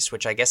 days,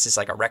 which I guess is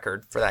like a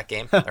record for that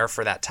game or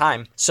for that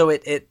time. So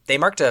they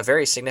marked a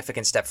very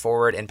significant step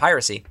forward in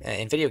piracy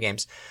in video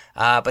games.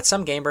 But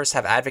some gamers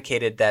have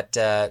advocated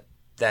that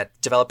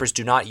developers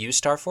do not use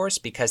Star Force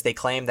because they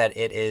claim that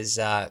it's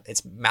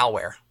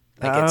malware.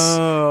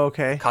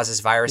 It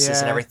causes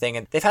viruses and everything.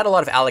 And they've had a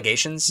lot of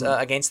allegations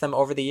against them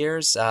over the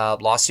years,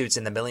 lawsuits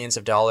in the millions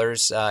of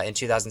dollars in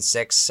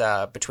 2006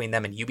 between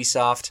them and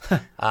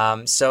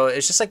Ubisoft. So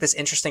it's just like this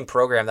interesting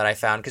program that I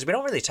found because we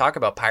don't really talk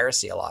about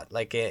piracy a lot,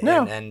 and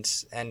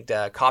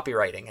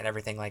copywriting and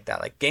everything like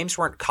that. Like games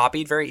weren't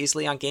copied very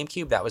easily on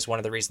GameCube. That was one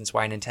of the reasons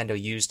why Nintendo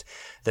used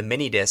the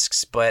mini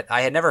discs. But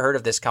I had never heard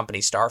of this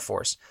company, Star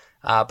Force.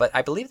 But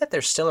I believe that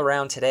they're still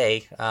around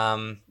today.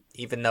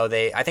 Even though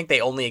I think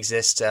they only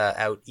exist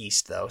out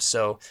east, though.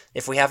 So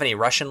if we have any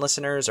Russian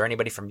listeners or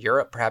anybody from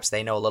Europe, perhaps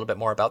they know a little bit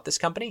more about this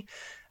company.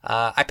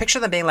 I picture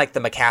them being like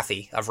the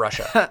McAfee of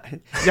Russia.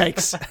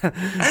 Yikes.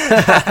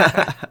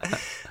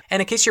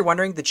 And in case you're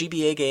wondering, the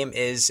GBA game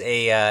is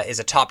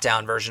a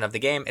top-down version of the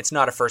game. It's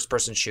not a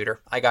first-person shooter.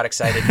 I got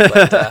excited,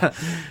 but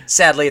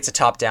sadly, it's a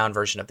top-down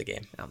version of the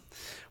game. Yeah.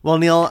 Well,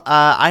 Neil,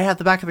 I have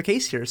the back of the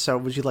case here, so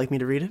would you like me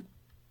to read it?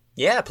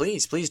 Yeah,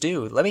 please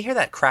do. Let me hear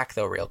that crack,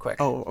 though, real quick.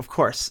 Oh, of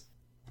course.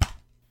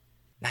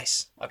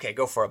 Nice. Okay,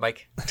 go for it,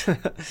 Mike.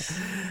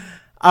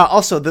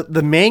 Also,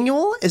 the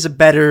manual is a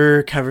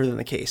better cover than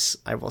the case.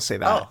 I will say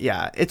that. Oh.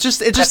 Yeah, it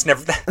just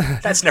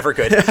that's never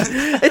good.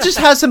 It just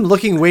has him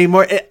looking way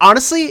more.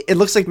 Honestly, it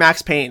looks like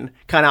Max Payne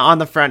kind of on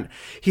the front.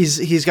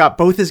 He's got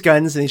both his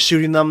guns and he's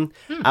shooting them,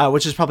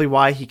 which is probably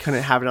why he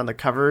couldn't have it on the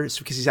cover. It's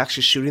because he's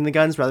actually shooting the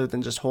guns rather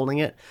than just holding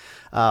it.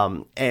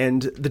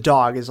 And the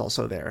dog is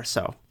also there.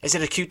 So is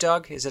it a cute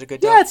dog? Is it a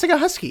good dog? Yeah, it's like a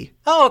husky.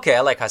 Oh, okay.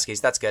 I like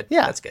huskies. That's good.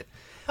 Yeah, that's good.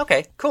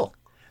 Okay, cool.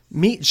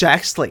 Meet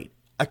Jack Slate,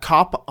 a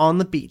cop on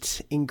the beat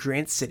in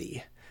Grant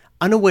City,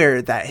 unaware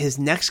that his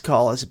next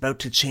call is about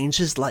to change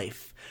his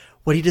life.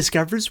 What he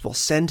discovers will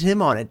send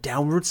him on a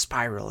downward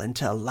spiral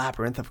into a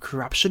labyrinth of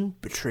corruption,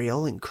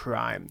 betrayal, and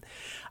crime.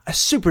 A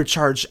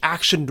supercharged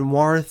action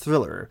noir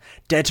thriller,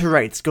 Dead to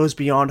Rights goes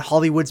beyond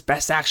Hollywood's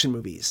best action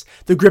movies.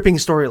 The gripping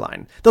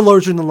storyline, the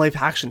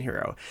larger-than-life action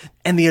hero,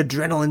 and the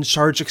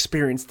adrenaline-charged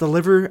experience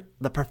deliver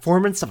the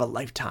performance of a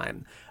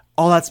lifetime.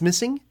 All that's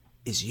missing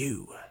is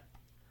you.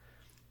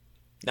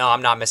 No,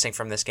 I'm not missing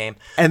from this game.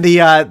 And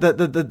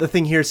the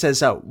thing here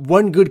says,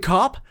 one good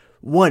cop,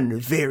 one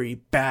very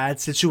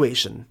bad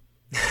situation.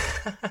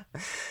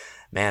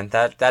 Man,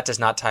 that does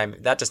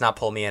not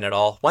pull me in at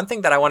all. One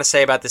thing that I want to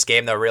say about this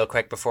game, though, real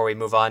quick before we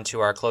move on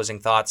to our closing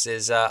thoughts,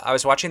 is I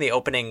was watching the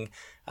opening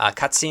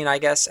cutscene, I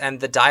guess, and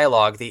the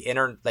dialogue,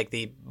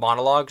 the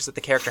monologues that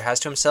the character has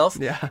to himself.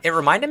 Yeah. It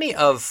reminded me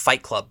of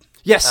Fight Club.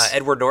 Yes.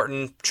 Edward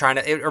Norton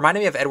it reminded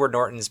me of Edward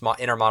Norton's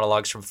inner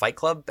monologues from Fight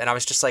Club. And I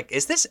was just like,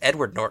 is this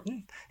Edward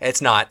Norton?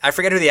 It's not. I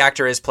forget who the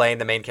actor is playing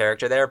the main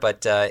character there,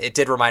 but it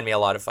did remind me a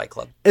lot of Fight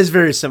Club. It's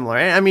very similar.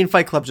 I mean,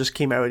 Fight Club just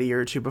came out a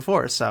year or two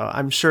before, so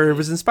I'm sure it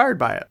was inspired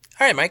by it.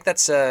 All right, Mike,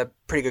 that's a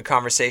pretty good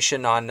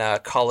conversation on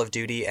Call of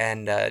Duty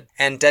and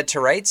Dead to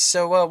Rights.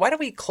 So why don't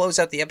we close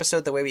out the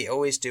episode the way we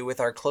always do with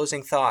our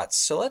closing thoughts?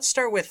 So let's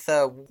start with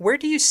where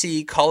do you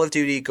see Call of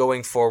Duty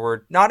going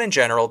forward? Not in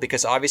general,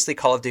 because obviously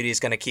Call of Duty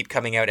is going to keep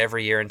coming out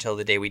every year until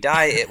the day we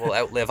die. It will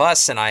outlive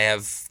us, and I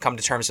have come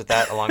to terms with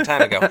that a long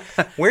time ago.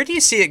 Where do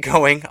you see it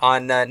going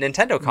on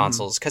Nintendo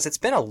consoles? Because it's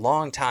been a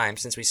long time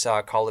since we saw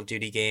a Call of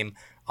Duty game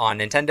on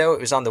Nintendo.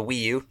 It was on the Wii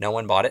U. No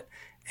one bought it.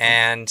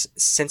 And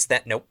since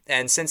then, nope.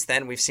 And since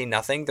then, we've seen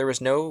nothing. There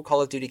was no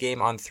Call of Duty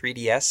game on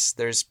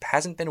 3DS.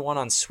 Hasn't been one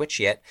on Switch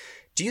yet.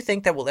 Do you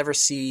think that we'll ever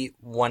see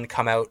one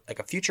come out, like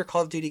a future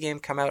Call of Duty game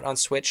come out on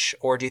Switch?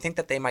 Or do you think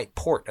that they might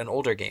port an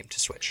older game to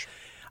Switch?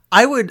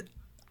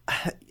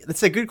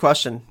 That's a good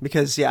question,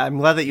 because I'm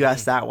glad that you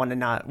asked that one and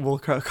not will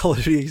Call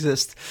of Duty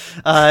exist.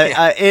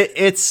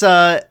 It's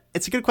a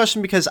good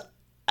question because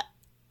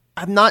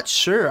I'm not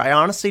sure. I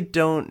honestly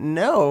don't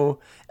know.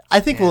 I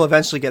think we'll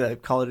eventually get a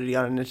Call of Duty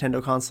on a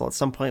Nintendo console at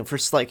some point for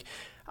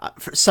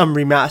some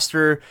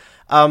remaster.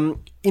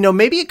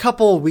 Maybe a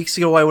couple weeks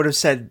ago I would have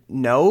said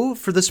no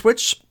for the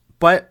Switch,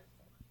 but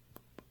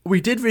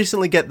we did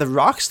recently get the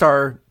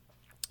Rockstar,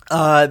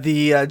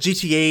 the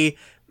GTA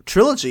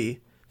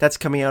trilogy that's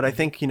coming out. I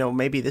think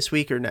maybe this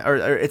week or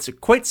it's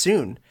quite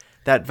soon.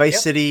 That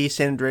Vice City,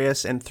 San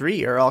Andreas, and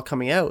 3 are all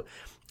coming out.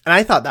 And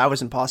I thought that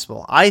was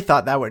impossible. I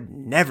thought that would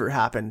never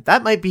happen.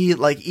 That might be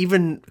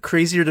even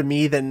crazier to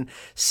me than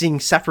seeing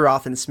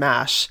Sephiroth in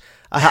Smash.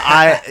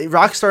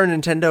 Rockstar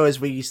and Nintendo, as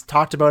we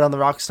talked about on the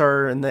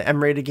Rockstar and the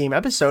M-rated game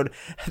episode,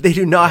 they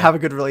do not have a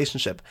good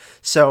relationship.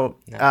 So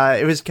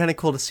it was kind of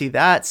cool to see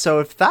that. So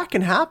if that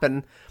can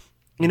happen,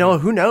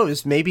 who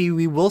knows? Maybe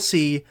we will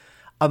see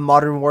a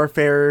Modern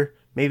Warfare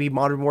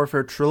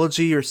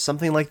trilogy or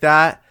something like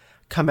that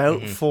come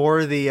out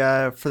for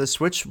the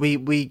Switch.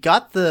 We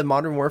got the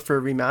Modern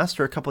Warfare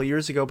remaster a couple of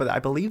years ago, but I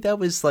believe that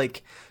was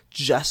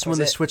just when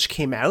the Switch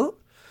came out.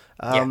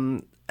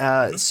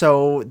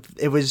 So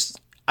it was.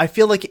 I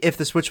feel like if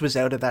the Switch was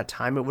out at that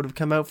time, it would have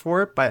come out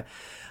for it. But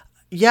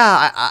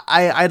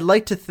I'd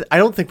like to. I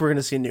don't think we're going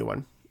to see a new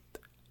one.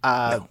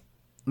 No.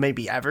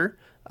 Maybe ever.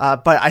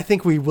 But I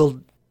think we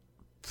will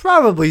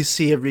probably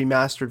see a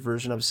remastered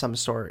version of some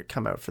sort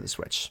come out for the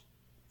Switch.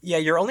 Yeah,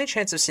 your only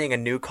chance of seeing a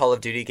new Call of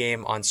Duty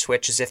game on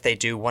Switch is if they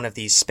do one of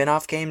these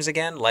spin-off games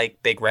again,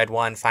 like Big Red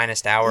One,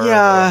 Finest Hour,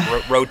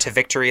 or Road to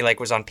Victory, like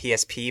was on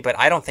PSP. But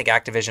I don't think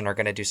Activision are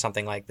going to do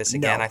something like this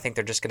again. No. I think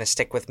they're just going to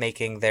stick with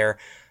making their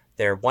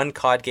one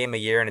COD game a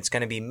year, and it's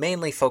going to be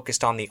mainly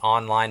focused on the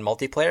online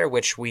multiplayer,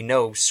 which we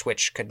know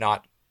Switch could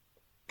not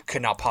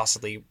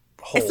possibly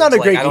hold. It's not a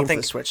great game for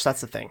the Switch.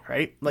 That's the thing,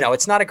 right? No,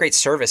 it's not a great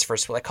service for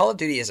Switch. Call of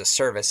Duty is a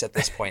service at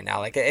this point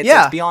now.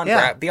 It's beyond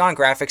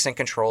graphics and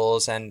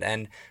controls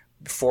and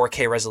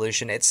 4K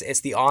resolution. It's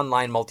the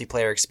online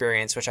multiplayer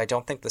experience, which I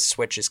don't think the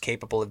Switch is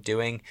capable of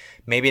doing.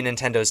 Maybe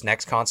Nintendo's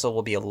next console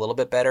will be a little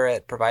bit better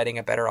at providing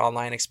a better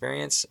online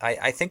experience.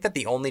 I think that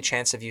the only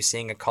chance of you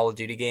seeing a Call of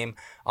Duty game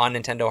on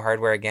Nintendo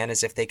hardware again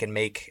is if they can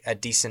make a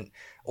decent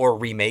or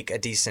remake a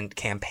decent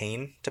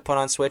campaign to put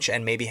on Switch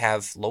and maybe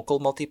have local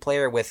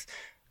multiplayer with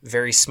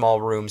very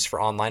small rooms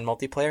for online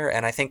multiplayer.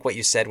 And I think what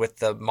you said with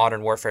the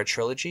Modern Warfare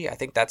trilogy, I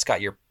think that's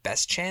got your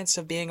best chance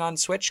of being on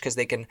Switch, because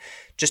they can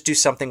just do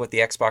something with the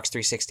Xbox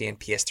 360 and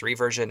PS3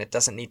 version. It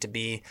doesn't need to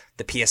be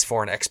the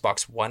PS4 and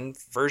Xbox One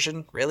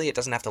version, really. It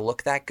doesn't have to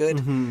look that good,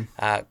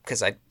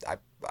 because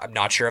I'm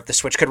not sure if the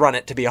Switch could run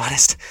it, to be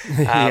honest.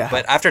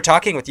 But after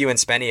talking with you and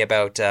Spenny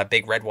about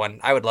Big Red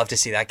One, I would love to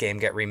see that game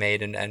get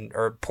remade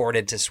or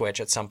ported to Switch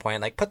at some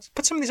point.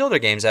 Put some of these older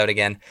games out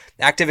again.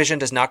 Activision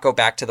does not go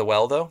back to the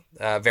well, though,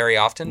 very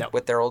often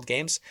with their old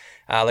games.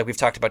 We've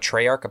talked about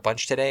Treyarch a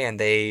bunch today, and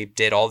they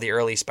did all the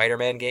early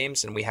Spider-Man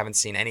games, and we haven't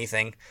seen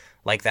anything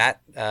like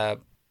that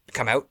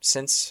come out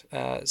since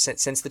the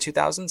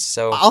 2000s.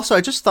 So also,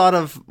 I just thought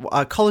of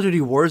Call of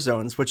Duty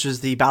Warzones, which is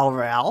the Battle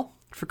Royale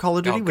for Call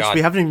of Duty, which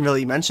we haven't even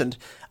really mentioned,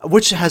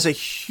 which has a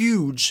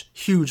huge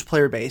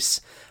player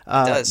base. It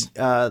does.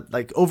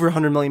 Over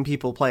 100 million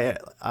people play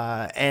it.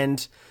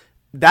 And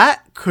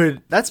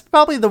that's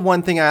probably the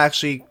one thing I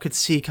actually could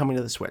see coming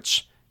to the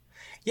Switch.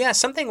 Yeah,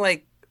 something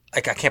like I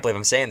can't believe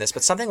I'm saying this,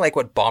 but something like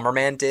what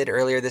Bomberman did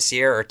earlier this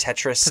year, or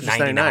Tetris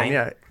 99.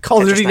 Yeah.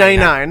 Call of Duty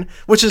 99,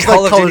 which is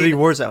Call of Duty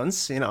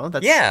Warzones,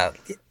 That's... Yeah.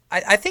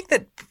 I think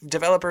that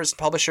developers,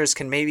 publishers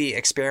can maybe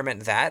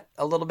experiment that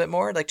a little bit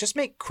more. Just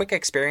make quick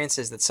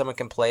experiences that someone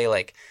can play,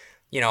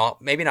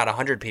 maybe not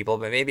 100 people,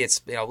 but maybe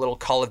it's, a little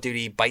Call of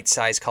Duty,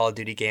 bite-sized Call of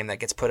Duty game that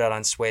gets put out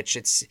on Switch.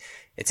 It's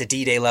a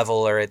D-Day level,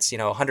 or it's,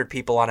 100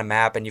 people on a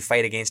map and you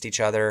fight against each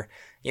other,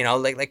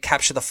 like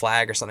Capture the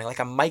Flag or something, like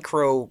a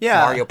micro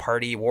Mario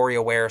Party,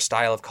 WarioWare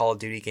style of Call of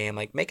Duty game.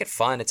 Like, make it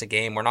fun. It's a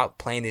game. We're not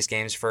playing these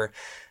games for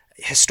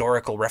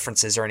historical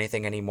references or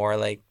anything anymore.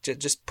 Like,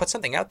 just put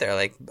something out there.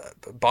 Like,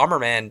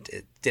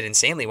 Bomberman did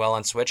insanely well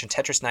on Switch, and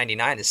Tetris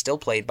 99 is still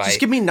played by... Just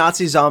give me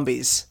Nazi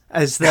zombies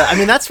as the... I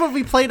mean, that's what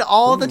we played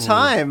all the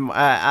time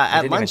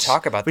at lunch. We didn't even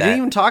talk about that. We didn't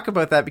even talk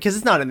about that because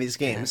it's not in these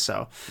games,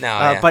 so...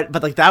 No,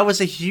 But like, that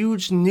was a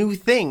huge new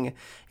thing.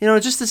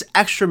 Just this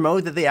extra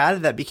mode that they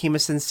added that became a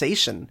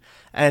sensation.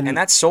 And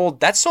that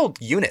sold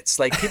units.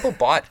 Like, people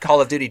bought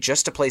Call of Duty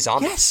just to play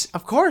zombies. Yes,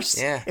 of course.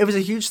 Yeah. It was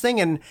a huge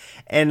thing,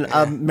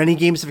 and many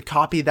games have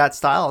copied that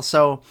style.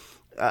 So,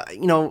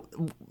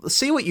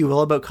 say what you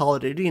will about Call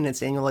of Duty and its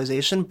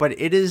annualization, but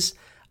it is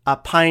a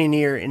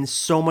pioneer in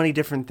so many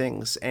different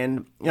things.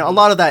 And, a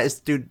lot of that is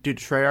due to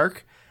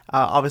Treyarch,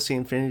 obviously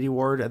Infinity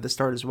Ward at the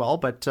start as well.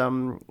 But,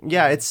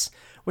 it's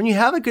when you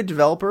have a good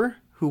developer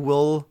who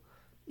will,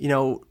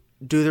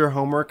 do their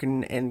homework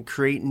and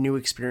create new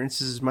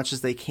experiences as much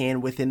as they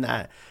can within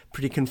that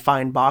pretty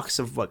confined box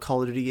of what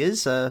Call of Duty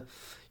is,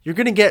 you're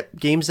going to get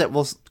games that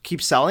will keep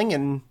selling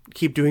and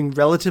keep doing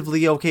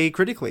relatively okay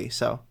critically.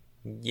 So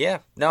yeah,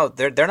 no,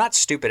 they're not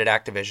stupid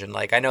at Activision.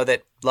 Like, I know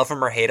that love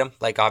them or hate them.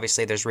 Like,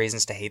 obviously there's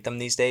reasons to hate them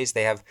these days.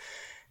 They have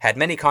had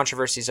many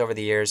controversies over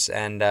the years,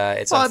 and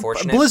it's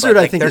unfortunate. Blizzard,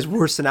 I think, is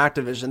worse than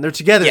Activision. They're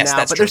together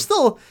now, but they're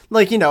still,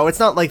 like, it's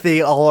not like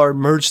they all are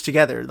merged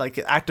together. Like,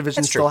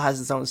 Activision still has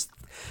its own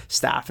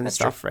staff and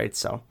stuff, right?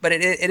 So, but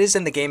it is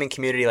in the gaming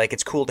community. Like,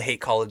 it's cool to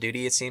hate Call of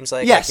Duty, it seems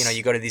like. Yes. Like,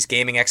 you go to these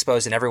gaming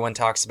expos and everyone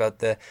talks about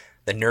the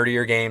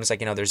nerdier games, like,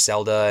 there's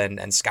Zelda and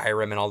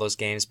Skyrim and all those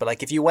games. But,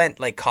 like, if you went,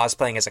 like,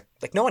 cosplaying as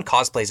no one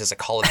cosplays as a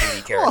Call of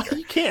Duty character. Well,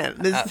 you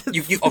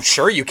can't.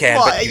 Sure you can,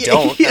 but you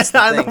don't. Yeah, That's the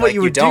I don't thing. know what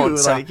you would do.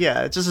 So,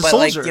 it's just a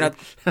soldier.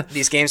 Like,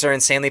 these games are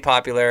insanely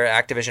popular.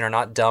 Activision are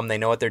not dumb. They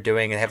know what they're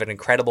doing and have an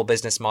incredible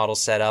business model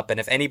set up. And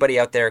if anybody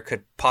out there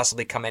could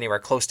possibly come anywhere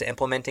close to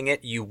implementing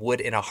it, you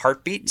would in a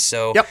heartbeat.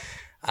 So yep.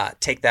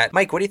 Take that.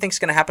 Mike, what do you think is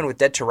going to happen with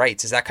Dead to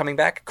Rights? Is that coming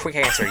back? Quick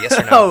answer, yes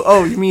or no?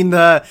 Oh, you mean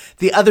the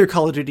other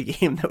Call of Duty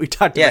game that we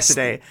talked about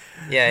today?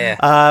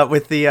 Yeah.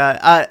 With the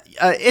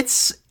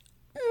it's.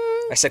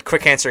 I said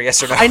quick answer,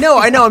 yes or no.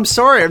 I know. I'm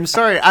sorry.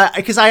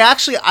 Because I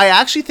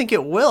actually think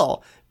it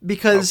will,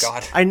 because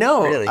I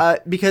know really?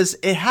 Because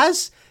it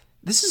has.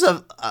 This is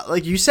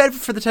like you said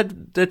for the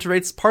Dead to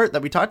Rights part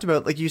that we talked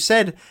about. Like you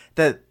said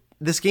that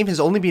this game has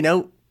only been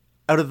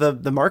out of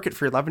the market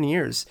for 11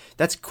 years.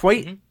 That's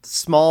quite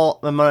small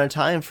amount of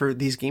time for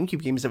these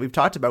GameCube games that we've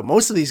talked about.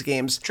 Most of these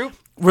games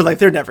were like,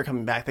 they're never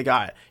coming back. They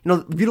got,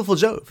 Beautiful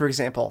Joe, for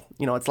example,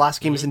 its last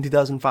game is in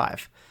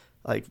 2005.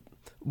 Like,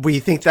 we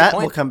think that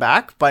will come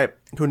back, but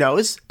who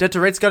knows? Dead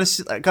to Rights got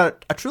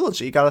a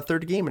trilogy, got a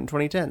third game in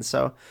 2010.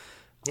 So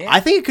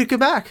I think it could come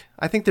back.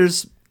 I think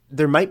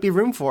there might be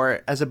room for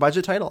it as a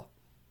budget title.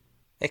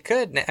 It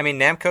could. I mean,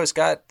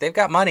 they've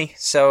got money.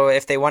 So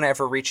if they want to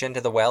ever reach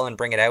into the well and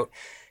bring it out,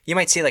 you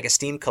might see like a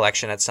Steam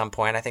collection at some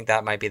point. I think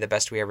that might be the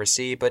best we ever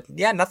see. But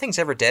yeah, nothing's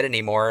ever dead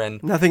anymore,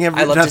 and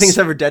nothing's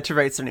ever dead to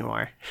rights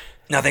anymore.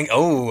 Nothing.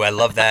 Oh, I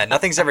love that.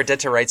 Nothing's ever dead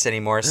to rights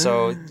anymore.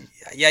 So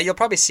yeah, you'll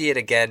probably see it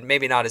again.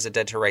 Maybe not as a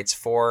Dead to Rights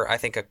 4. I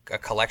think a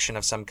collection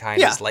of some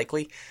kind is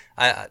likely.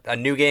 A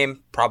new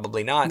game,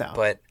 probably not. No.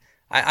 But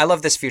I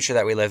love this future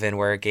that we live in,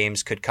 where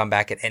games could come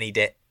back at any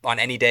day. On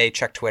any day,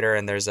 check Twitter,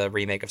 and there's a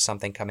remake of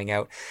something coming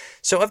out.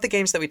 So of the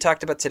games that we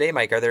talked about today,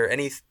 Mike, are there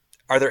any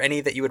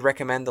that you would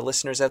recommend the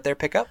listeners out there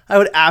pick up? I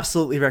would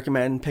absolutely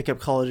recommend pick up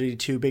Call of Duty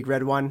 2 Big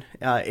Red One.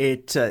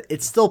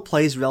 It still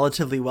plays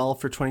relatively well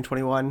for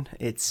 2021.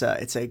 It's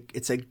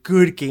a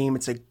good game.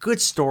 It's a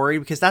good story,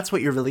 because that's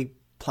what you're really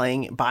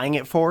buying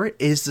it for,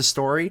 is the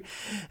story.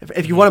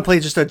 If you want to play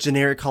just a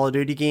generic Call of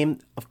Duty game,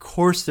 of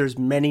course there's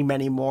many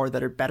more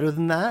that are better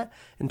than that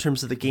in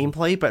terms of the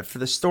gameplay, but for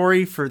the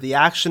story, for the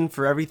action,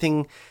 for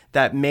everything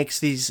that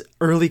makes these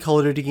early Call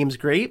of Duty games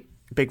great,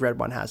 Big Red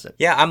One has it.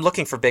 Yeah, I'm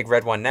looking for Big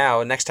Red One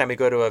now. Next time we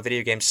go to a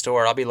video game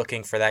store, I'll be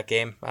looking for that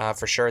game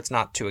for sure. It's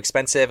not too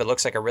expensive. It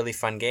looks like a really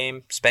fun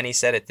game. Spenny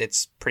said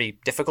it's a pretty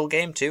difficult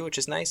game too, which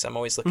is nice. I'm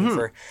always looking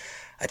for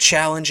a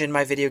challenge in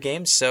my video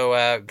games. So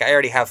I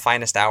already have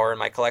Finest Hour in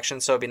my collection,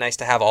 so it'd be nice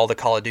to have all the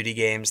Call of Duty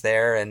games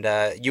there, and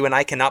you and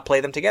I cannot play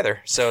them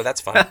together, so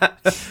that's fun.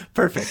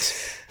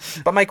 Perfect.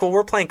 But Michael,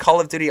 we're playing Call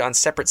of Duty on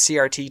separate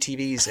CRT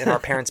TVs in our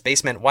parents'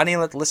 basement. Why don't you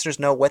let the listeners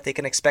know what they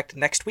can expect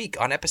next week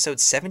on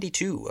episode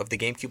 72 of the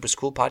GameCube Was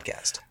Cool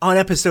podcast? On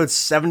episode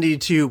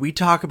 72, we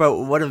talk about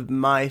one of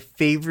my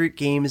favorite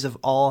games of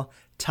all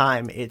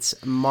time.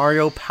 It's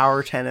Mario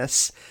Power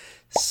Tennis.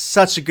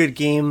 Such a good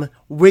game.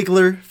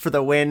 Wiggler for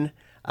the win.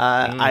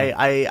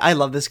 I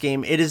love this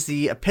game. It is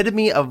the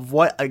epitome of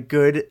what a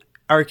good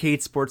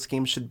arcade sports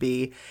games should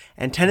be.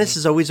 And tennis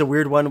is always a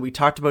weird one. We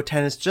talked about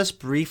tennis just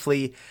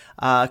briefly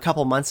a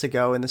couple months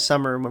ago in the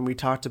summer when we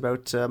talked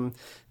about the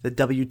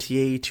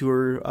WTA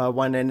Tour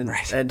one, and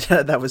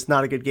that was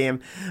not a good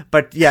game.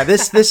 But yeah,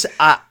 this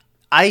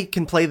I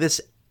can play this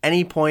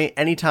any point,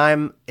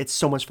 anytime. It's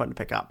so much fun to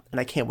pick up,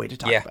 and I can't wait to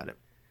talk about it.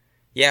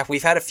 Yeah,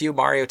 we've had a few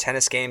Mario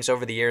Tennis games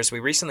over the years. We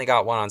recently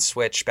got one on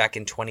Switch back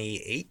in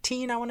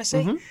 2018, I want to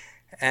say.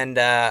 And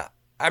I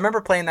remember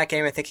playing that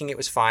game and thinking it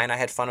was fine. I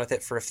had fun with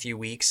it for a few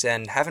weeks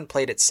and haven't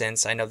played it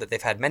since. I know that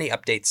they've had many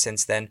updates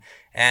since then.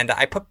 And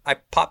I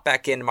popped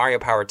back in Mario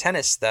Power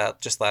Tennis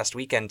just last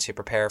weekend to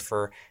prepare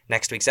for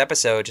next week's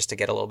episode, just to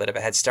get a little bit of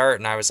a head start.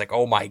 And I was like,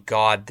 oh my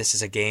God, this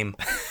is a game.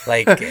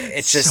 Like,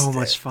 it's just so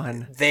much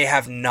fun. They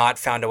have not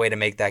found a way to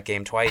make that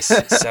game twice.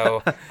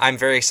 So I'm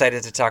very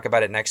excited to talk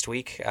about it next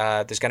week.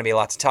 There's going to be a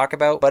lot to talk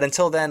about. But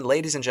until then,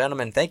 ladies and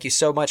gentlemen, thank you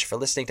so much for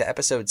listening to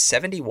episode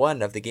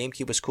 71 of the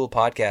GameCube Was Cool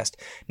podcast.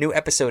 New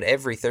episode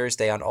every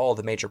Thursday on all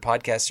the major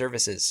podcast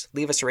services.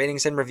 Leave us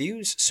ratings and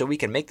reviews so we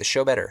can make the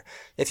show better.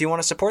 If you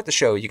want to support the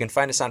show, you can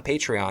find us on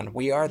Patreon.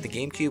 We are The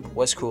GameCube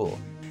Was Cool.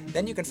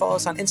 Then you can follow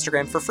us on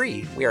Instagram for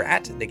free. We are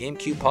at The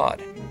GameCube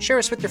Pod. Share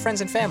us with your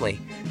friends and family.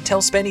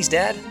 Tell Spenny's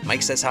dad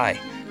Mike says hi.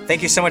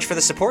 Thank you so much for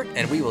the support,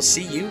 and we will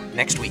see you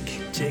next week.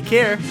 Take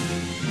care.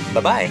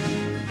 Bye-bye.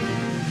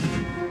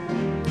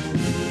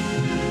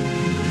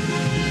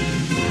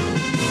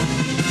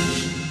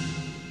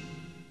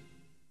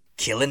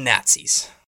 Killing Nazis.